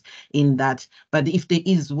issues in that. But if there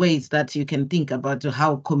is ways that you can think about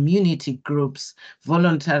how community groups,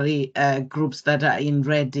 voluntary groups that are in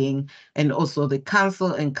Reading, and also the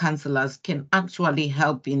council and councillors can actually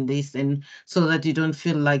help in this, and so that you don't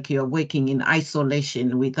feel like you're working in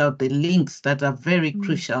isolation without the links that are very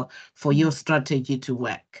crucial for your strategy to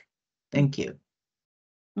work. Thank you.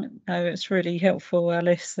 No, it's really helpful,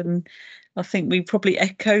 Alice, and I think we probably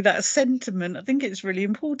echo that sentiment. I think it's really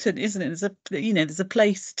important, isn't it? There's a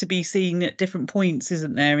place to be seen at different points,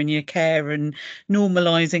 isn't there, in your care, and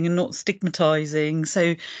normalising and not stigmatising.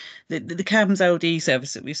 So the CAMHS LD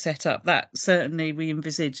service that we've set up, that certainly we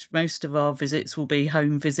envisage most of our visits will be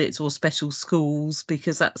home visits or special schools,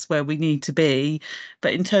 because that's where we need to be.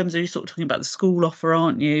 But in terms of, you're sort of talking about the school offer,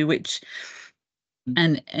 aren't you, which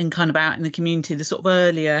and kind of out in the community, the sort of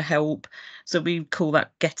earlier help. So we call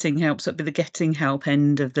that getting help. So it'd be the getting help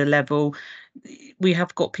end of the level. We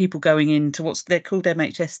have got people going into they're called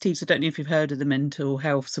MHS teams. I don't know if you've heard of the mental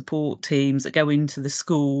health support teams that go into the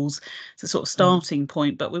schools. It's a sort of starting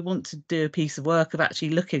point, but we want to do a piece of work of actually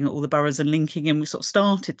looking at all the boroughs and linking in. We sort of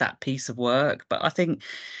started that piece of work, but I think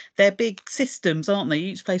they're big systems, aren't they?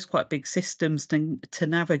 Each place quite big systems to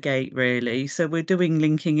navigate, really. So we're doing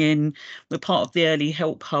linking in. We're part of the early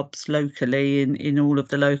help hubs locally in all of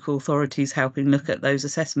the local authorities, helping look at those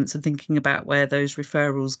assessments and thinking about where those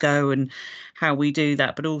referrals go and how we do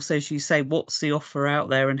that. But also, as you say, what's the offer out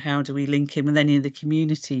there and how do we link in with any of the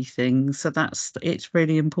community things? So it's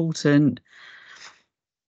really important.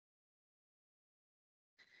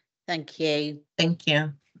 Thank you. Thank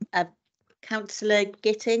you. Councillor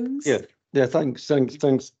Gittings? Yeah, thanks for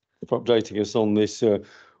updating us on this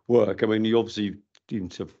work. I mean, you obviously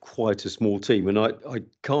have quite a small team, and I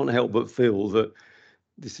can't help but feel that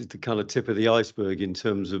this is the kind of tip of the iceberg in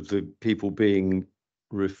terms of the people being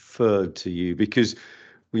referred to you, because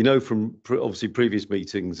we know from obviously previous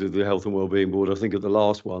meetings of the Health and Wellbeing Board, I think at the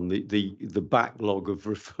last one, the backlog of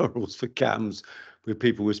referrals for CAMHS with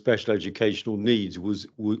people with special educational needs was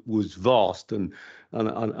vast and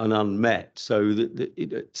unmet. So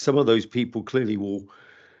some of those people clearly will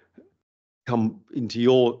come into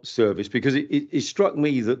your service, because it struck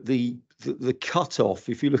me that the cut-off,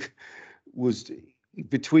 if you look, was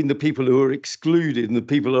between the people who are excluded and the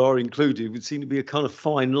people who are included, would seem to be a kind of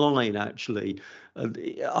fine line, actually.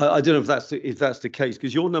 I don't know if that's the case,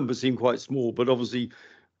 because your numbers seem quite small, but obviously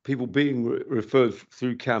people being referred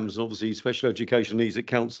through CAMHS, and obviously special education needs that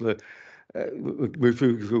Councillor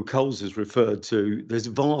Coles has referred to. There's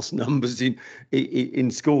vast numbers in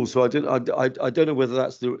schools, so I don't know whether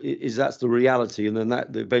that's the reality, and then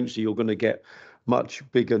that eventually you're going to get much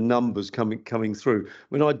bigger numbers coming through.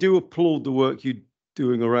 When I do applaud the work you're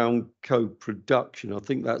doing around co-production, I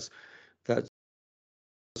think that's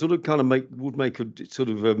sort of kind of would make a sort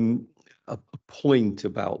of a point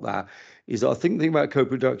about that. Is I think the thing about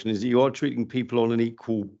co-production is that you are treating people on an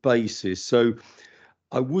equal basis. So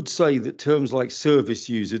I would say that terms like service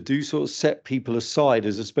user do sort of set people aside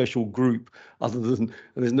as a special group, other than,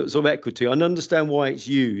 and there's no sort of equity. I understand why it's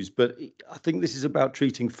used, but I think this is about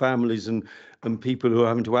treating families and people who are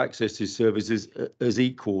having to access these services as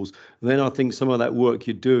equals. And then I think some of that work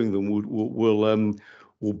you're doing them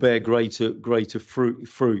will bear greater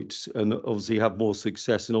fruits, and obviously have more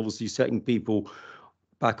success, and obviously setting people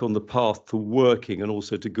back on the path to working and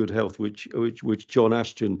also to good health, which John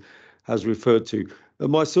Ashton has referred to.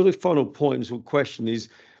 And my sort of final point or question is,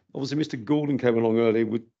 obviously Mr. Gordon came along earlier,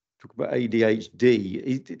 we talk about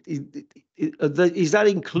ADHD. Is that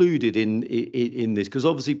included in this? Because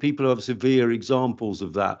obviously people who have severe examples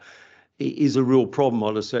of that, it is a real problem,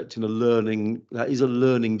 I'd accept, in that is a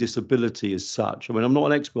learning disability as such. I mean, I'm not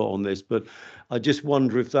an expert on this, but I just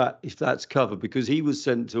wonder if that's covered, because he was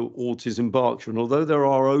sent to Autism Berkshire, and although there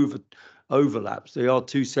are overlaps, they are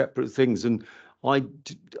two separate things. And I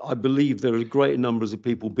believe there are greater numbers of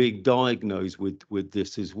people being diagnosed with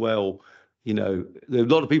this as well. You know, a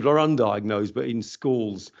lot of people are undiagnosed, but in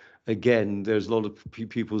schools, again, there's a lot of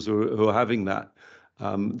pupils who are having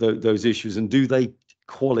those issues. And do they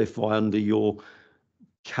qualify under your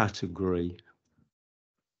category?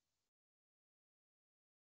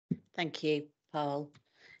 Thank you, Paul.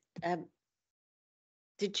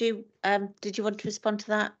 Did you want to respond to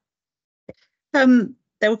that?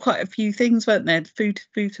 There were quite a few things, weren't there? Food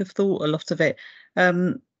of thought, a lot of it.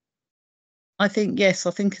 I think yes.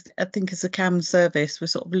 I think as a CAMHS service, we're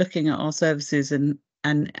sort of looking at our services and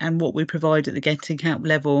what we provide at the getting help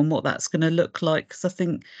level and what that's going to look like. Because I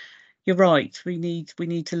think you're right. We need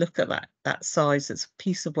to look at that size. It's a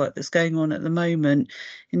piece of work that's going on at the moment.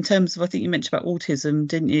 In terms of, I think you mentioned about autism,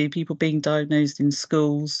 didn't you? People being diagnosed in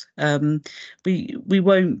schools. We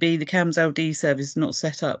won't be, the CAMHS LD service is not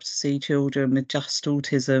set up to see children with just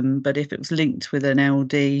autism, but if it was linked with an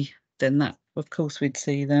LD, then that, of course, we'd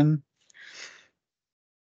see them.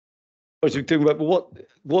 I was thinking about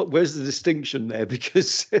where's the distinction there?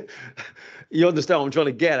 Because you understand what I'm trying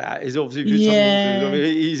to get at is obviously if Yeah. I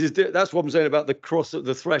mean, that's what I'm saying about the cross at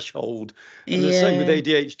the threshold, and the same with Yeah.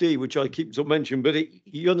 ADHD, which I keep sort of mentioning. But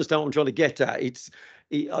you understand what I'm trying to get at. It's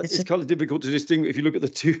kind of difficult to distinguish if you look at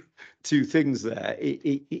the two things there.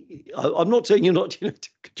 I'm not saying you're not doing a good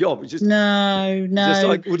job. It's just just I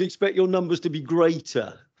would expect your numbers to be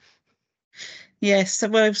greater. Yes, so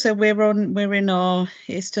it's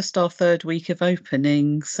just our third week of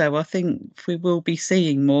opening, so I think we will be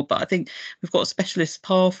seeing more, but I think we've got a specialist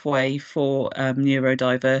pathway for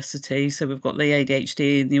neurodiversity, so we've got the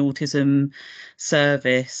ADHD and the autism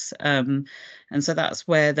service, and so that's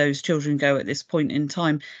where those children go at this point in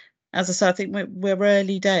time. As I say, I think we're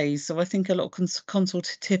early days, so I think a lot of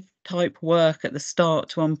consultative type work at the start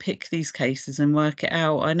to unpick these cases and work it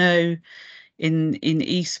out. I know in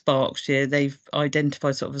East Berkshire, they've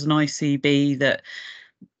identified sort of as an ICB that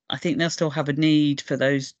I think they'll still have a need for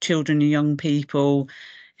those children and young people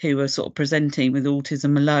who are sort of presenting with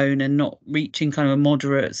autism alone and not reaching kind of a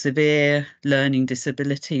moderate, severe learning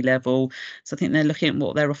disability level. So I think they're looking at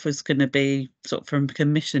what their offer is going to be sort of from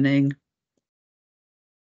commissioning.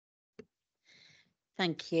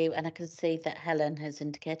 Thank you. And I can see that Helen has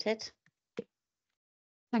indicated.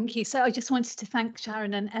 Thank you. So I just wanted to thank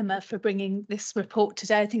Sharon and Emma for bringing this report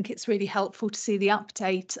today. I think it's really helpful to see the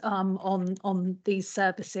update on these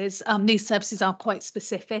services. These services are quite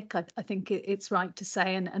specific, I think it's right to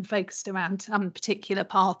say, and focused around particular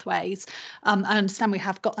pathways. I understand we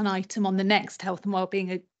have got an item on the next Health and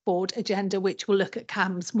Wellbeing Board agenda which will look at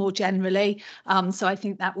CAMHS more generally, so I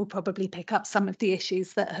think that will probably pick up some of the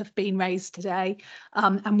issues that have been raised today,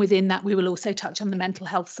 and within that we will also touch on the mental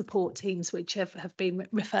health support teams which have been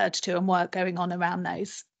referred to and work going on around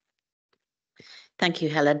those. Thank you,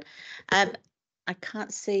 Helen. I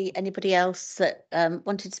can't see anybody else that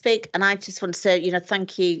wanted to speak, and I just want to say,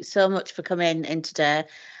 thank you so much for coming in today.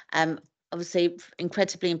 Obviously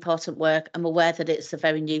incredibly important work. I'm aware that it's a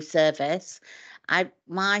very new service.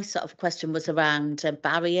 My sort of question was around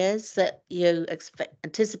barriers that you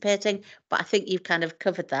anticipating, but I think you've kind of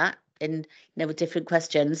covered that in with different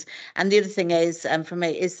questions. And the other thing is, for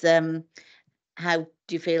me, is how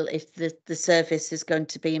do you feel if the service is going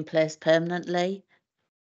to be in place permanently?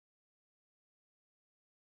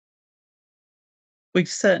 We've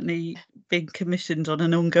certainly been commissioned on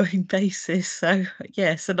an ongoing basis, so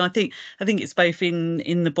yes, and I think it's both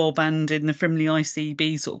in the Bob and in the Frimley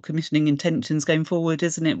ICB sort of commissioning intentions going forward,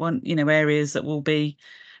 isn't it? Areas that will be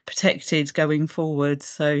protected going forward.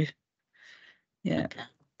 So yeah. Okay.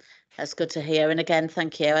 That's good to hear. And again,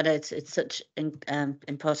 thank you. I know it's such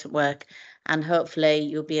important work, and hopefully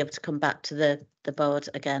you'll be able to come back to the board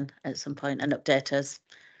again at some point and update us.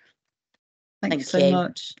 Thanks so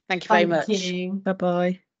much. Thank you very much.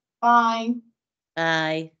 Bye-bye. Bye.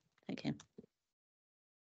 Bye. Thank you.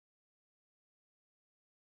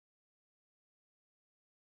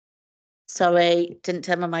 Sorry, didn't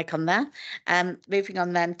turn my mic on there. Moving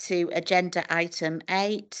on then to agenda item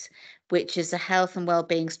 8, which is a health and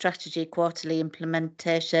wellbeing strategy quarterly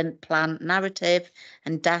implementation plan narrative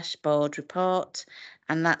and dashboard report,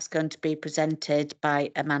 and that's going to be presented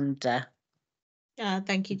by Amanda.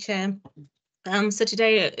 Thank you, Chair. So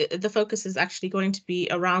today the focus is actually going to be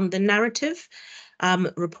around the narrative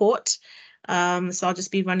report. So I'll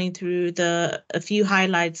just be running through a few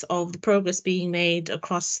highlights of the progress being made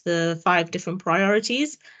across the 5 different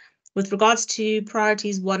priorities. With regards to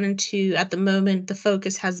priorities 1 and 2, at the moment, the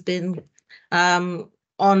focus has been on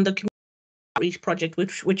the community outreach project,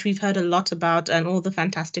 which we've heard a lot about, and all the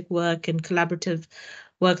fantastic work and collaborative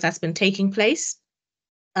work that's been taking place.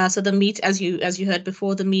 So the Meet, as you heard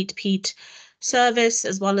before, the Meet Pete service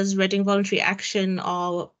as well as Reading Voluntary Action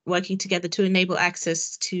are working together to enable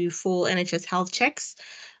access to full NHS health checks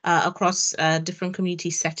across different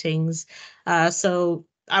community settings. So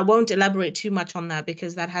I won't elaborate too much on that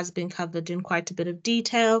because that has been covered in quite a bit of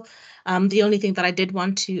detail. The only thing that I did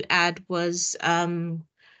want to add was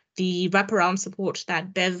the wraparound support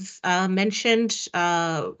that Bev mentioned,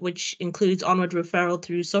 which includes onward referral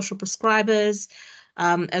through social prescribers,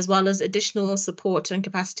 as well as additional support and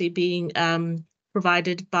capacity being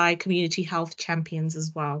provided by community health champions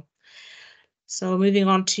as well. So moving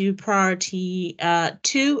on to priority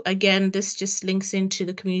 2, again, this just links into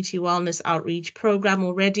the community wellness outreach program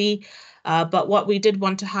already. But what we did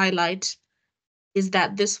want to highlight is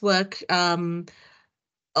that this work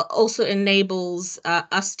also enables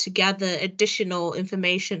us to gather additional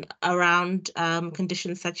information around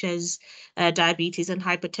conditions such as diabetes and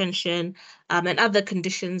hypertension, and other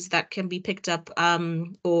conditions that can be picked up,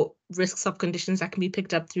 or risks of conditions that can be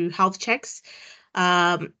picked up through health checks.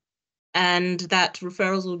 and that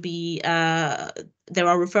referrals will be, there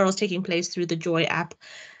are referrals taking place through the Joy app.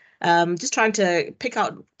 Just trying to pick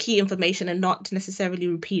out key information and not necessarily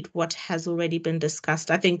repeat what has already been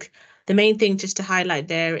discussed. I think the main thing just to highlight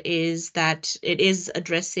there is that it is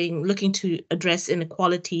looking to address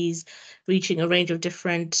inequalities, reaching a range of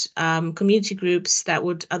different community groups that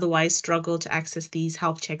would otherwise struggle to access these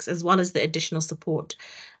health checks, as well as the additional support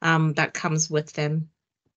that comes with them.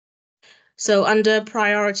 So under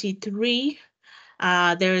priority 3,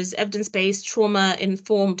 there is evidence-based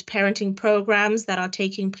trauma-informed parenting programs that are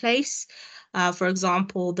taking place. For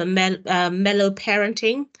example, the Mellow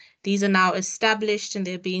Parenting. These are now established and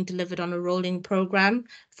they're being delivered on a rolling program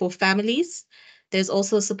for families. There's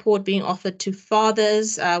also support being offered to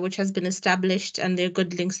fathers, which has been established, and there are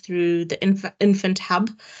good links through the Infant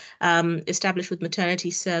Hub, established with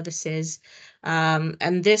maternity services.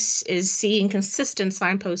 And this is seeing consistent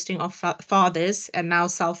signposting of fathers and now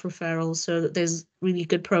self-referrals. So there's really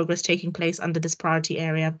good progress taking place under this priority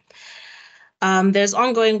area. There's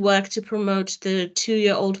ongoing work to promote the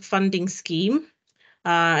 2-year-old funding scheme.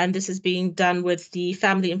 And this is being done with the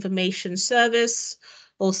Family Information Service,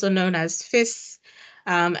 also known as FIS.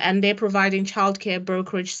 And they're providing childcare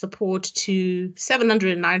brokerage support to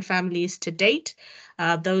 709 families to date.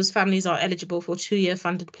 Those families are eligible for 2-year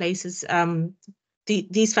funded places.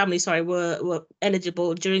 These families, were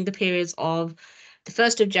eligible during the periods of the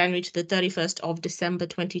 1st of January to the 31st of December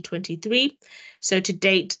 2023. So to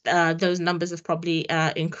date, those numbers have probably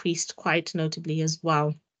increased quite notably as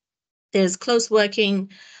well. There's close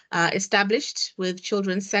working established with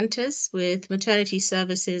children's centres, with maternity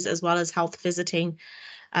services, as well as health visiting.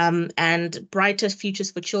 And Brighter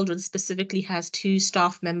Futures for Children specifically has 2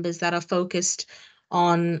 staff members that are focused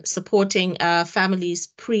on supporting families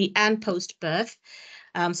pre and post birth.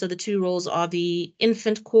 So the 2 roles are the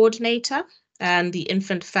infant coordinator and the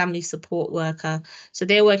infant family support worker. So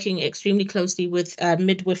they're working extremely closely with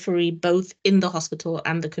midwifery, both in the hospital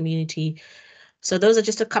and the community. So those are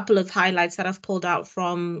just a couple of highlights that I've pulled out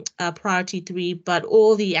from priority 3, but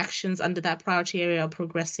all the actions under that priority area are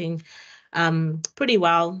progressing pretty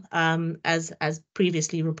well, as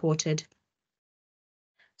previously reported.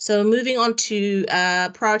 So moving on to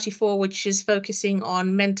priority 4, which is focusing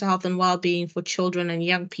on mental health and well-being for children and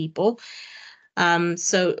young people.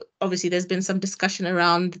 So obviously there's been some discussion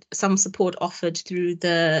around some support offered through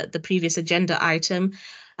the previous agenda item.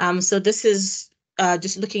 So this is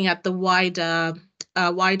just looking at the wider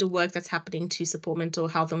work that's happening to support mental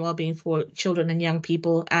health and well-being for children and young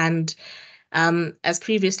people. And as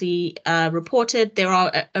previously reported, there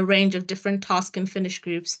are a range of different task and finish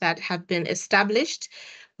groups that have been established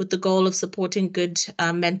with the goal of supporting good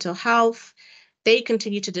mental health. They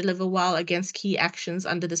continue to deliver well against key actions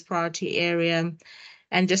under this priority area.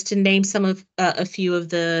 And just to name some of a few of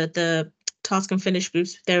the task and finish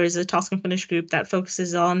groups, there is a task and finish group that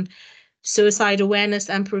focuses on suicide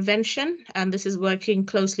awareness and prevention, and this is working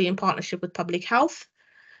closely in partnership with public health.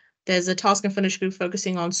 There's a task and finish group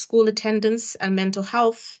focusing on school attendance and mental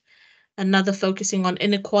health, another focusing on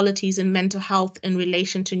inequalities in mental health in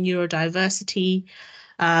relation to neurodiversity,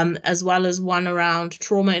 as well as one around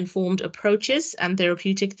trauma-informed approaches and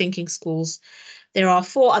therapeutic thinking schools. There are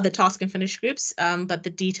 4 other task and finish groups, but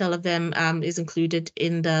the detail of them is included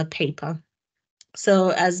in the paper.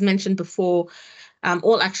 So as mentioned before,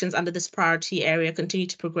 all actions under this priority area continue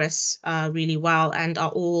to progress really well and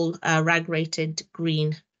are all RAG rated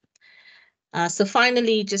green. So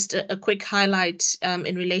finally, just a quick highlight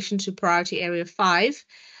in relation to priority area 5.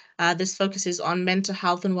 This focuses on mental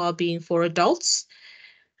health and well-being for adults.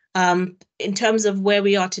 In terms of where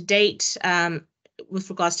we are to date, with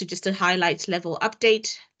regards to just a highlight level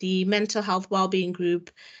update, the mental health wellbeing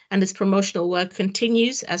group and its promotional work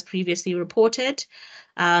continues as previously reported.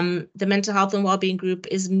 The mental health and wellbeing group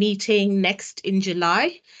is meeting next in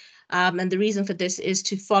July. And the reason for this is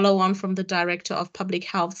to follow on from the Director of Public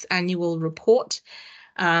Health's annual report.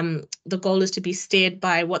 The goal is to be steered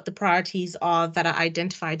by what the priorities are that are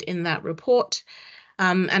identified in that report.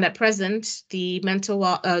 And at present, the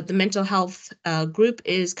mental health group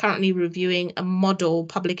is currently reviewing a model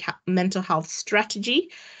public mental health strategy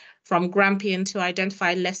from Grampian to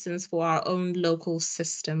identify lessons for our own local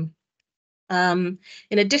system. In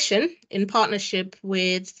addition, in partnership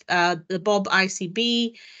with the Bob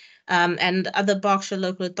ICB and other Berkshire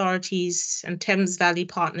local authorities and Thames Valley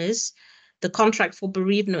partners, the contract for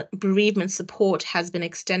bereavement support has been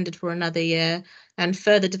extended for another year, and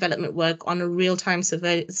further development work on a real-time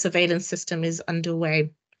surveillance system is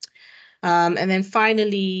underway. And then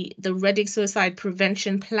finally, the Reading Suicide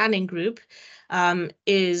Prevention Planning Group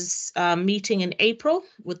is meeting in April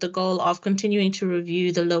with the goal of continuing to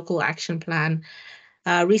review the local action plan.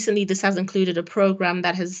 Recently, this has included a program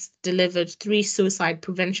that has delivered 3 suicide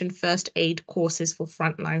prevention first aid courses for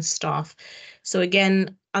frontline staff. So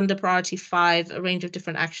again, under priority 5, a range of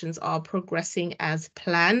different actions are progressing as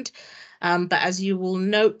planned. But as you will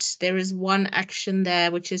note, there is one action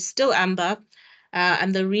there which is still amber.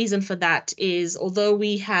 And the reason for that is, although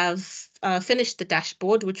we have finished the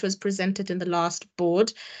dashboard, which was presented in the last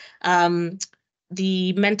board,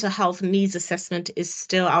 the mental health needs assessment is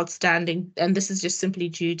still outstanding, and this is just simply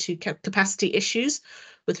due to capacity issues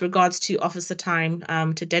with regards to officer time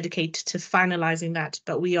to dedicate to finalizing that,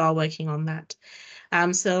 but we are working on that.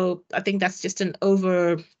 So I think that's just an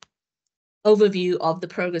overview of the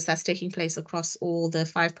progress that's taking place across all the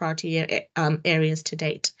 5 priority areas to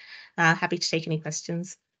date. Happy to take any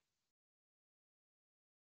questions.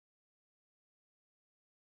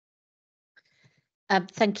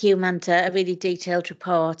 Thank you, Amanda. A really detailed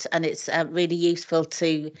report, and it's really useful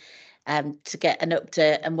to get an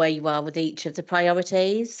update on where you are with each of the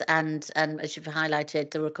priorities. And as you've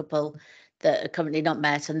highlighted, there are a couple that are currently not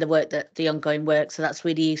met, and the ongoing work. So that's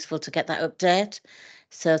really useful to get that update.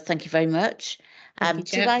 So thank you very much.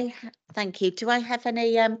 Thank you, Thank you. Do I have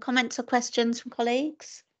any comments or questions from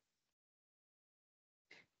colleagues?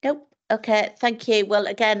 Nope. Okay, thank you. Well,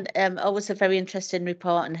 again, always a very interesting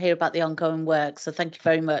report and hear about the ongoing work. So thank you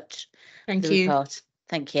very much for the report.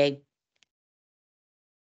 Thank you.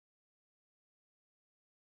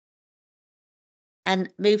 And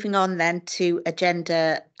moving on then to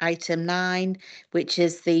agenda item 9, which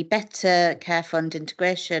is the Better Care Fund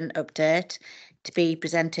integration update to be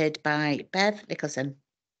presented by Bev Nicholson.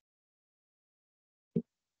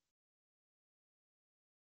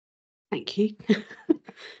 Thank you.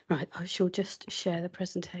 Right, I shall just share the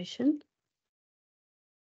presentation.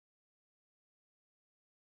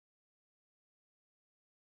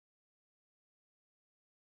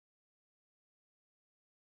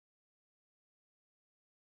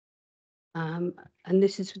 And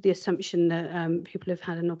this is with the assumption that people have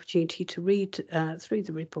had an opportunity to read through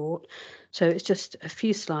the report. So it's just a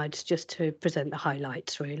few slides just to present the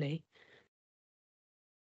highlights, really.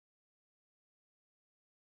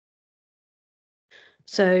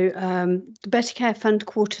 So the Better Care Fund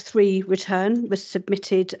Q3 return was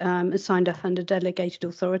submitted and signed off under delegated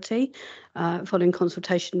authority following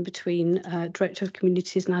consultation between Director of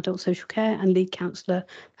Communities and Adult Social Care and Lead Counsellor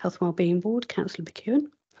Health Wellbeing Board, Councillor McEwen,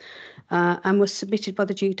 and was submitted by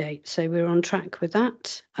the due date. So we're on track with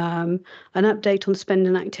that. An update on spend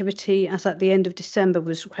and activity as at the end of December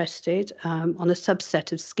was requested on a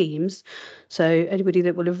subset of schemes. So anybody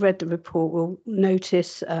that will have read the report will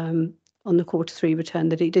notice on the Q3 return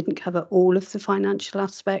that it didn't cover all of the financial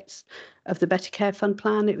aspects of the Better Care Fund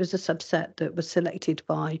plan. It was a subset that was selected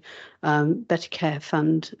by Better Care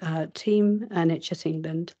Fund team, NHS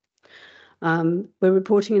England. We're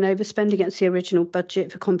reporting an overspend against the original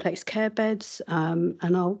budget for complex care beds, and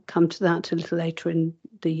I'll come to that a little later in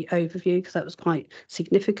the overview because that was quite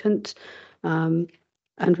significant.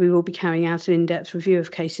 And we will be carrying out an in-depth review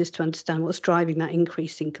of cases to understand what's driving that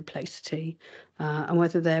increase in complexity and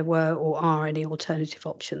whether there were or are any alternative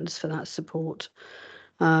options for that support.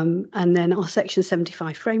 And then our Section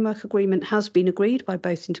 75 framework agreement has been agreed by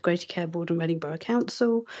both Integrated Care Board and Reading Borough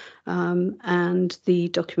Council, and the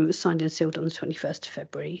document was signed and sealed on the 21st of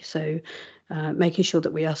February. So making sure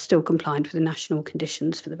that we are still compliant with the national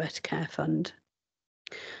conditions for the Better Care Fund.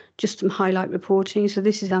 Just some highlight reporting. So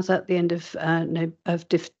this is as at the end of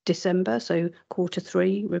December, so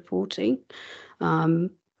Q3 reporting.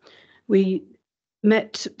 We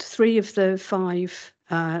met 3 of the 5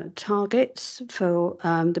 targets for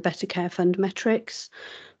the Better Care Fund metrics.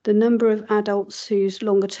 The number of adults whose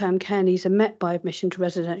longer term care needs are met by admission to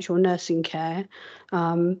residential nursing care.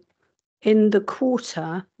 In the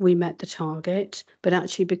quarter, we met the target, but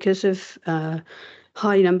actually because of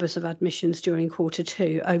high numbers of admissions during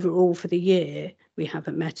Q2, overall for the year, we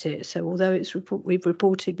haven't met it. So although we've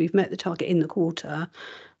reported we've met the target in the quarter,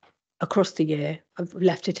 across the year, I've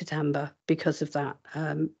left it at amber because of that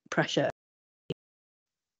pressure.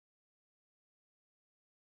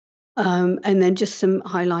 And then just some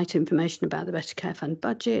highlight information about the Better Care Fund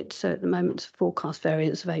budget. So at the moment, it's a forecast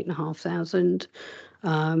variance of 8,500.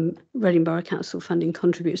 Reading Borough Council funding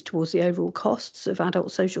contributes towards the overall costs of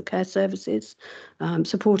adult social care services,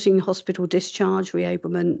 supporting hospital discharge,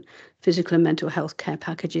 reablement, physical and mental health care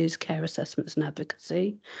packages, care assessments and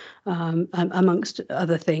advocacy, amongst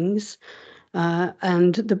other things.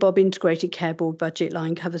 And the Bob Integrated Care Board budget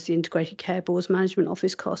line covers the Integrated Care Board's management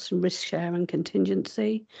office costs and risk share and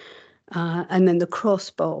contingency. And then the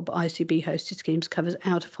cross-BOB ICB hosted schemes covers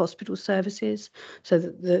out-of-hospital services, so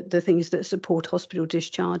that the things that support hospital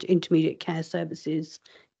discharge, intermediate care services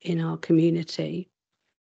in our community.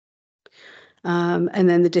 And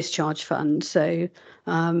then the discharge fund. So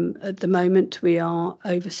at the moment we are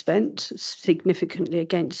overspent significantly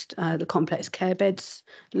against the complex care beds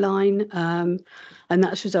line, and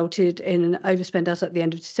that's resulted in an overspend as at the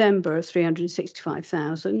end of December of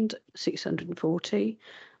 365,640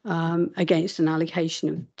 against an allocation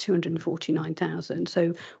of 249,000.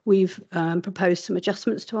 So we've proposed some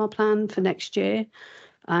adjustments to our plan for next year.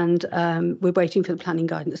 And we're waiting for the planning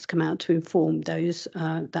guidance to come out to inform those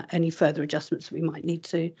that any further adjustments we might need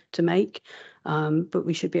to make. But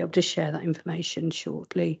we should be able to share that information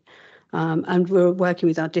shortly. And we're working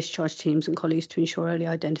with our discharge teams and colleagues to ensure early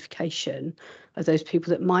identification of those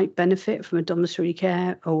people that might benefit from a domiciliary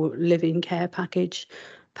care or live-in care package,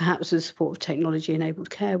 perhaps with the support of technology-enabled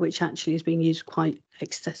care, which actually is being used quite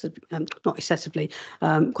not excessively,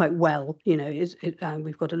 quite well. You know,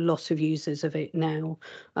 we've got a lot of users of it now,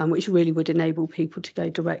 which really would enable people to go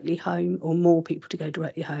directly home, or more people to go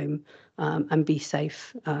directly home, and be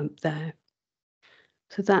safe there.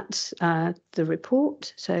 So that's the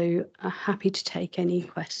report. So happy to take any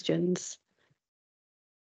questions.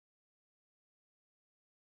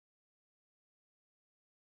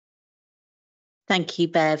 Thank you,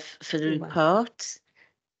 Bev, for the report.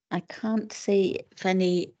 I can't see if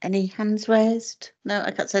any hands raised. No,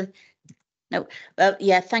 I can't see. No. Well,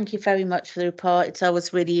 yeah, thank you very much for the report. It's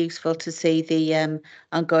always really useful to see the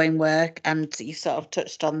ongoing work, and you sort of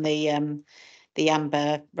touched on the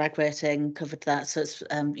amber rag rating, covered that. So it's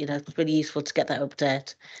you know, it's really useful to get that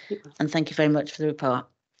update. And thank you very much for the report.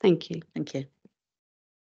 Thank you. Thank you.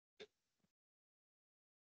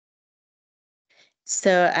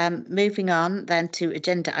 So moving on then to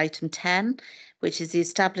agenda item 10, which is the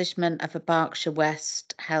establishment of a Berkshire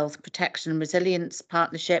West Health Protection and Resilience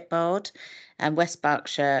Partnership Board, and West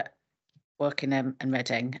Berkshire, Wokingham and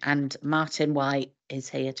Reading. And Martin White is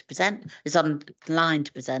here to present, is on the line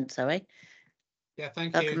to present, sorry. Yeah,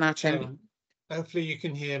 thank Welcome, you, Martin. Chairman. Hopefully you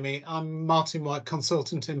can hear me. I'm Martin White,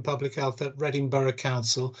 consultant in public health at Reading Borough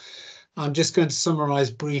Council. I'm just going to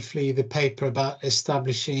summarise briefly the paper about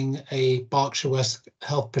establishing a Berkshire West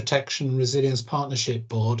Health Protection and Resilience Partnership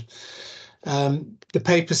Board. The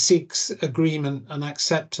paper seeks agreement and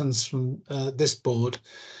acceptance from this board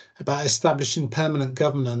about establishing permanent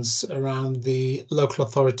governance around the local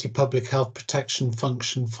authority public health protection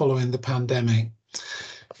function following the pandemic.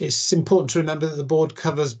 It's important to remember that the board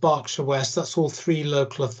covers Berkshire West, that's all 3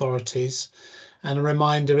 local authorities, and a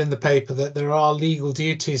reminder in the paper that there are legal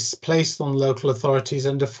duties placed on local authorities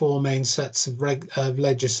under 4 main sets of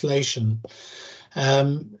legislation.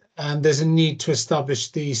 And there's a need to establish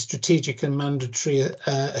the strategic and mandatory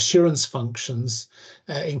assurance functions,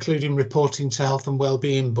 including reporting to health and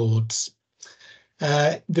wellbeing boards.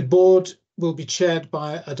 The board will be chaired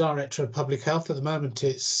by a director of public health. At the moment,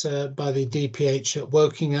 it's by the DPH at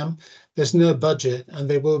Wokingham. There's no budget, and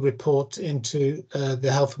they will report into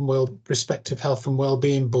the respective health and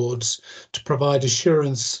wellbeing boards to provide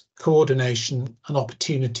assurance, coordination, and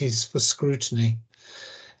opportunities for scrutiny.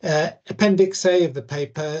 Appendix A of the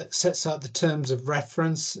paper sets out the terms of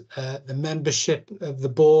reference, the membership of the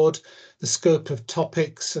board, the scope of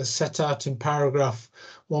topics are set out in paragraph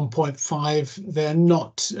 1.5. They're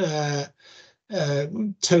not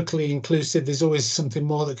totally inclusive. There's always something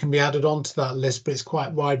more that can be added onto that list, but it's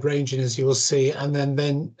quite wide ranging, as you will see. And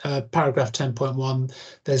then paragraph 10.1,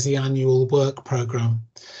 there's the annual work programme.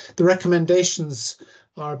 The recommendations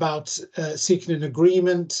are about seeking an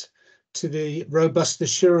agreement to the robust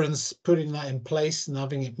assurance, putting that in place and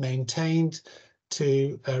having it maintained,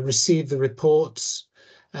 to receive the reports,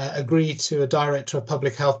 agree to a director of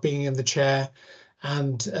public health being in the chair,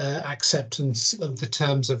 and acceptance of the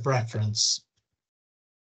terms of reference.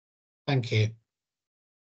 Thank you.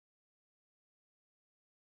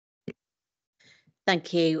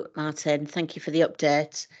 Thank you, Martin. Thank you for the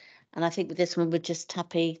update. And I think with this one, we're just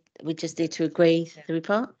happy. We just need to agree the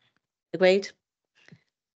report. Agreed?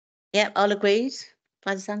 Yep, all agreed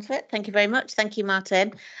by the sound of it. Thank you very much. Thank you,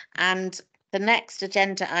 Martin. And the next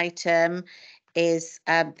agenda item is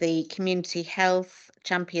the Community Health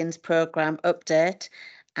Champions Programme update.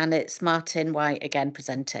 And it's Martin White again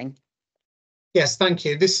presenting. Yes, thank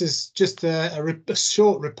you. This is just a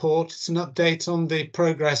short report. It's an update on the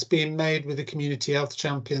progress being made with the Community Health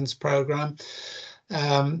Champions Programme.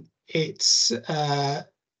 It's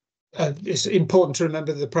important to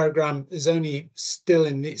remember that the programme is only still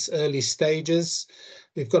in its early stages.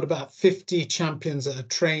 We've got about 50 champions that are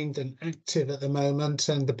trained and active at the moment,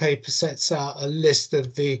 and the paper sets out a list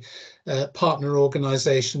of the partner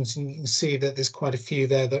organisations, and you can see that there's quite a few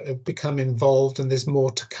there that have become involved, and there's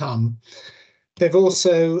more to come. They've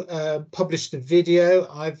also published a video.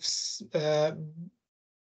 I've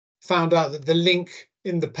found out that the link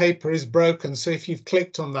in the paper is broken, so if you've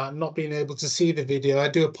clicked on that and not been able to see the video, I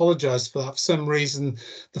do apologise for that. For some reason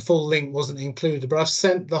the full link wasn't included, but I've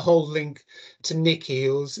sent the whole link to Nikki,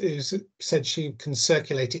 who's said she can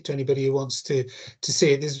circulate it to anybody who wants to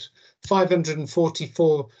see it. There's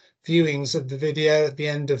 544 viewings of the video at the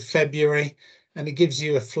end of February, and it gives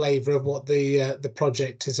you a flavour of what the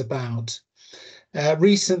project is about.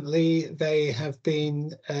 Recently, they have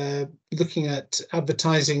been looking at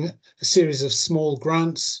advertising a series of small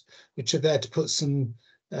grants, which are there to put some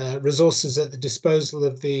resources at the disposal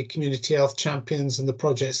of the community health champions and the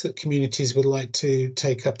projects that communities would like to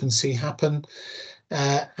take up and see happen.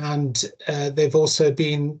 And they've also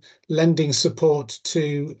been lending support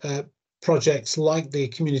to projects like the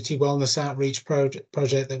Community Wellness Outreach project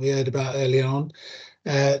that we heard about earlier on.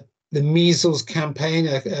 The measles campaign,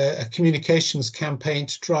 a communications campaign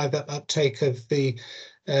to drive up uptake of the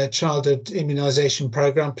childhood immunisation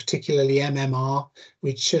programme, particularly MMR,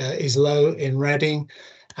 which is low in Reading,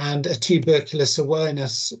 and a tuberculosis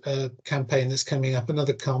awareness campaign that's coming up,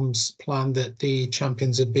 another comms plan that the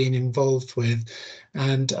champions have been involved with.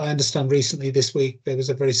 And I understand recently this week there was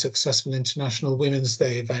a very successful International Women's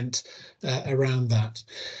Day event around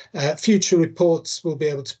that. Future reports will be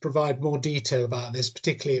able to provide more detail about this,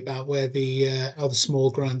 particularly about where the other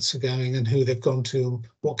small grants are going and who they've gone to and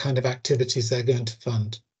what kind of activities they're going to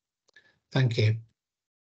fund. Thank you.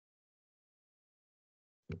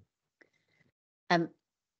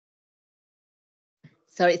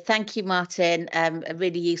 Sorry, thank you, Martin. A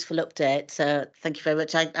really useful update. So thank you very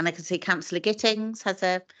much. And I can see Councillor Gittings has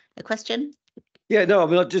a question. Yeah, no, I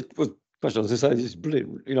mean, I just was question. I was going to say, this is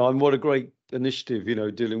brilliant. You know, and what a great initiative. You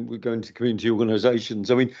know, dealing with going to community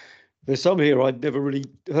organisations. I mean, there's some here I'd never really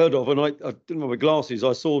heard of, and I didn't have my glasses.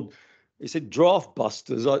 I saw it said Draft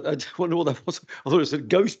Busters. I wonder what that was. I thought it said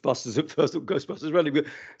Ghostbusters at first, or Ghostbusters Rally, but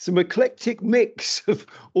some eclectic mix of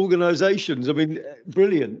organisations. I mean,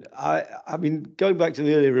 brilliant. I mean, going back to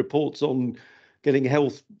the earlier reports on getting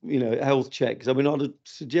health, health checks. I mean, I'd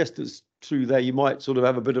suggest that through there you might sort of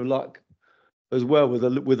have a bit of luck as well with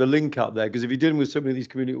a link up there, because if you're dealing with so many of these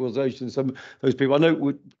community organisations, some of those people, I know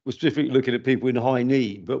we're specifically looking at people in high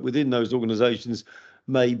need, but within those organisations,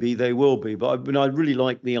 maybe they will be. But I mean, I really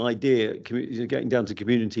like the idea getting down to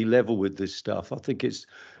community level with this stuff. I think it's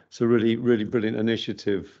a really, really brilliant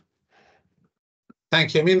initiative.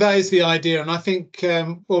 Thank you. I mean, that is the idea. And I think,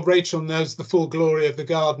 well, Rachel knows the full glory of the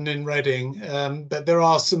garden in Reading, but there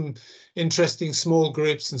are some interesting small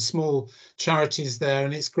groups and small charities there,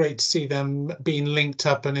 and it's great to see them being linked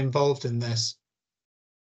up and involved in this.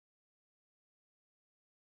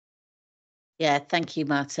 Yeah, thank you,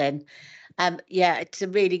 Martin. Yeah, it's a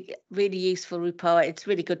really, really useful report. It's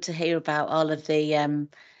really good to hear about all of the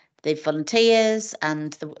volunteers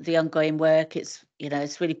and the ongoing work. It's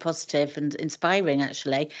it's really positive and inspiring,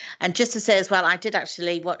 actually. And just to say as well, I did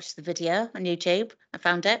actually watch the video on YouTube. I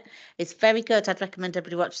found it. It's very good. I'd recommend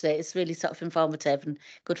everybody watch it. It's really sort of informative and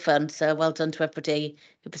good fun. So well done to everybody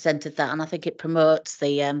who presented that. And I think it promotes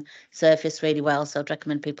the service really well. So I'd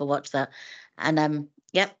recommend people watch that. And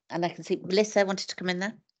yeah, and I can see Melissa wanted to come in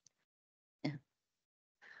there. Yeah.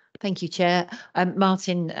 Thank you, Chair.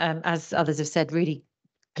 Martin, as others have said, really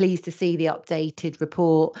pleased to see the updated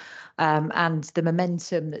report and the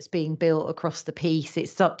momentum that's being built across the piece.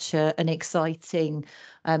 It's such an exciting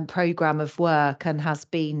programme of work, and has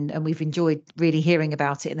been, and we've enjoyed really hearing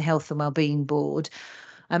about it in the Health and Wellbeing Board.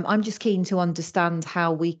 I'm just keen to understand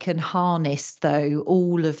how we can harness, though,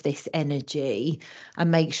 all of this energy and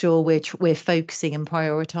make sure we're focusing and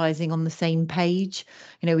prioritising on the same page.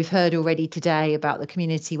 We've heard already today about the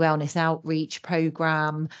Community Wellness Outreach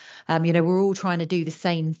programme. We're all trying to do the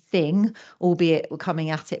same thing, albeit we're coming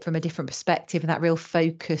at it from a different perspective, and that real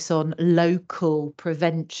focus on local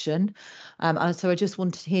prevention. And so I just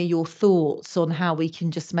wanted to hear your thoughts on how we can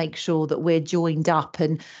just make sure that we're joined up.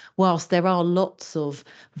 And whilst there are lots of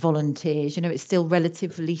volunteers, it's still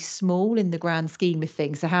relatively small in the grand scheme of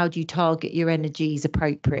things. So how do you target your energies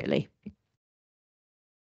appropriately?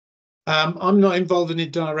 I'm not involved in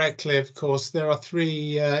it directly, of course. There are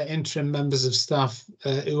 3 interim members of staff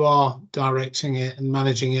who are directing it and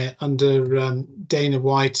managing it under Dana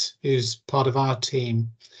White, who's part of our team.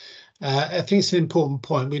 I think it's an important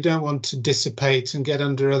point. We don't want to dissipate and get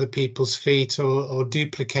under other people's feet or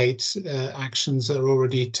duplicate actions that are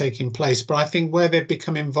already taking place. But I think where they've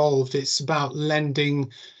become involved, it's about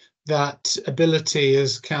lending that ability,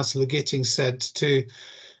 as Councillor Gitting said, to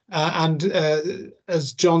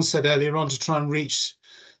as John said earlier on, to try and reach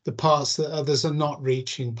the parts that others are not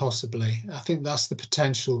reaching, possibly. I think that's the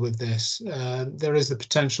potential with this. There is the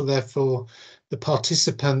potential there for the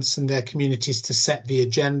participants and their communities to set the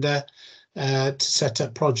agenda, to set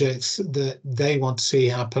up projects that they want to see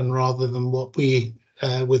happen, rather than what we,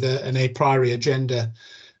 with an a priori agenda,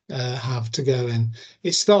 have to go in.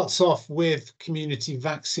 It starts off with community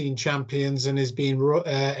vaccine champions and is being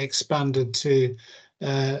expanded to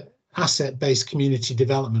asset-based community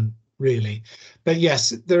development, really. But yes,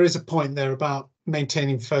 there is a point there about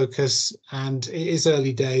maintaining focus, and it is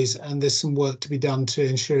early days, and there's some work to be done to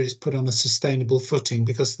ensure it's put on a sustainable footing,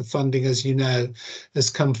 because the funding, as you know, has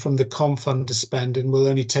come from the ComFund spend and will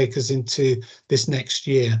only take us into this next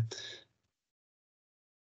year.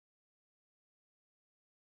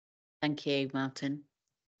 Thank you, Martin.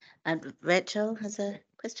 And Rachel has a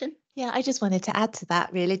question. Yeah, I just wanted to add to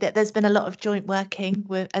that, really, that there's been a lot of joint working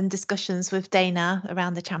with and discussions with Dana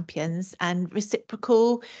around the champions and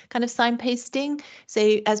reciprocal kind of signposting.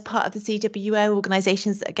 So as part of the CWO,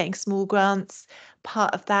 organisations that are getting small grants,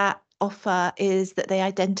 part of that offer is that they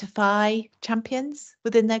identify champions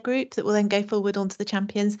within their group that will then go forward onto the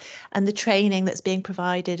champions, and the training that's being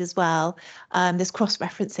provided as well. There's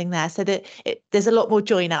cross-referencing there, so that there's a lot more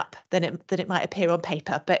join up than it might appear on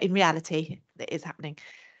paper, but in reality it is happening.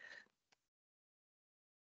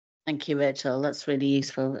 Thank you, Rachel. That's really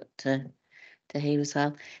useful to hear as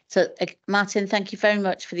well. So, Martin, thank you very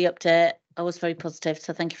much for the update. Always very positive.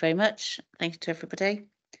 So, thank you very much. Thank you to everybody.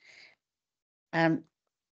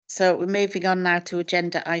 So, we're moving on now to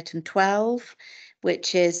agenda item 12,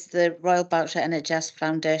 which is the Royal Berkshire NHS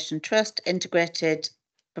Foundation Trust Integrated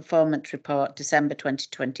Performance Report, December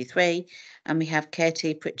 2023. And we have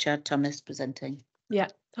Katie Pritchard-Thomas presenting. Yeah.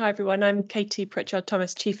 Hi, everyone. I'm Katie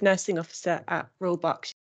Pritchard-Thomas, Chief Nursing Officer at Royal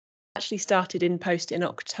Berkshire. Actually started in post in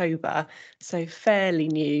October, so fairly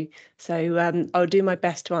new. So I'll do my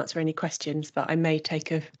best to answer any questions, but I may take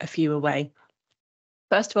a few away.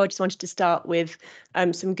 First of all, I just wanted to start with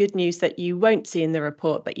some good news that you won't see in the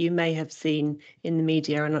report, but you may have seen in the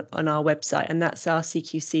media on our website, and that's our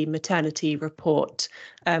CQC maternity report.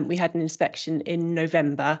 We had an inspection in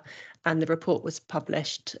November, and the report was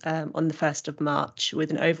published on the 1st of March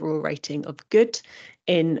with an overall rating of good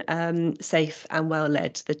in safe and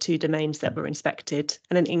well-led, the two domains that were inspected,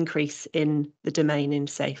 and an increase in the domain in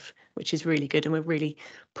safe, which is really good, and we're really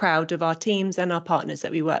proud of our teams and our partners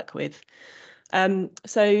that we work with.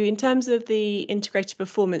 So in terms of the integrated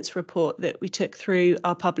performance report that we took through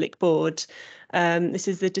our public board, this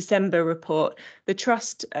is the December report. The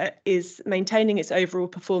Trust is maintaining its overall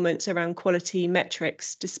performance around quality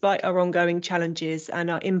metrics, despite our ongoing challenges and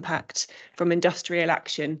our impact from industrial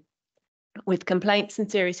action, with complaints and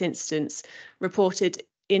serious incidents reported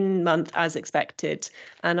in month as expected,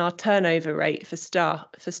 and our turnover rate for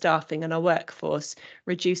staffing and our workforce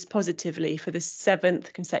reduced positively for the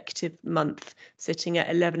 7th consecutive month, sitting at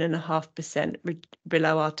 11.5%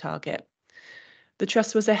 below our target. The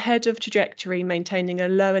Trust was ahead of trajectory, maintaining a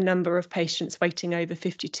lower number of patients waiting over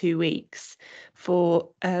 52 weeks for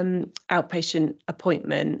outpatient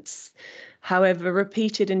appointments. However,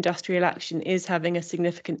 repeated industrial action is having a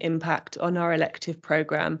significant impact on our elective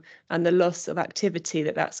programme, and the loss of activity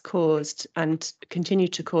that's caused and continue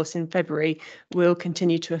to cause in February will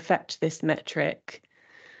continue to affect this metric.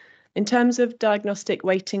 In terms of diagnostic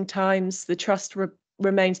waiting times, the Trust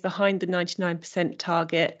remains behind the 99%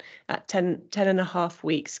 target at 10.5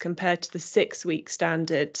 weeks compared to the 6-week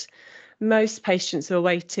standard. Most patients who are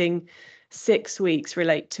waiting 6 weeks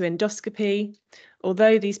relate to endoscopy.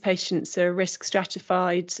 Although these patients are risk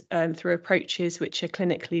stratified through approaches which are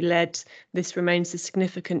clinically led, this remains a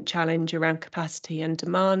significant challenge around capacity and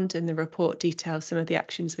demand, and the report details some of the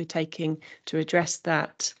actions we're taking to address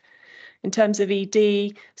that. In terms of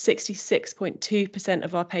ED, 66.2%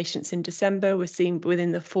 of our patients in December were seen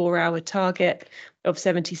within the 4-hour target of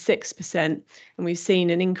 76%, and we've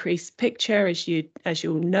seen an increased picture, as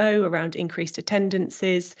you'll know, around increased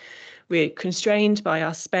attendances. We're constrained by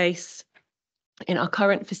our space in our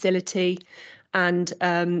current facility, and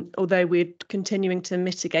although we're continuing to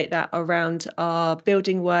mitigate that around our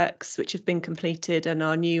building works which have been completed and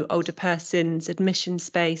our new older persons admission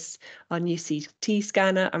space, our new CT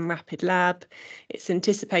scanner and rapid lab, it's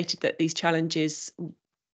anticipated that these challenges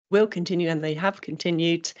will continue, and they have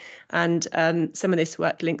continued, and some of this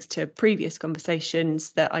work links to previous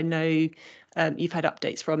conversations that I know you've had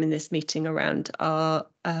updates from in this meeting around our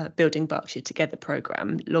Building Berkshire Together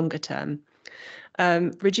programme longer term.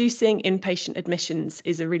 Reducing inpatient admissions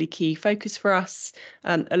is a really key focus for us,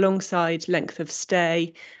 alongside length of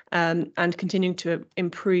stay, and continuing to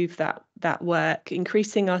improve that work,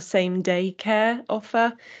 increasing our same-day care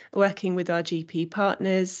offer, working with our GP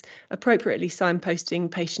partners, appropriately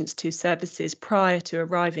signposting patients to services prior to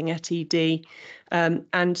arriving at ED,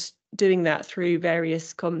 and doing that through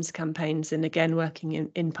various comms campaigns, and again working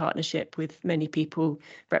in partnership with many people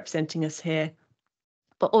representing us here.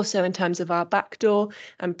 But also in terms of our backdoor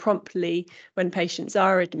and promptly, when patients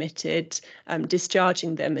are admitted,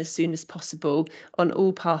 discharging them as soon as possible on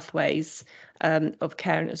all pathways of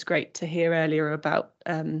care. And it was great to hear earlier about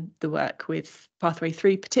the work with Pathway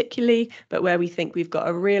 3 particularly, but where we think we've got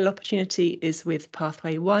a real opportunity is with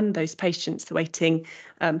Pathway 1, those patients waiting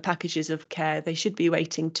packages of care. They should be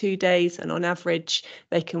waiting 2 days, and on average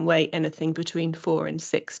they can wait anything between 4 and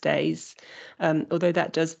 6 days, although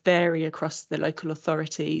that does vary across the local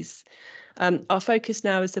authorities. Our focus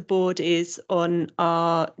now as a board is on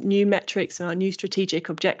our new metrics and our new strategic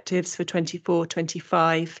objectives for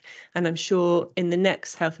 24-25, and I'm sure in the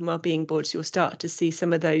next Health and Wellbeing boards you'll start to see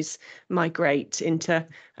some of those migrate into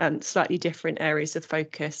slightly different areas of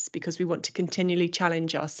focus, because we want to continually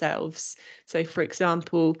challenge ourselves. So for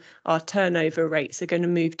example, our turnover rates are going to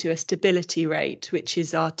move to a stability rate, which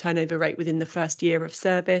is our turnover rate within the first year of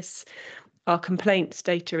service. Our complaints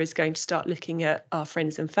data is going to start looking at our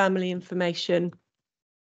friends and family information,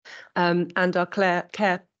 and our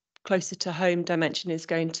care closer to home dimension is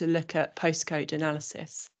going to look at postcode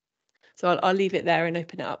analysis. So I'll leave it there and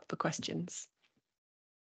open it up for questions.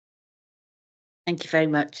 Thank you very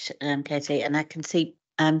much, Katie. And I can see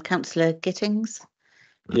Councillor Gittings.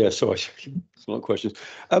 Yeah, sorry, it's a lot of questions.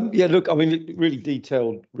 Yeah, look, I mean, really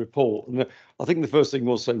detailed report. And I think the first thing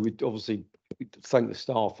we'll say, we obviously thank the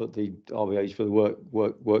staff at the RVH for the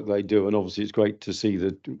work they do, and obviously it's great to see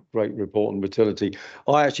the great report on fertility.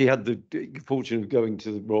 I actually had the fortune of going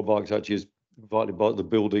to the Royal Berks, actually as invited by the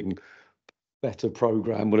Building Better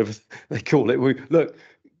programme, whatever they call it. Look,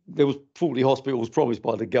 there was 40 hospitals promised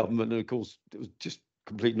by the government, and of course it was just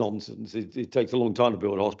complete nonsense. It takes a long time to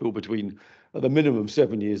build a hospital, between at the minimum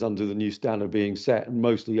 7 years under the new standard being set, and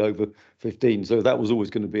mostly over 15. So that was always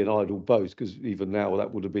going to be an idle boast, because even now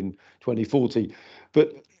that would have been 2040.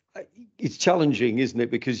 But it's challenging, isn't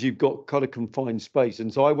it? Because you've got kind of confined space.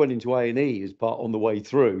 And so I went into A&E as part on the way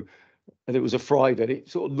through, and it was a Friday. And it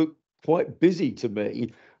sort of looked quite busy to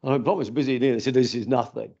me. And I'm not as busy in here. They said, this is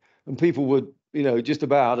nothing. And people were, just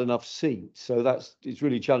about enough seats. So it's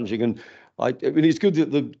really challenging. And I mean, it's good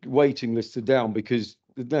that the waiting lists are down, because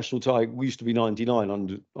the national target used to be 99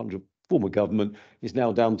 under former government, is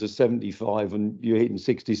now down to 75, and you're hitting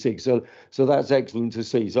 66. So that's excellent to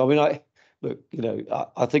see. So I mean,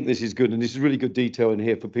 I think this is good, and this is really good detail in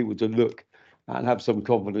here for people to look and have some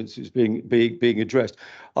confidence it's being addressed.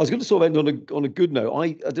 I was going to sort of end on a good note.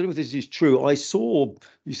 I don't know if this is true.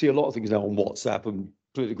 You see a lot of things now on WhatsApp and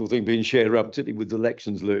political thing being shared around, particularly with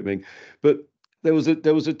elections looming. But there was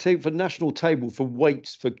a national table for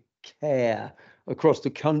waits for care across the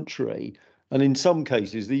country, and in some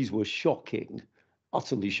cases these were shocking,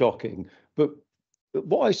 utterly shocking. But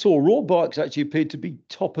what I saw, Royal Berks actually appeared to be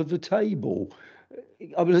top of the table.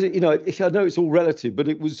 I mean, I know it's all relative, but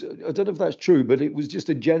it was, I don't know if that's true, but it was just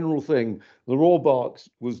a general thing. The Royal Berks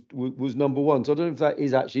was number one. So I don't know if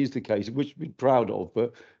that is the case, which we're proud of,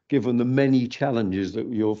 but given the many challenges that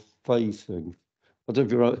you're facing, I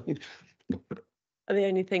don't know if you're right. The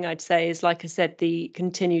only thing I'd say is, like I said, the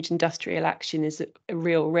continued industrial action is a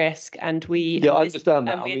real risk, and I understand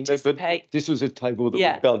that. I mean, but this was a table that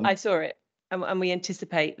was done. I saw it, and we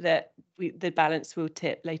anticipate that the balance will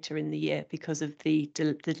tip later in the year because of the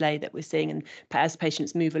delay that we're seeing, and as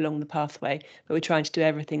patients move along the pathway. But we're trying to do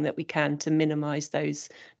everything that we can to minimise those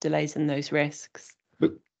delays and those risks.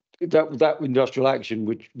 But that industrial action,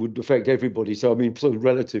 which would affect everybody, so I mean, sort of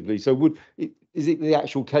relatively. So is it the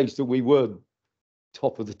actual case that we were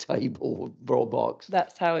top of the table, Royal Berks?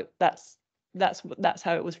 That's how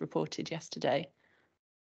it was reported yesterday.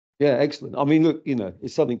 Yeah, excellent. I mean, look,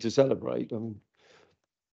 it's something to celebrate. I mean,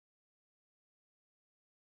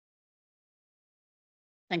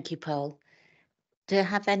 thank you, Paul. Do you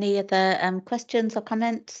have any other questions or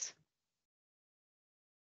comments?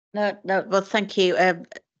 No. Well, thank you.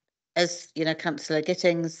 As you know, Councillor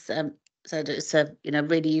Gittings said, it's a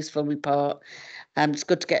really useful report. It's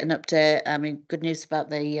good to get an update. I mean, good news about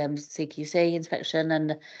the CQC inspection,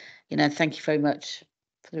 and thank you very much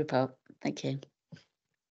for the report. Thank you.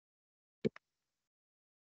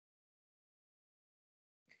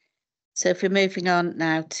 So if we're moving on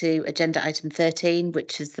now to agenda item 13,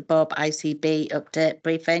 which is the Bob ICB update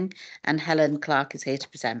briefing, and Helen Clark is here to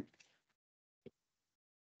present.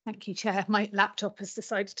 Thank you, Chair. My laptop has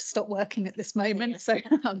decided to stop working at this moment, so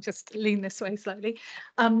I'll just lean this way slightly.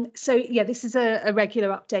 So yeah, this is a regular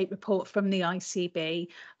update report from the ICB.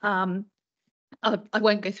 I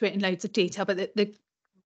won't go through it in loads of detail, but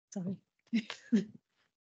sorry. Excuse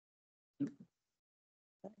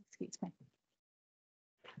me.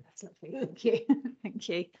 That's lovely. Thank you. Thank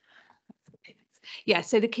you. Yeah,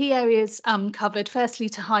 so the key areas covered, firstly,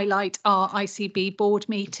 to highlight our ICB board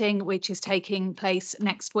meeting, which is taking place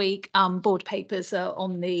next week. Board papers are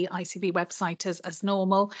on the ICB website as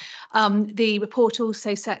normal. The report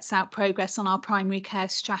also sets out progress on our primary care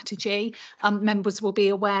strategy. Members will be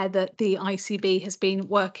aware that the ICB has been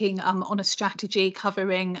working on a strategy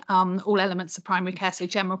covering all elements of primary care, so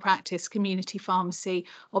general practice, community pharmacy,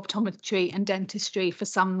 optometry and dentistry for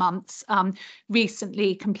some months.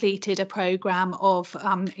 Recently completed a programme of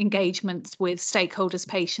engagements with stakeholders,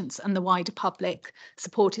 patients and the wider public,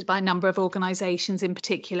 supported by a number of organisations, in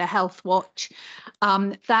particular Health Watch.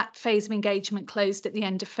 That phase of engagement closed at the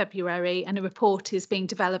end of February, and a report is being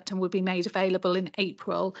developed and will be made available in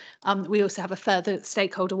April. We also have a further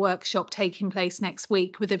stakeholder workshop taking place next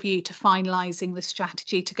week with a view to finalising the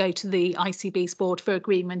strategy to go to the ICB's board for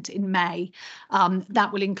agreement in May.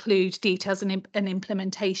 That will include details and an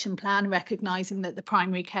implementation plan, recognising that the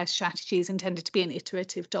primary care strategy is intended to be an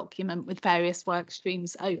iterative document with various work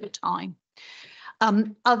streams over time.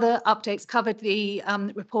 Other updates covered. The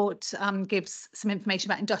report gives some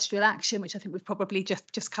information about industrial action, which I think we've probably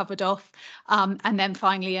just covered off. And then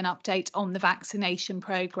finally, an update on the vaccination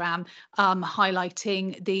programme,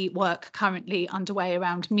 highlighting the work currently underway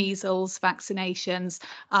around measles vaccinations,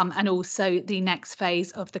 and also the next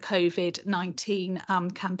phase of the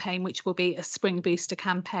COVID-19 campaign, which will be a spring booster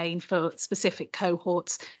campaign for specific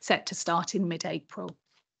cohorts set to start in mid-April.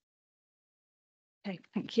 Okay,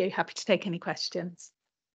 thank you. Happy to take any questions.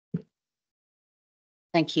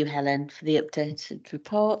 Thank you, Helen, for the updated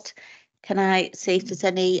report. Can I see if there's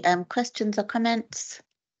any questions or comments?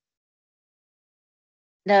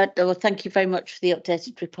 No, well, thank you very much for the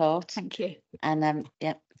updated report. Thank you. And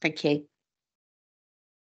yeah, thank you.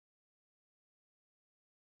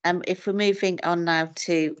 If we're moving on now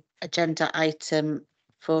to agenda item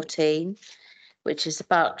 14, which is the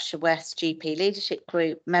Berkshire West GP Leadership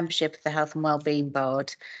Group, membership of the Health and Wellbeing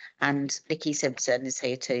Board, and Nikki Simpson is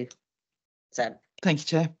here too. So, thank you,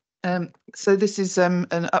 Chair. So this is an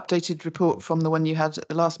updated report from the one you had at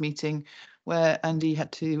the last meeting, where Andy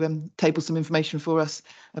had to table some information for us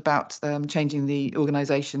about changing the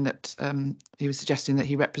organisation that he was suggesting that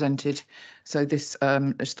he represented. So this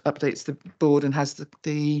just updates the board and has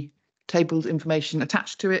the tabled information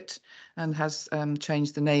attached to it, and has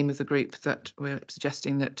changed the name of the group that we're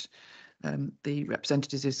suggesting that the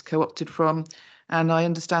representatives is co-opted from. And I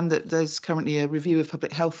understand that there's currently a review of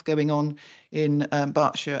public health going on in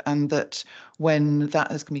Berkshire, and that when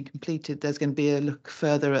that has been completed, there's going to be a look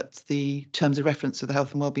further at the terms of reference of the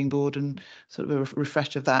Health and Wellbeing Board and sort of a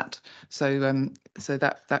refresh of that. So so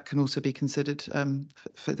that can also be considered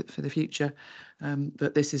for the future.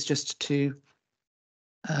 But this is just to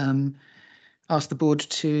ask the board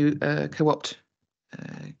to co-opt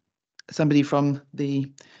somebody from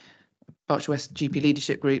the Berkshire West GP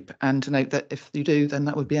Leadership Group, and to note that if you do, then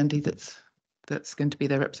that would be Andy that's going to be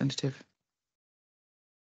their representative.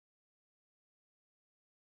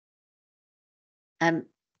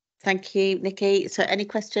 Thank you, Nikki. So any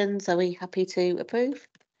questions? Are we happy to approve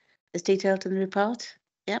as detailed in the report?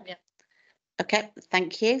 Yep. Okay,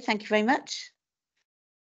 thank you. Thank you very much.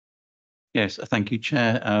 Yes, thank you,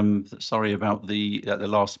 Chair. Sorry about the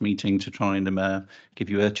last meeting to try and give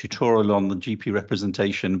you a tutorial on the GP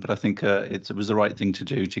representation, but I think it was the right thing to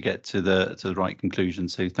do to get to the right conclusion.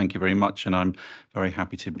 So thank you very much, and I'm very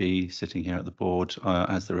happy to be sitting here at the board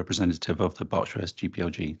as the representative of the Berkshire West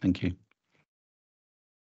GPLG. Thank you.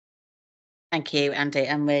 Thank you, Andy,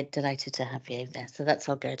 and we're delighted to have you there. So that's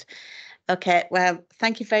all good. Okay, well,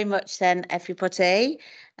 thank you very much then, everybody.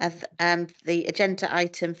 The agenda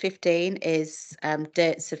item 15 is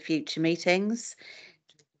dates of future meetings.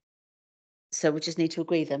 So we just need to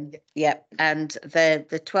agree them. Yep. And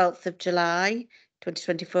the 12th of July,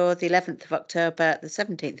 2024, the 11th of October, the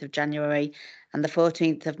 17th of January, and the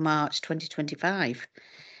 14th of March, 2025.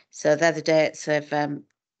 So they're the dates of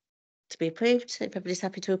to be approved. Everybody's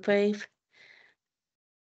happy to approve.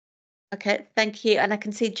 Okay, thank you. And I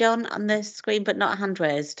can see John on the screen, but not a hand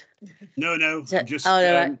raised. No, So, I'm just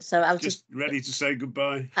right. So I was just ready to say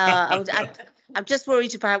goodbye. I'm just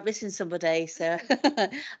worried about missing somebody. So,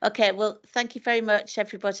 okay. Well, thank you very much,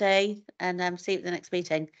 everybody, and see you at the next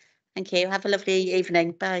meeting. Thank you. Have a lovely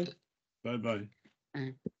evening. Bye. Bye-bye.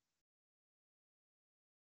 Bye.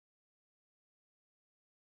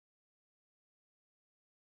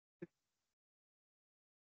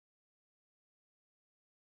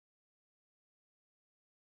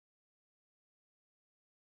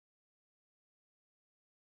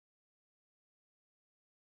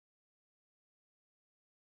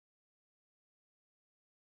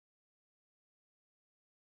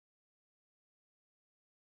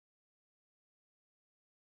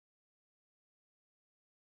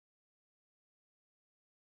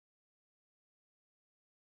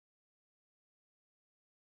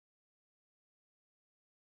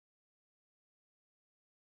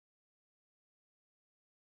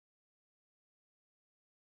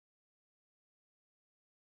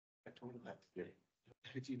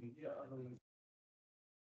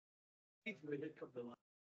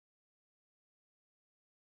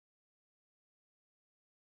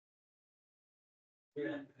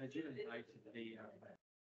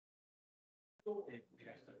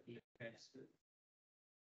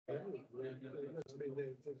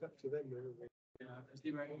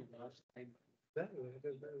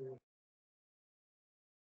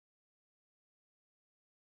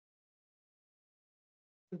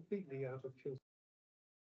 Completely out of kilter.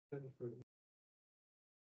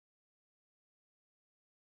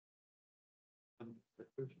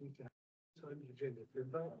 Time agenda to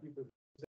invite people